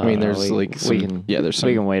 I mean, there's we like some, can, there's some,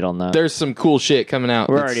 we can wait on that. there's some cool shit coming out.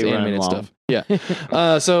 We're that's already running animated long. stuff.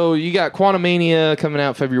 Yeah. So you got Quantumania coming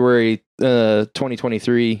out February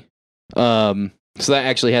 2023. So that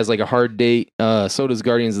actually has like a hard date. So does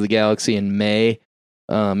Guardians of the Galaxy in May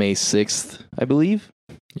 6th, I believe.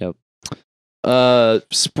 Yep.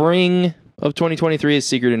 Spring of 2023 is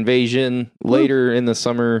Secret Invasion. Later in the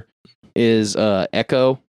summer is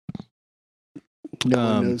Echo. No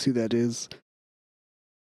one Um, knows who that is.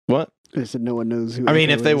 What? I said no one knows who. I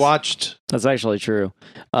mean, Echo if they is. watched, That's actually true.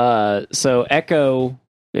 So Echo,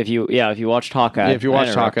 if you watched Hawkeye. Yeah, if you I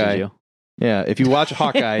watched interrupted Hawkeye. you. yeah, if you watch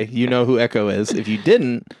Hawkeye, you know who Echo is. If you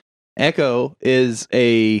didn't, Echo is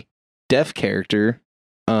a deaf character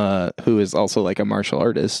who is also like a martial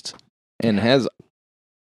artist and has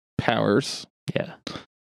powers, Yeah.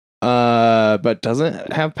 but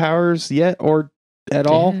doesn't have powers yet or at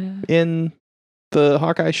all in the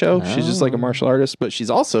Hawkeye show. She's just like a Oh. martial artist, but she's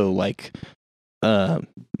also like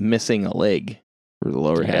missing a leg or the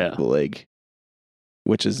lower half Yeah. of the leg,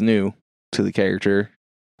 which is new to the character,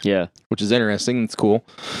 Yeah. which is interesting. It's cool.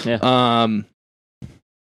 Yeah.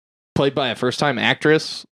 Played by a first-time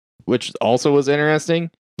actress, which also was interesting.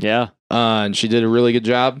 Yeah. And she did a really good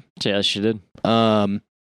job. Yeah, she did.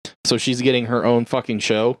 So she's getting her own fucking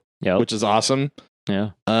show, Yep. which is awesome.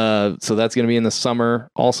 Yeah. So that's gonna be in the summer.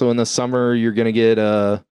 Also in the summer, you're gonna get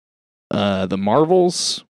the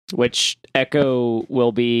Marvels. Which Echo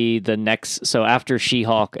will be the next. So after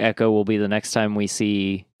She-Hulk, Echo will be the next time we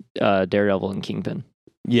see Daredevil and Kingpin.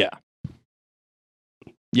 Yeah.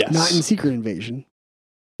 Yes. Not in Secret Invasion.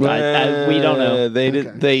 We don't know. They Okay.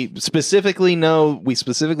 did. They specifically know. We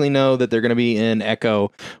specifically know that they're going to be in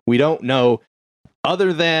Echo. We don't know,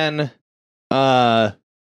 other than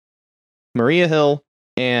Maria Hill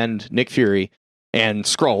and Nick Fury and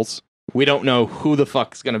Skrulls. We don't know who the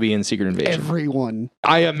fuck's going to be in Secret Invasion. Everyone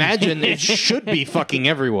I imagine it should be fucking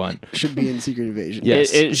everyone. should be in Secret Invasion.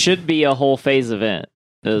 Yes. It should be a whole phase event.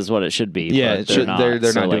 is what it should be. Yeah, but it should- not. they're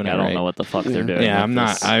So, not like, doing it I don't right. know what the fuck they're Yeah. doing. Yeah, with I'm not.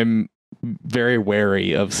 this. I'm very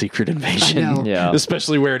wary of Secret Invasion. I know. Yeah,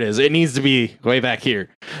 Especially where it is. It needs to be way back here.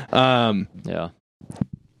 yeah.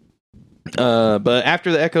 But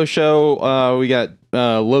after the Echo show, we got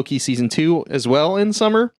Loki season 2 as well in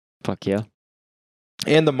summer, Fuck yeah.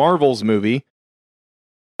 and the Marvels movie.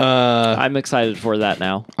 I'm excited for that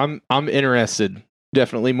now. I'm interested.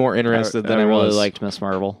 Definitely more interested than I really was. liked Miss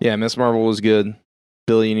Marvel. Yeah, Miss Marvel was good.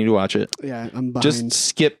 Billy, you need to watch it. Yeah, I'm behind. Just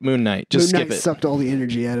skip Moon Knight. Just Moon skip Knight it. sucked all the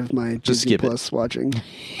energy out of my Just Disney skip it. Plus watching.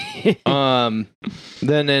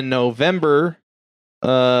 Then in November,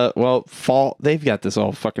 fall. They've got this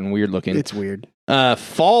all fucking weird looking. It's weird.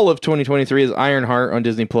 Fall of 2023 is Ironheart on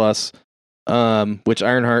Disney Plus, which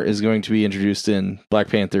Ironheart is going to be introduced in Black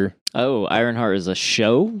Panther. Oh, Ironheart is a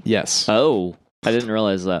show? Yes. Oh, I didn't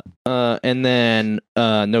realize that. And then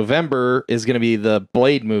November is going to be the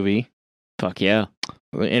Blade movie. Fuck yeah.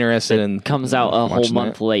 Interested in Comes out a whole watching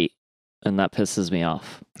month that. late, and that pisses me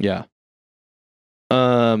off. Yeah.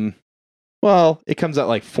 Well, it comes out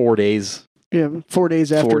like 4 days. Yeah, 4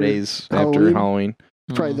 days after. 4 days after Halloween. Halloween.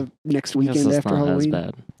 Probably the next I guess weekend that's after not Halloween.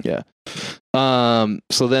 as bad.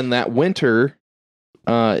 So then that winter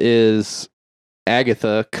is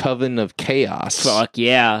Agatha, Coven of Chaos. Fuck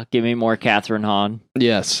yeah. Give me more Catherine Hahn.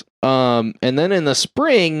 Yes. And then in the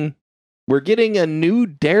spring, we're getting a new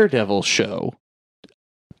Daredevil show.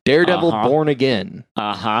 Daredevil Uh-huh. Born Again.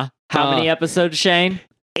 Uh-huh. How many episodes, Shane?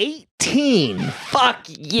 18. Fuck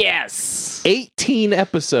yes. 18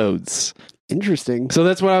 episodes. Interesting. So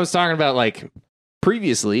that's what I was talking about, like,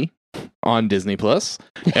 previously on Disney Plus.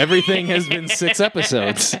 Everything has been 6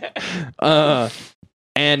 episodes.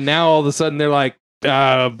 And now all of a sudden they're like,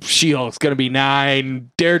 She-Hulk's gonna be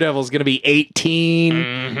 9, Daredevil's gonna be 18.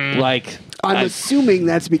 Mm-hmm. Like, I'm assuming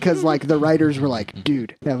that's because like the writers were like,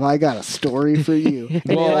 dude, have I got a story for you?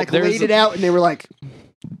 And Well, they like there's laid it out and they were like,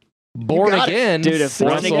 Born got it. Again, Dude, if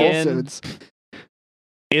Born Russell, Again- episodes.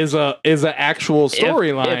 is a actual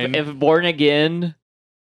storyline. If Born Again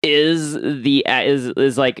is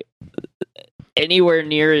like anywhere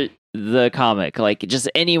near the comic, like just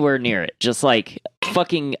anywhere near it, just like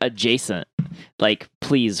fucking adjacent, like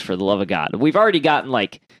please, for the love of God. We've already gotten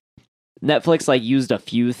like Netflix like used a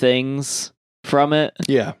few things from it,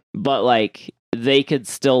 Yeah, but like they could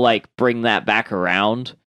still like bring that back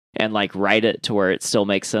around and like write it to where it still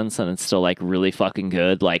makes sense and it's still like really fucking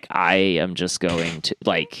good. Like I am just going to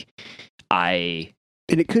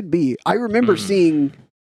And it could be. I remember seeing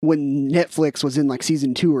when Netflix was in like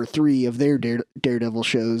season 2 or 3 of their Daredevil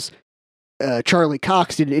shows, Charlie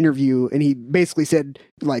Cox did an interview and he basically said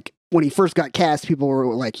like when he first got cast, people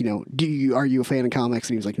were like, you know, are you a fan of comics?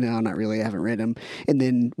 And he was like, no, not really. I haven't read them. And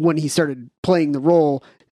then when he started playing the role,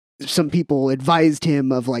 some people advised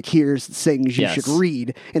him of like, here's things you Yes. should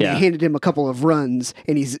read, and Yeah. they handed him a couple of runs,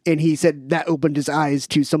 and he said that opened his eyes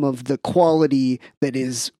to some of the quality that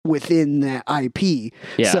is within that IP.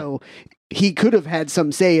 Yeah. So he could have had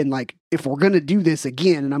some say in like, if we're gonna do this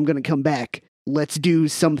again, and I'm gonna come back, let's do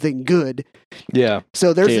something good. yeah,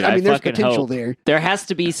 So there's, Dude, I there's fucking potential hope. there. There has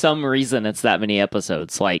to be some reason it's that many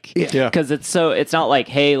episodes. Like, yeah. because it's not like,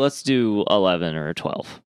 hey, let's do 11 or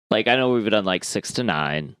 12. Like, I know we've done like 6 to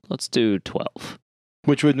 9. Let's do 12.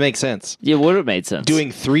 Which would make sense. Yeah, would have made sense.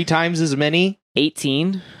 Doing 3 times as many.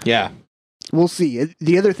 18. Yeah, We'll see.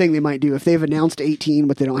 The other thing they might do, if they've announced 18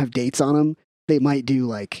 but they don't have dates on them, they might do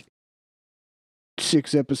like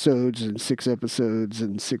 6 episodes and 6 episodes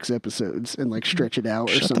and 6 episodes and like stretch it out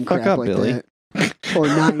or Shut the some fuck crap up, like Billy. that. Or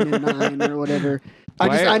 9 and 9 or whatever.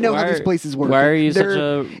 Why- I know how why these are- places work. Why are you such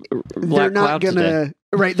They're- a They're black not cloud today? gonna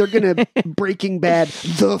right. They're gonna Breaking Bad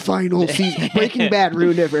the final season. Breaking Bad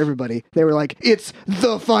ruined it for everybody. They were like, it's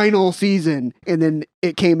the final season, and then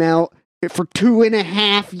it came out for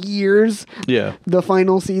 2.5 years. yeah. The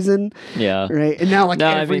final season, Yeah. right? And now like No,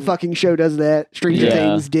 I every mean- fucking show does that. Stranger Yeah.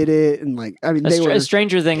 Things did it, and like I mean they were.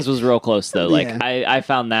 Stranger Things was real close though. Like Yeah. I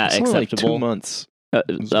found that It's only like 2 acceptable. months.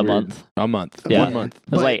 It's A weird. month. A month. Yeah. 1 month.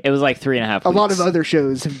 It was But like 3.5 a lot weeks. of other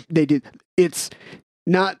shows they did. It's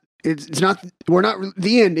not. It's not. We're not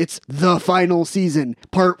the end. It's the final season,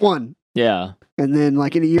 part 1. Yeah. And then,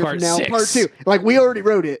 like in a year Part from now, 6. part 2. Like we already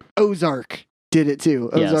wrote it. Ozark did it too.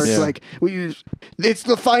 Yes. Ozark's Yeah. like it's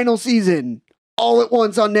the final season, all at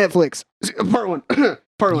once on Netflix. Part 1.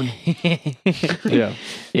 Part 1. Yeah.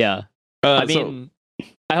 Yeah. I mean,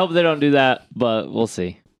 I hope they don't do that, but we'll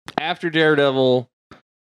see. after Daredevil,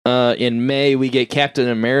 in May we get Captain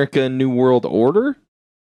America: New World Order.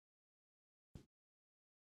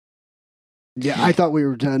 Yeah, I thought we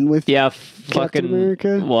were done with Yeah, Captain fucking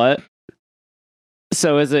America. what?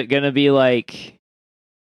 So is it gonna be like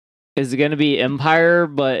Is it going to be Empire,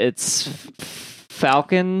 but it's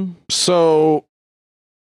Falcon? So,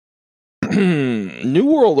 New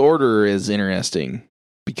World Order is interesting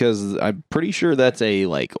because I'm pretty sure that's a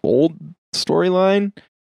like old storyline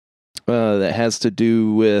that has to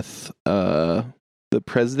do with the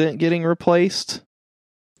president getting replaced.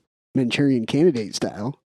 Manchurian Candidate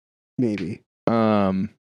style, maybe.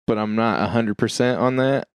 But I'm not 100% on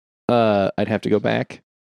that. I'd have to go back.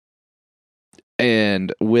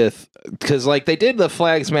 And because like they did the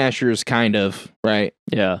Flag Smashers kind of, right?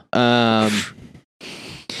 Yeah. Kind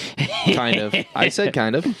of. I said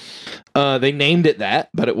kind of. They named it that,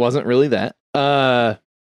 but it wasn't really that.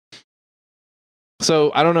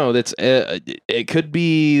 So I don't know. That's it could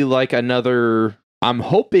be like another. I'm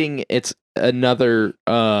hoping it's another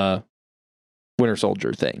Winter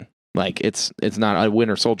Soldier thing. Like it's not a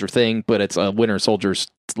Winter Soldier thing, but it's a Winter Soldier's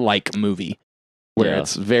like movie where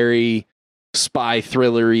it's very spy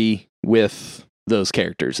thrillery with those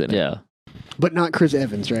characters in it. Yeah. But not Chris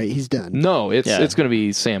Evans, right? He's done. No, it's going to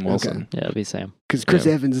be Sam Wilson. Okay. Yeah, it'll be Sam. Because Chris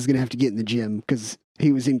Evans is going to have to get in the gym because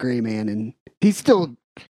he was in Gray Man and he's in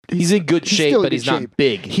good shape, still in but he's good not shape.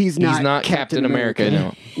 big. He's not Captain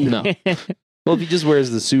America. No. Well, if he just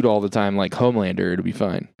wears the suit all the time like Homelander, it'll be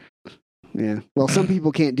fine. Yeah. Well, some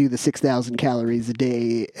people can't do the 6,000 calories a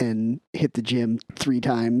day and hit the gym 3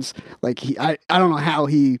 times. Like I don't know how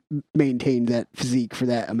he maintained that physique for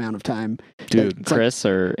that amount of time. Dude, It's like Chris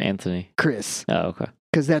or Anthony? Chris. Oh, okay.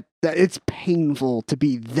 Because that it's painful to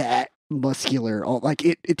be that muscular. Like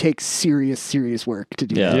it takes serious work to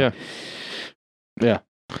do that. Yeah.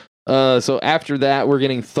 So after that, we're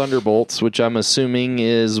getting Thunderbolts, which I'm assuming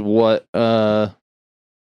is what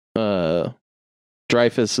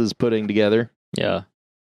Dreyfuss is putting together. Yeah.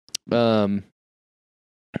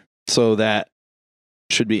 So that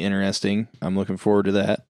should be interesting. I'm looking forward to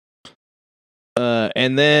that.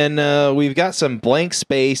 And then we've got some blank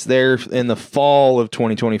space there in the fall of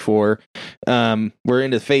 2024. We're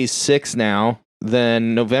into phase 6 now.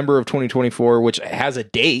 Then November of 2024, which has a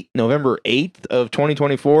date, November 8th of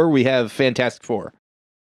 2024, we have Fantastic Four.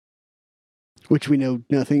 Which we know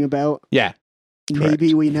nothing about. Yeah.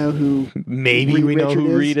 Maybe we know who. Maybe we know Richard who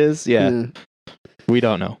is? Reed is. Yeah. We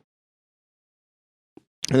don't know.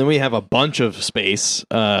 And then we have a bunch of space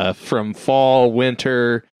from fall,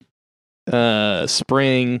 winter,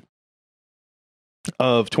 spring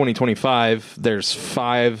of 2025. There's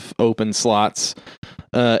 5 open slots.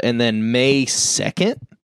 And then May 2nd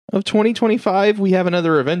of 2025, we have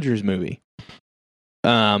another Avengers movie.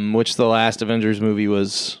 Which the last Avengers movie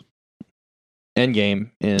was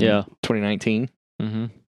Endgame in 2019.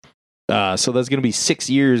 Mm-hmm. So that's going to be 6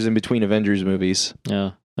 years in between Avengers movies.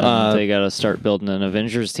 Yeah. They got to start building an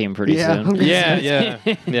Avengers team pretty soon.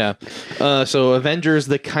 Yeah. So Avengers,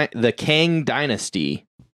 the Kang Dynasty.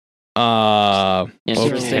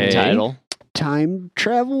 Interesting title. Time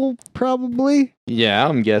travel, probably. Yeah,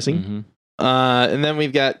 I'm guessing. Mm-hmm. And then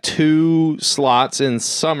we've got 2 slots in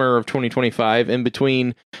summer of 2025 in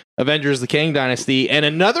between Avengers, the Kang Dynasty, and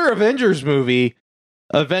another Avengers movie,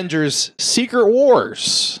 Avengers Secret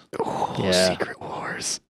Wars. Oh, Yeah. Secret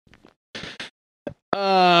Wars.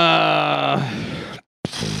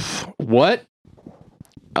 What?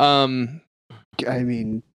 I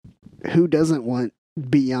mean, who doesn't want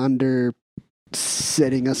Beyonder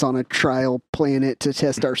setting us on a trial planet to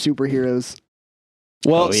test our superheroes?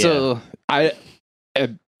 Well,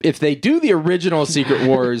 if they do the original Secret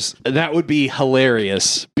Wars, that would be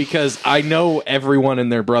hilarious because I know everyone and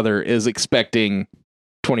their brother is expecting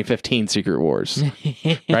 2015 Secret Wars,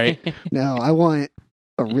 right? No, I want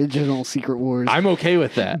original Secret Wars. I'm okay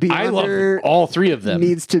with that. I love Beyonder all 3 of them.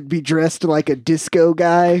 needs to be dressed like a disco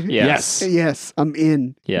guy. Yes. Yes, I'm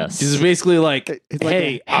in. Yes. He's basically like, It's like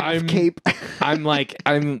hey, a half I'm cape. I'm like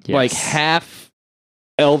Yes. half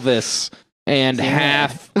Elvis and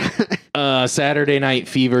half Saturday Night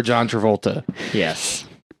Fever John Travolta. Yes.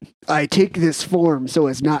 I take this form so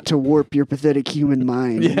as not to warp your pathetic human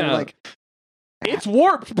mind. And they're Yeah. like, It's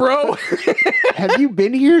warped, bro. have you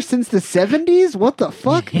been here since the 70s? What the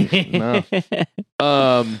fuck? No.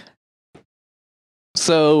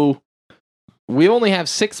 So we only have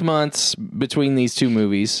 6 months between these 2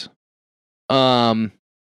 movies. Where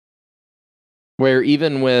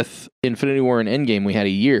even with Infinity War and Endgame, we had a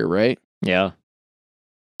year, right? Yeah.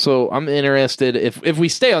 So I'm interested if we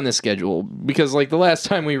stay on this schedule, because like the last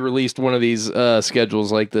time we released one of these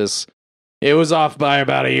schedules like this, it was off by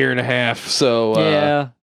about a year and a half. So Yeah.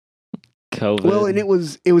 COVID. Well, and it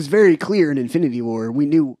was very clear in Infinity War. We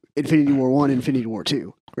knew Infinity War 1, Infinity War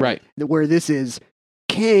 2. right. Where this is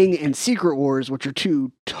Kang and Secret Wars, which are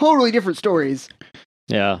 2 totally different stories.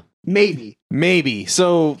 Yeah. Maybe. Maybe.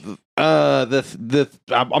 So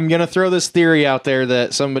I'm gonna throw this theory out there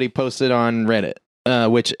that somebody posted on Reddit,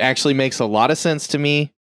 which actually makes a lot of sense to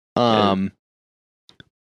me. So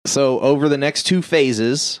over the next 2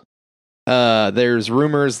 phases, there's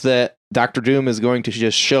rumors that Doctor Doom is going to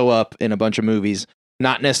just show up in a bunch of movies,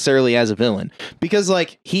 not necessarily as a villain, because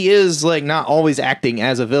like he is like not always acting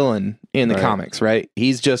as a villain in the comics, right?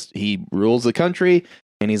 He rules the country,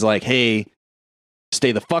 and he's like, hey,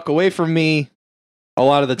 stay the fuck away from me. A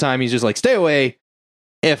lot of the time he's just like, stay away.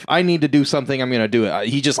 If I need to do something, I'm gonna do it.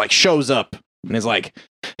 He just like shows up and is like,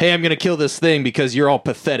 hey, I'm gonna kill this thing because you're all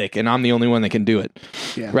pathetic and I'm the only one that can do it.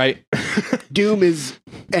 Yeah. Right? Doom is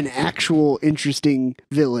an actual interesting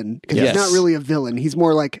villain, because he's not really a villain. He's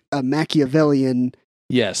more like a Machiavellian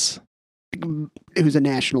Yes. who's a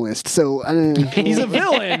nationalist. So he's a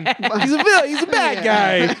villain. He's a villain. He's a bad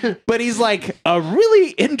guy, but he's like a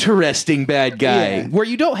really interesting bad guy, where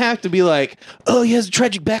you don't have to be like, oh, he has a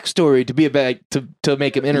tragic backstory to be a bad to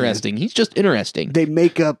make him interesting. He's just interesting. They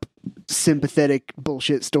make up sympathetic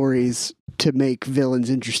bullshit stories to make villains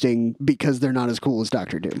interesting because they're not as cool as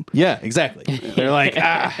Doctor Doom. Yeah, exactly. They're like,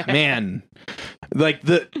 man, like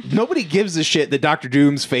nobody gives a shit that Doctor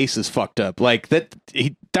Doom's face is fucked up. Like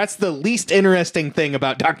that's the least interesting thing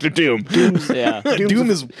about Doctor Doom. Doom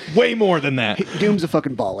is way more than that. Doom's a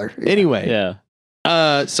fucking baller. Anyway, yeah.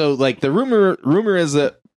 So like the rumor is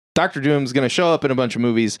that Doctor Doom's gonna show up in a bunch of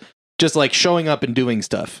movies, just like showing up and doing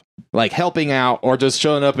stuff, like helping out or just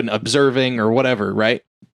showing up and observing or whatever, right?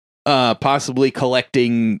 Possibly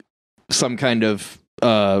collecting some kind of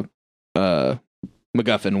MacGuffin,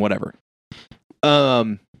 whatever.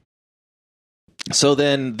 So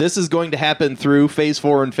then this is going to happen through phase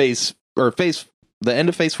 4 and the end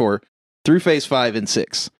of phase 4 through phase 5 and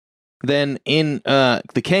 6. Then in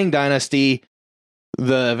the Kang Dynasty,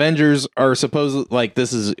 the Avengers are supposed, like,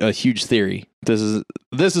 this is a huge theory. This is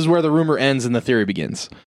where the rumor ends and the theory begins.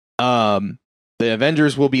 The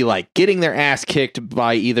Avengers will be like getting their ass kicked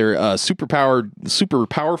by either a super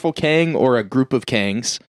powerful Kang or a group of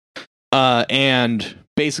Kangs. And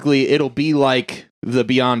basically it'll be like the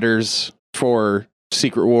Beyonders for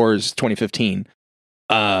Secret Wars 2015.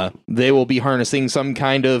 They will be harnessing some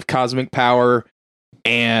kind of cosmic power,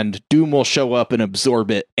 and Doom will show up and absorb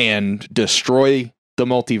it and destroy the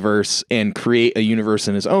multiverse and create a universe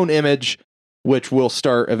in his own image, which will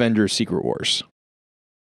start Avengers Secret Wars.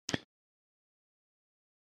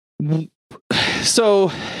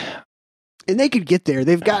 So, and they could get there.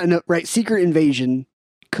 They've gotten up right. Secret Invasion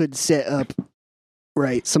could set up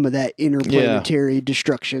right some of that interplanetary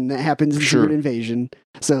destruction that happens in Secret Invasion.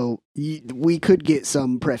 So we could get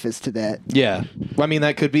some preface to that. Yeah, I mean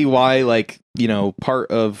that could be why, like, you know,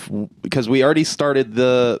 part of, because we already started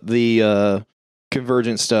the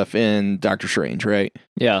Convergent stuff in Doctor Strange, right?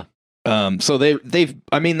 Yeah. So they've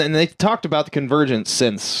talked about the Convergence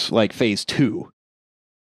since like phase 2.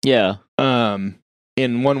 Yeah.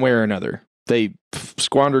 In one way or another. They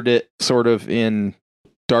squandered it sort of in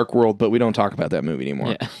Dark World, but we don't talk about that movie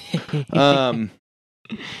anymore. Yeah.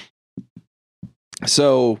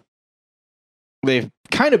 So they've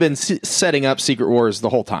kind of been setting up Secret Wars the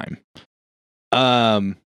whole time.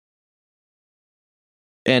 And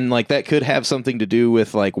like that could have something to do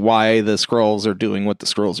with like why the Skrulls are doing what the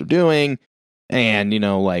Skrulls are doing. And, you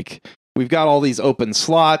know, like, we've got all these open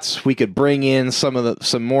slots. We could bring in some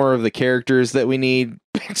more of the characters that we need.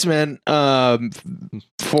 X-Men, for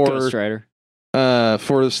Ghost Rider,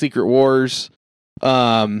 for the Secret Wars.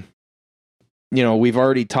 You know, we've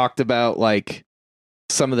already talked about like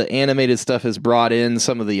some of the animated stuff has brought in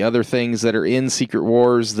some of the other things that are in Secret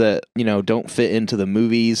Wars that, you know, don't fit into the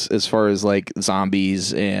movies as far as like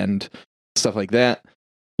zombies and stuff like that.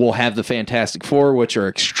 We'll have the Fantastic Four, which are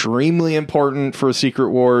extremely important for Secret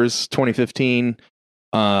Wars 2015.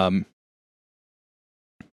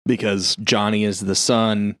 Because Johnny is the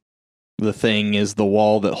sun, the Thing is the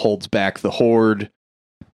wall that holds back the Horde.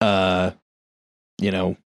 You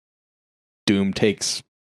know, Doom takes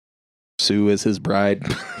Sue as his bride.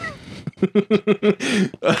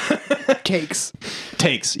 Takes.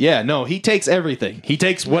 Yeah, no, he takes everything. He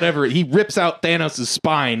takes whatever. He rips out Thanos'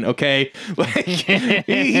 spine, okay? Like,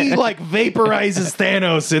 he like vaporizes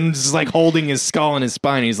Thanos and just like holding his skull in his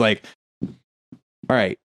spine. He's like, all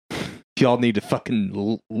right, y'all need to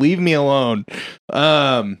fucking leave me alone.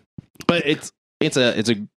 But it's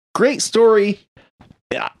a great story.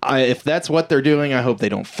 If that's what they're doing, I hope they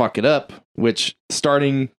don't fuck it up, which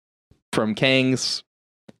starting from Kang's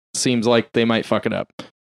seems like they might fuck it up.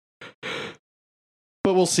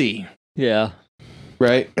 But we'll see. Yeah.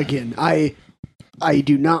 Right? Again, I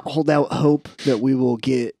do not hold out hope that we will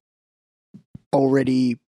get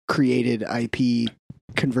already created IP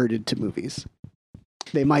converted to movies.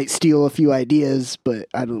 They might steal a few ideas, but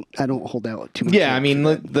I don't hold out too much. Yeah, I hope mean,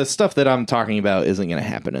 for that. the stuff that I'm talking about isn't going to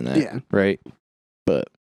happen in that. Yeah. Right? But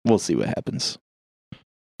we'll see what happens.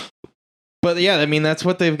 But yeah, I mean, that's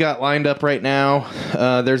what they've got lined up right now.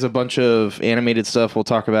 There's a bunch of animated stuff we'll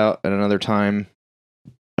talk about at another time.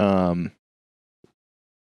 I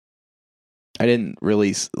didn't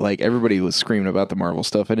really, like, everybody was screaming about the Marvel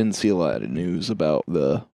stuff. I didn't see a lot of news about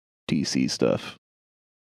the DC stuff.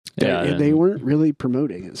 Yeah, They weren't really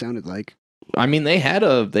promoting. It sounded like. I mean, they had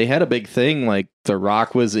a big thing. Like, The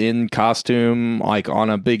Rock was in costume, like, on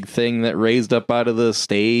a big thing that raised up out of the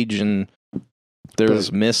stage, and there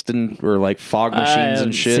was mist or like fog I machines haven't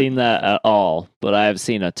and shit. seen that at all, but I have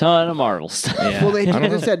seen a ton of Marvel stuff. Yeah. Well, they I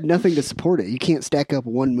don't just know. had nothing to support it. You can't stack up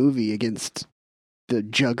one movie against the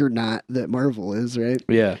juggernaut that Marvel is, right?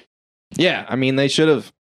 Yeah. Yeah. I mean, they should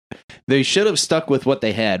have stuck with what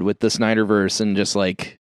they had with the Snyderverse and just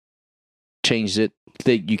like changed it.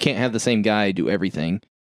 You can't have the same guy do everything.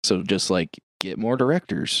 So just like get more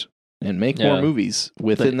directors and make more Yeah. movies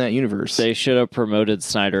within that universe. They should have promoted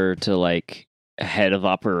Snyder to like head of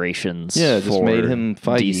operations. Yeah, just for made him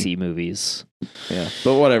Feige. DC movies. Yeah.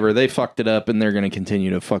 But whatever. They fucked it up and they're going to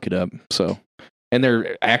continue to fuck it up. So, and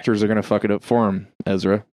their actors are going to fuck it up for him,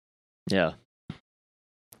 Ezra. Yeah.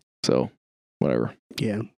 So, whatever.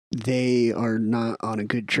 Yeah, they are not on a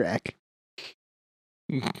good track.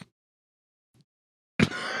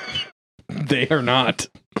 They are not.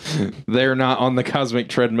 They're not on the cosmic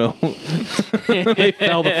treadmill. They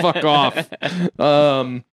fell the fuck off.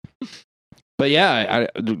 But yeah,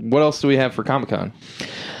 what else do we have for Comic-Con?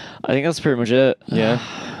 I think that's pretty much it. Yeah.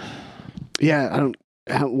 Yeah, I don't.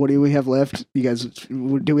 What do we have left? You guys,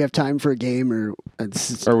 do we have time for a game, or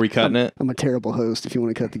Are we cutting it? I'm a terrible host if you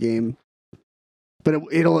want to cut the game. But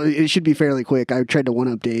it should be fairly quick. I tried to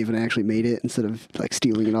one up Dave and I actually made it instead of like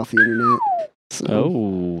stealing it off the internet. So.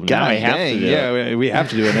 Oh, now I have to do it. Yeah, we have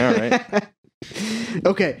to do it now, right?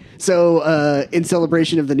 Okay, so in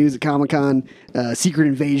celebration of the news at Comic-Con, Secret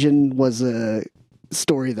Invasion was a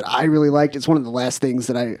story that I really liked. It's one of the last things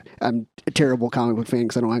that I'm a terrible comic book fan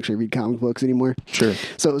because I don't actually read comic books anymore. Sure.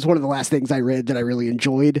 So it was one of the last things I read that I really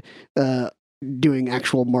enjoyed doing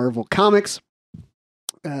actual Marvel comics.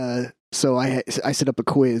 So I set up a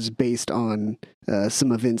quiz based on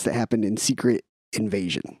some events that happened in Secret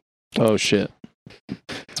Invasion. Oh, shit.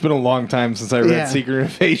 It's been a long time since I read Yeah. Secret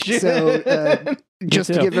Invasion. So just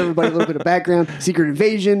to too. give everybody a little bit of background, Secret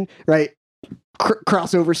Invasion, right?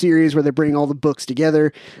 Crossover series where they bring all the books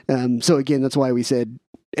together. So again, that's why we said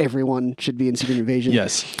everyone should be in Secret Invasion.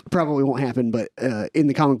 Yes. Probably won't happen, but in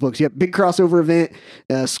the comic books, yep, big crossover event.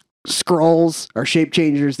 Skrulls are shape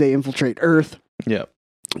changers. They infiltrate Earth. Yeah.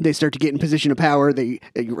 They start to get in position of power. They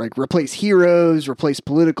like replace heroes, replace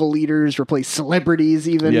political leaders, replace celebrities,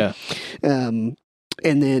 even. Yeah.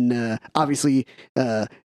 And then obviously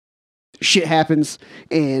shit happens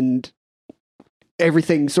and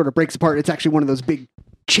everything sort of breaks apart. It's actually one of those big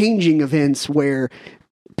changing events where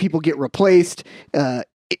people get replaced.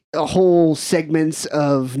 Whole segments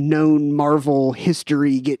of known Marvel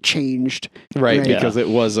history get changed. Right, Right. because it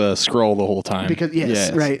was a scroll the whole time. Because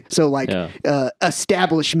right. So like Yeah.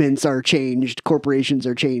 establishments are changed, corporations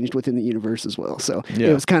are changed within the universe as well. So Yeah.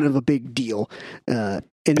 it was kind of a big deal.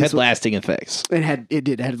 And Had lasting effects. it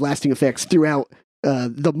had lasting effects throughout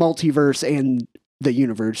the multiverse and the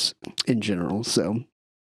universe in general. So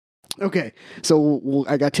okay, so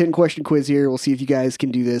I got 10-question quiz here. We'll see if you guys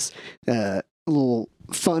can do this. Little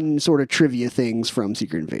fun sort of trivia things from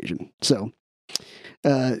Secret Invasion. So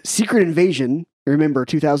Secret Invasion, remember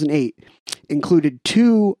 2008, included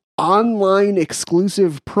 2 online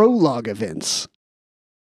exclusive prologue events.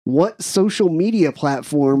 What social media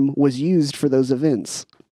platform was used for those events?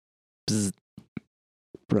 Bzz.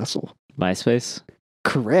 Russell. MySpace.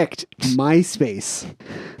 Correct. MySpace.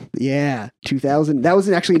 Yeah, 2000. That was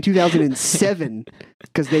actually in 2007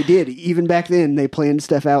 because they did. Even back then, they planned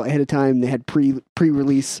stuff out ahead of time. They had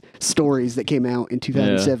pre-release stories that came out in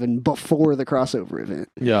 2007 before the crossover event.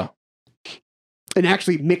 Yeah. And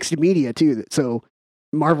actually mixed media too. So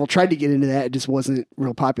Marvel tried to get into that. It just wasn't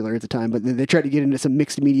real popular at the time. But then they tried to get into some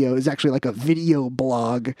mixed media. It was actually like a video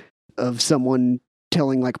blog of someone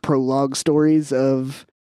telling like prologue stories of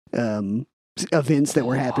events that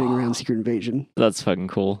were happening around Secret Invasion, That's fucking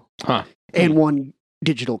cool. Huh. and one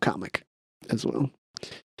digital comic as well.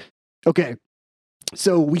 Okay,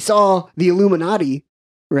 so we saw the Illuminati,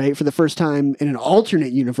 right, for the first time in an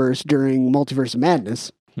alternate universe during Multiverse of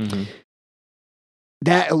Madness. Mm-hmm.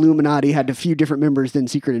 That Illuminati had a few different members than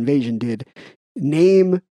Secret Invasion did.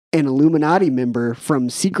 Name an Illuminati member from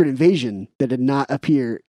Secret Invasion that did not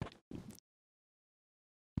appear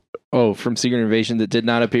Oh, from Secret Invasion that did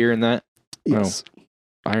not appear in that? Yes.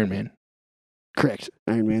 Iron Man. Correct.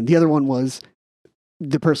 Iron Man. The other one was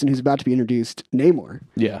the person who's about to be introduced, Namor.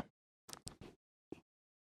 Yeah.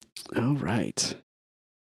 All right.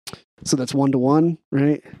 So that's 1-1,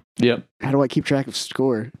 right? Yep. How do I keep track of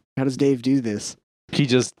score? How does Dave do this? He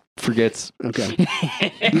just forgets. Okay.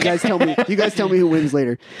 You guys tell me. You guys tell me who wins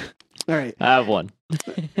later. All right. I have one.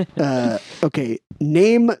 Okay.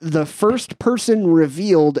 Name the first person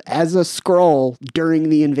revealed as a Skrull during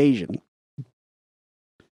the invasion.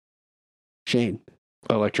 Shane.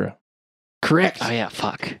 Elektra. Correct. Oh yeah,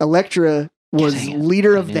 fuck. Elektra was Dang it.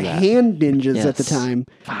 leader I of knew the that. Hand Ninjas at the Yes. time.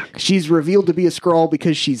 Fuck. She's revealed to be a Skrull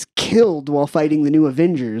because she's killed while fighting the new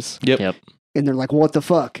Avengers. Yep. And they're like, what the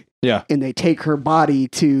fuck? Yeah. And they take her body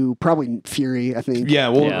to probably Fury, I think. Yeah,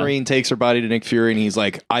 Wolverine takes her body to Nick Fury and he's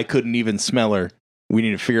like, I couldn't even smell her. We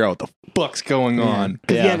need to figure out what the fuck's going on.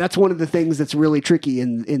 'Cause, yeah, that's one of the things that's really tricky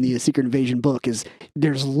in the Secret Invasion book is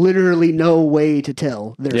there's literally no way to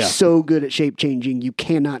tell. They're Yeah. so good at shape changing, you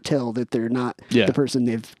cannot tell that they're not Yeah. the person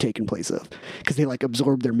they've taken place of because they like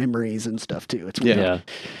absorb their memories and stuff too. It's weird. Yeah.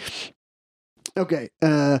 Okay.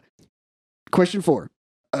 Question 4.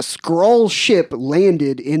 A Skrull ship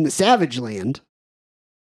landed in the Savage Land.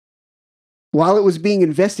 While it was being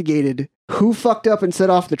investigated, who fucked up and set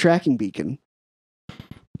off the tracking beacon?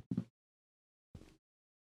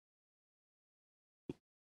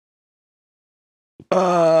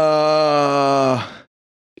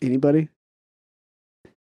 Anybody?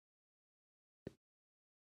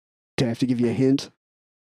 Do I have to give you a hint?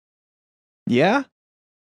 Yeah?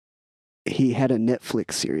 He had a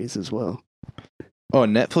Netflix series as well. Oh, a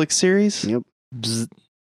Netflix series? Yep. Bzz.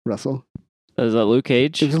 Russell? Is that Luke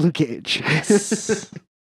Cage? It was Luke Cage.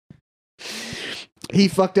 He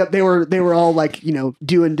fucked up. They were all like,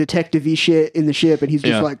 doing detective-y shit in the ship, and he's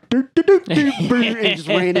just Yeah. like, "Doo, doo, doo, doo," and just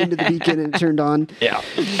ran into the beacon and it turned on. Yeah.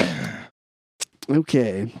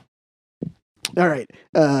 Okay. All right.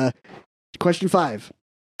 Question 5.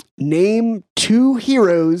 Name 2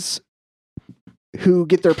 heroes who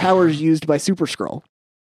get their powers used by Super Skrull.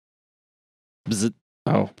 Bzz.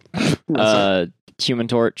 Oh. Human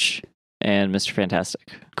Torch and Mr.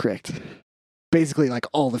 Fantastic. Correct. Basically, like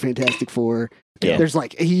all the Fantastic Four. Yeah. There's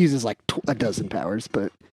like he uses like a dozen powers,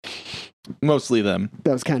 but Mostly them.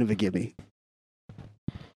 that was kind of a gimme.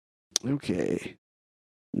 Okay.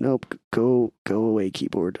 Nope. Go away,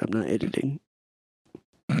 keyboard. I'm not editing.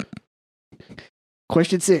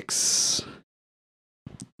 Question 6.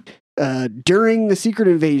 During the Secret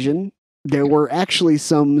Invasion, there were actually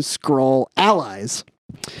some Skrull allies.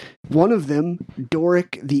 One of them,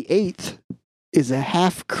 Doric the Eighth, is a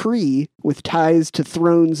half Kree with ties to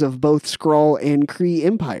thrones of both Skrull and Kree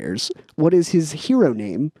empires. What is his hero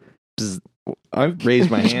name? I've raised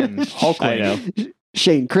my hand. Hulkling. I know.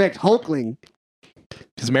 Shane, correct. Hulkling.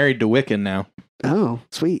 He's married to Wiccan now. Oh,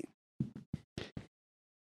 sweet.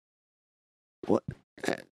 What?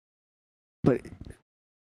 But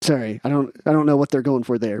sorry, I don't know what they're going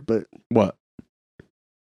for there. But What?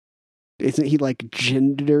 isn't he like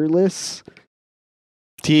genderless?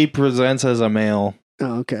 He presents as a male.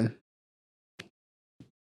 Oh, okay.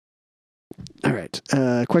 All right.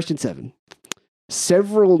 Question 7.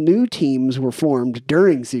 Several new teams were formed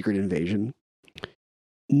during Secret Invasion.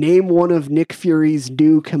 Name one of Nick Fury's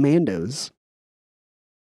new commandos.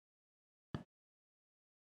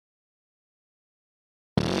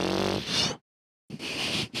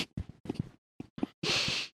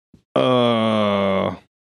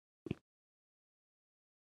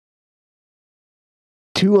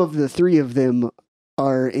 Two of the 3 of them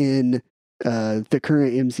are in the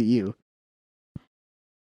current MCU.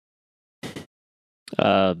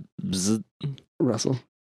 Bzz. Russell.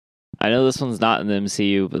 I know this one's not in the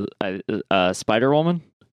MCU, but Spider Woman?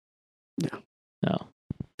 No.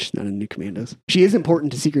 She's not in New Commandos. She is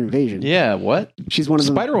important to Secret Invasion. Yeah, what? She's one of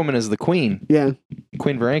them. Spider Woman is the queen. Yeah.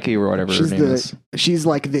 Queen Varanki or whatever She's her name is. She's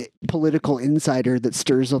like the political insider that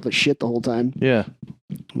stirs up the shit the whole time. Yeah.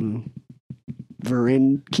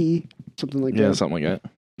 Varanki? Something like Yeah, that. something like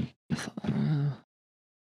I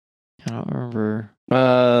don't remember.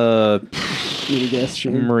 that. Any guess,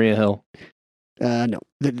 Shane? Maria Hill. No.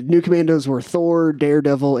 The New Commandos were Thor,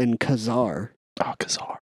 Daredevil, and Khazar. Oh,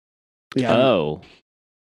 Khazar. Yeah. Oh.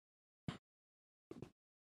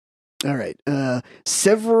 All right.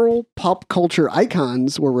 Several pop culture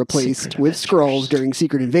icons were replaced Secret with Avengers. Skrulls during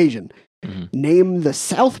Secret Invasion. Mhm. Name the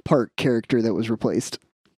South Park character that was replaced.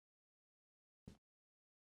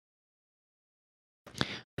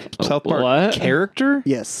 South Park What? character?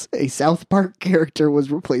 Yes, a South Park character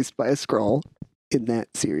was replaced by a Skrull in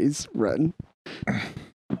that series run.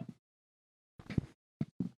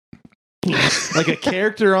 Like a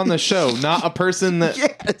character on the show, not a person that.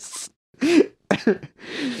 Yes.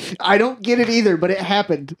 I don't get it either, but it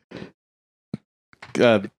happened.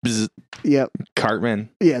 Yep. Cartman.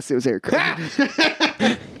 Yes, it was Eric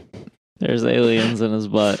Cartman. There's aliens in his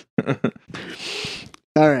butt.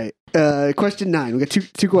 All right. Question 9. We got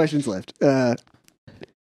two questions left.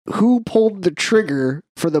 Who pulled the trigger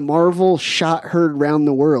for the Marvel shot heard round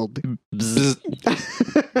the world?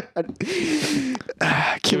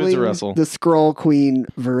 Killing Russell. the Skrull Queen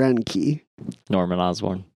Varenki. Norman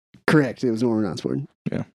Osborn. Correct. It was Norman Osborn.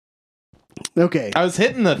 Yeah. Okay. I was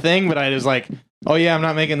hitting the thing, but I was like, oh yeah, I'm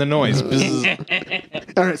not making the noise.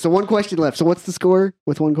 All right. So one question left. So what's the score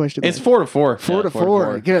with one question It's left? 4-4.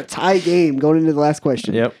 4-4. Get a tie game going into the last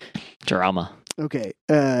question. Yep. Drama. Okay.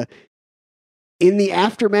 In the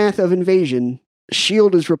aftermath of Invasion,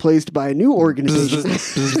 S.H.I.E.L.D. is replaced by a new organization.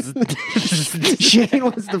 Shane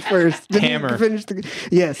was the first. Didn't Hammer. Finish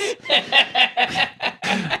yes.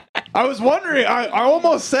 I was wondering, I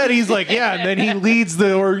almost said he's like, yeah, and then he leads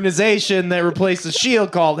the organization that replaces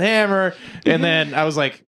S.H.I.E.L.D. called Hammer. And then I was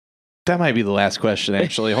like, that might be the last question,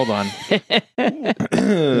 actually. Hold on.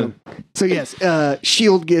 So yes,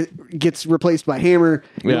 S.H.I.E.L.D. gets replaced by Hammer.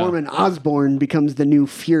 Yeah. Norman Osborn becomes the new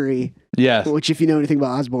Fury, Yeah. which if you know anything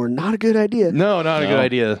about Osborn, not a good idea. No, not a good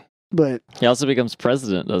idea. But He also becomes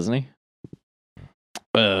president, doesn't he?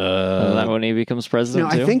 Isn't that when he becomes president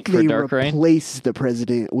no, too? I think for they Dark Reign? replace the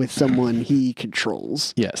president with someone he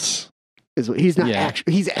controls. Yes. Is what he's not Yeah.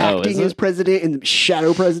 actually he's is acting it? as president and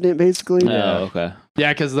shadow president basically. Oh, okay.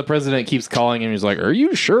 Yeah, because the president keeps calling him. He's like, are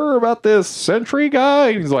you sure about this Sentry guy?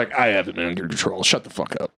 And he's like, I have it under control. Shut the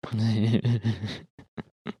fuck up.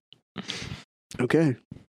 Okay.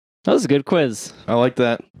 That was a good quiz. I like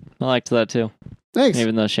that. I liked that too. Thanks.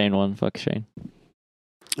 Even though Shane won. Fuck Shane.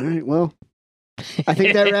 All right. Well, I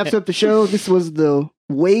think that wraps up the show. This was the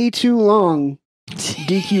way too long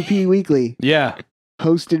DQP Weekly, Yeah.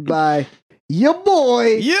 hosted by your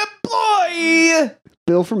boy Yep, boy.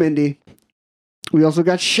 Bill from Indy. We also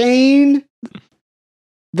got Shane,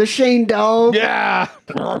 the Shane dog. Yeah.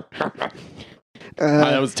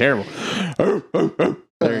 That was terrible. There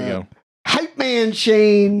you go. Hype man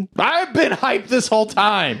Shane, I've been hyped this whole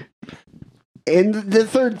time. and the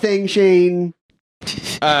third thing Shane.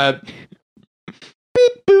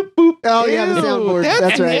 Beep, boop, boop. Oh, yeah, the soundboard.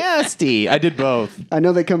 That's right. Nasty. I did both. I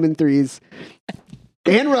know they come in threes.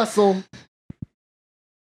 And Russell.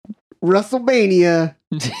 Russellmania.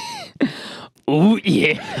 Ooh,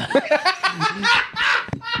 yeah.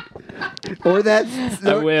 Or that.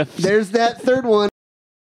 I whiffed. There's that third one.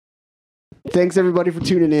 Thanks everybody for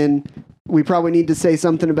tuning in. We probably need to say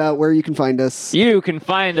something about where you can find us. You can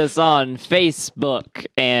find us on Facebook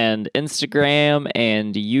and Instagram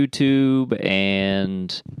and YouTube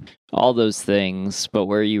and all those things. But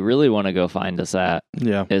where you really want to go find us at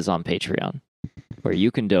Yeah. is on Patreon, where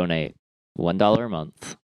you can donate $1 a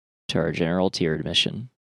month to our general tier admission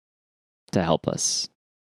to help us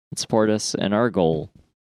and support us in our goal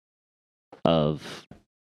of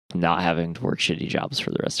not having to work shitty jobs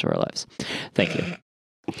for the rest of our lives. Thank you.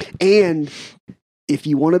 And if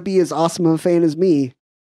you want to be as awesome of a fan as me,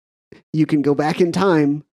 you can go back in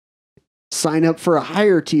time, sign up for a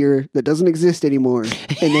higher tier that doesn't exist anymore, and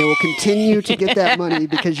they will continue to get that money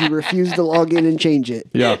because you refuse to log in and change it.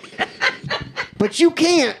 Yeah. But you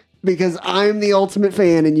can't because I'm the ultimate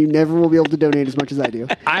fan and you never will be able to donate as much as I do.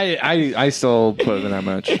 I still put in that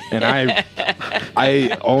much, and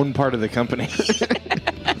I own part of the company.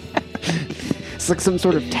 It's like some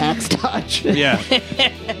sort of tax dodge. Yeah.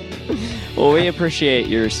 Well, we appreciate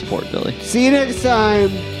your support, Billy. See you next time.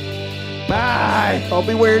 Bye. I'll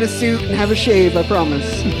be wearing a suit and have a shave, I promise.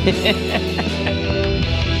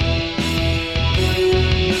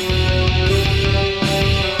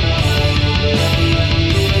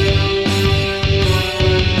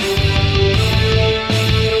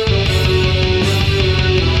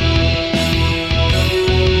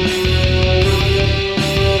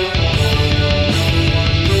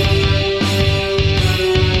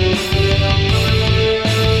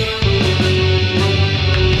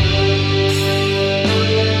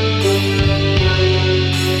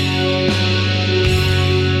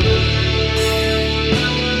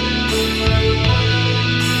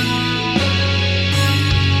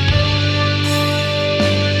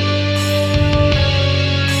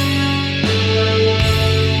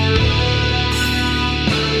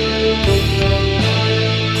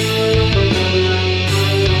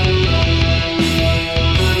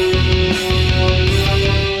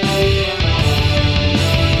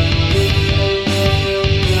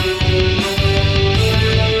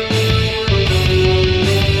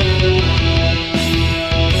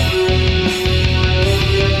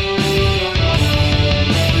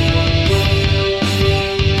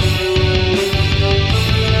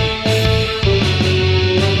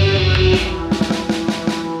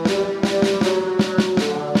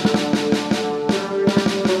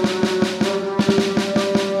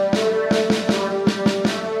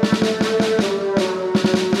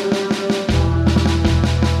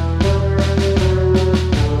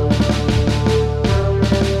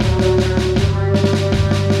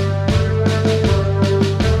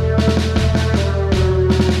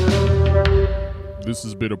 This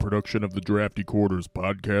has been a production of the Drafty Quarters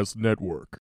Podcast Network.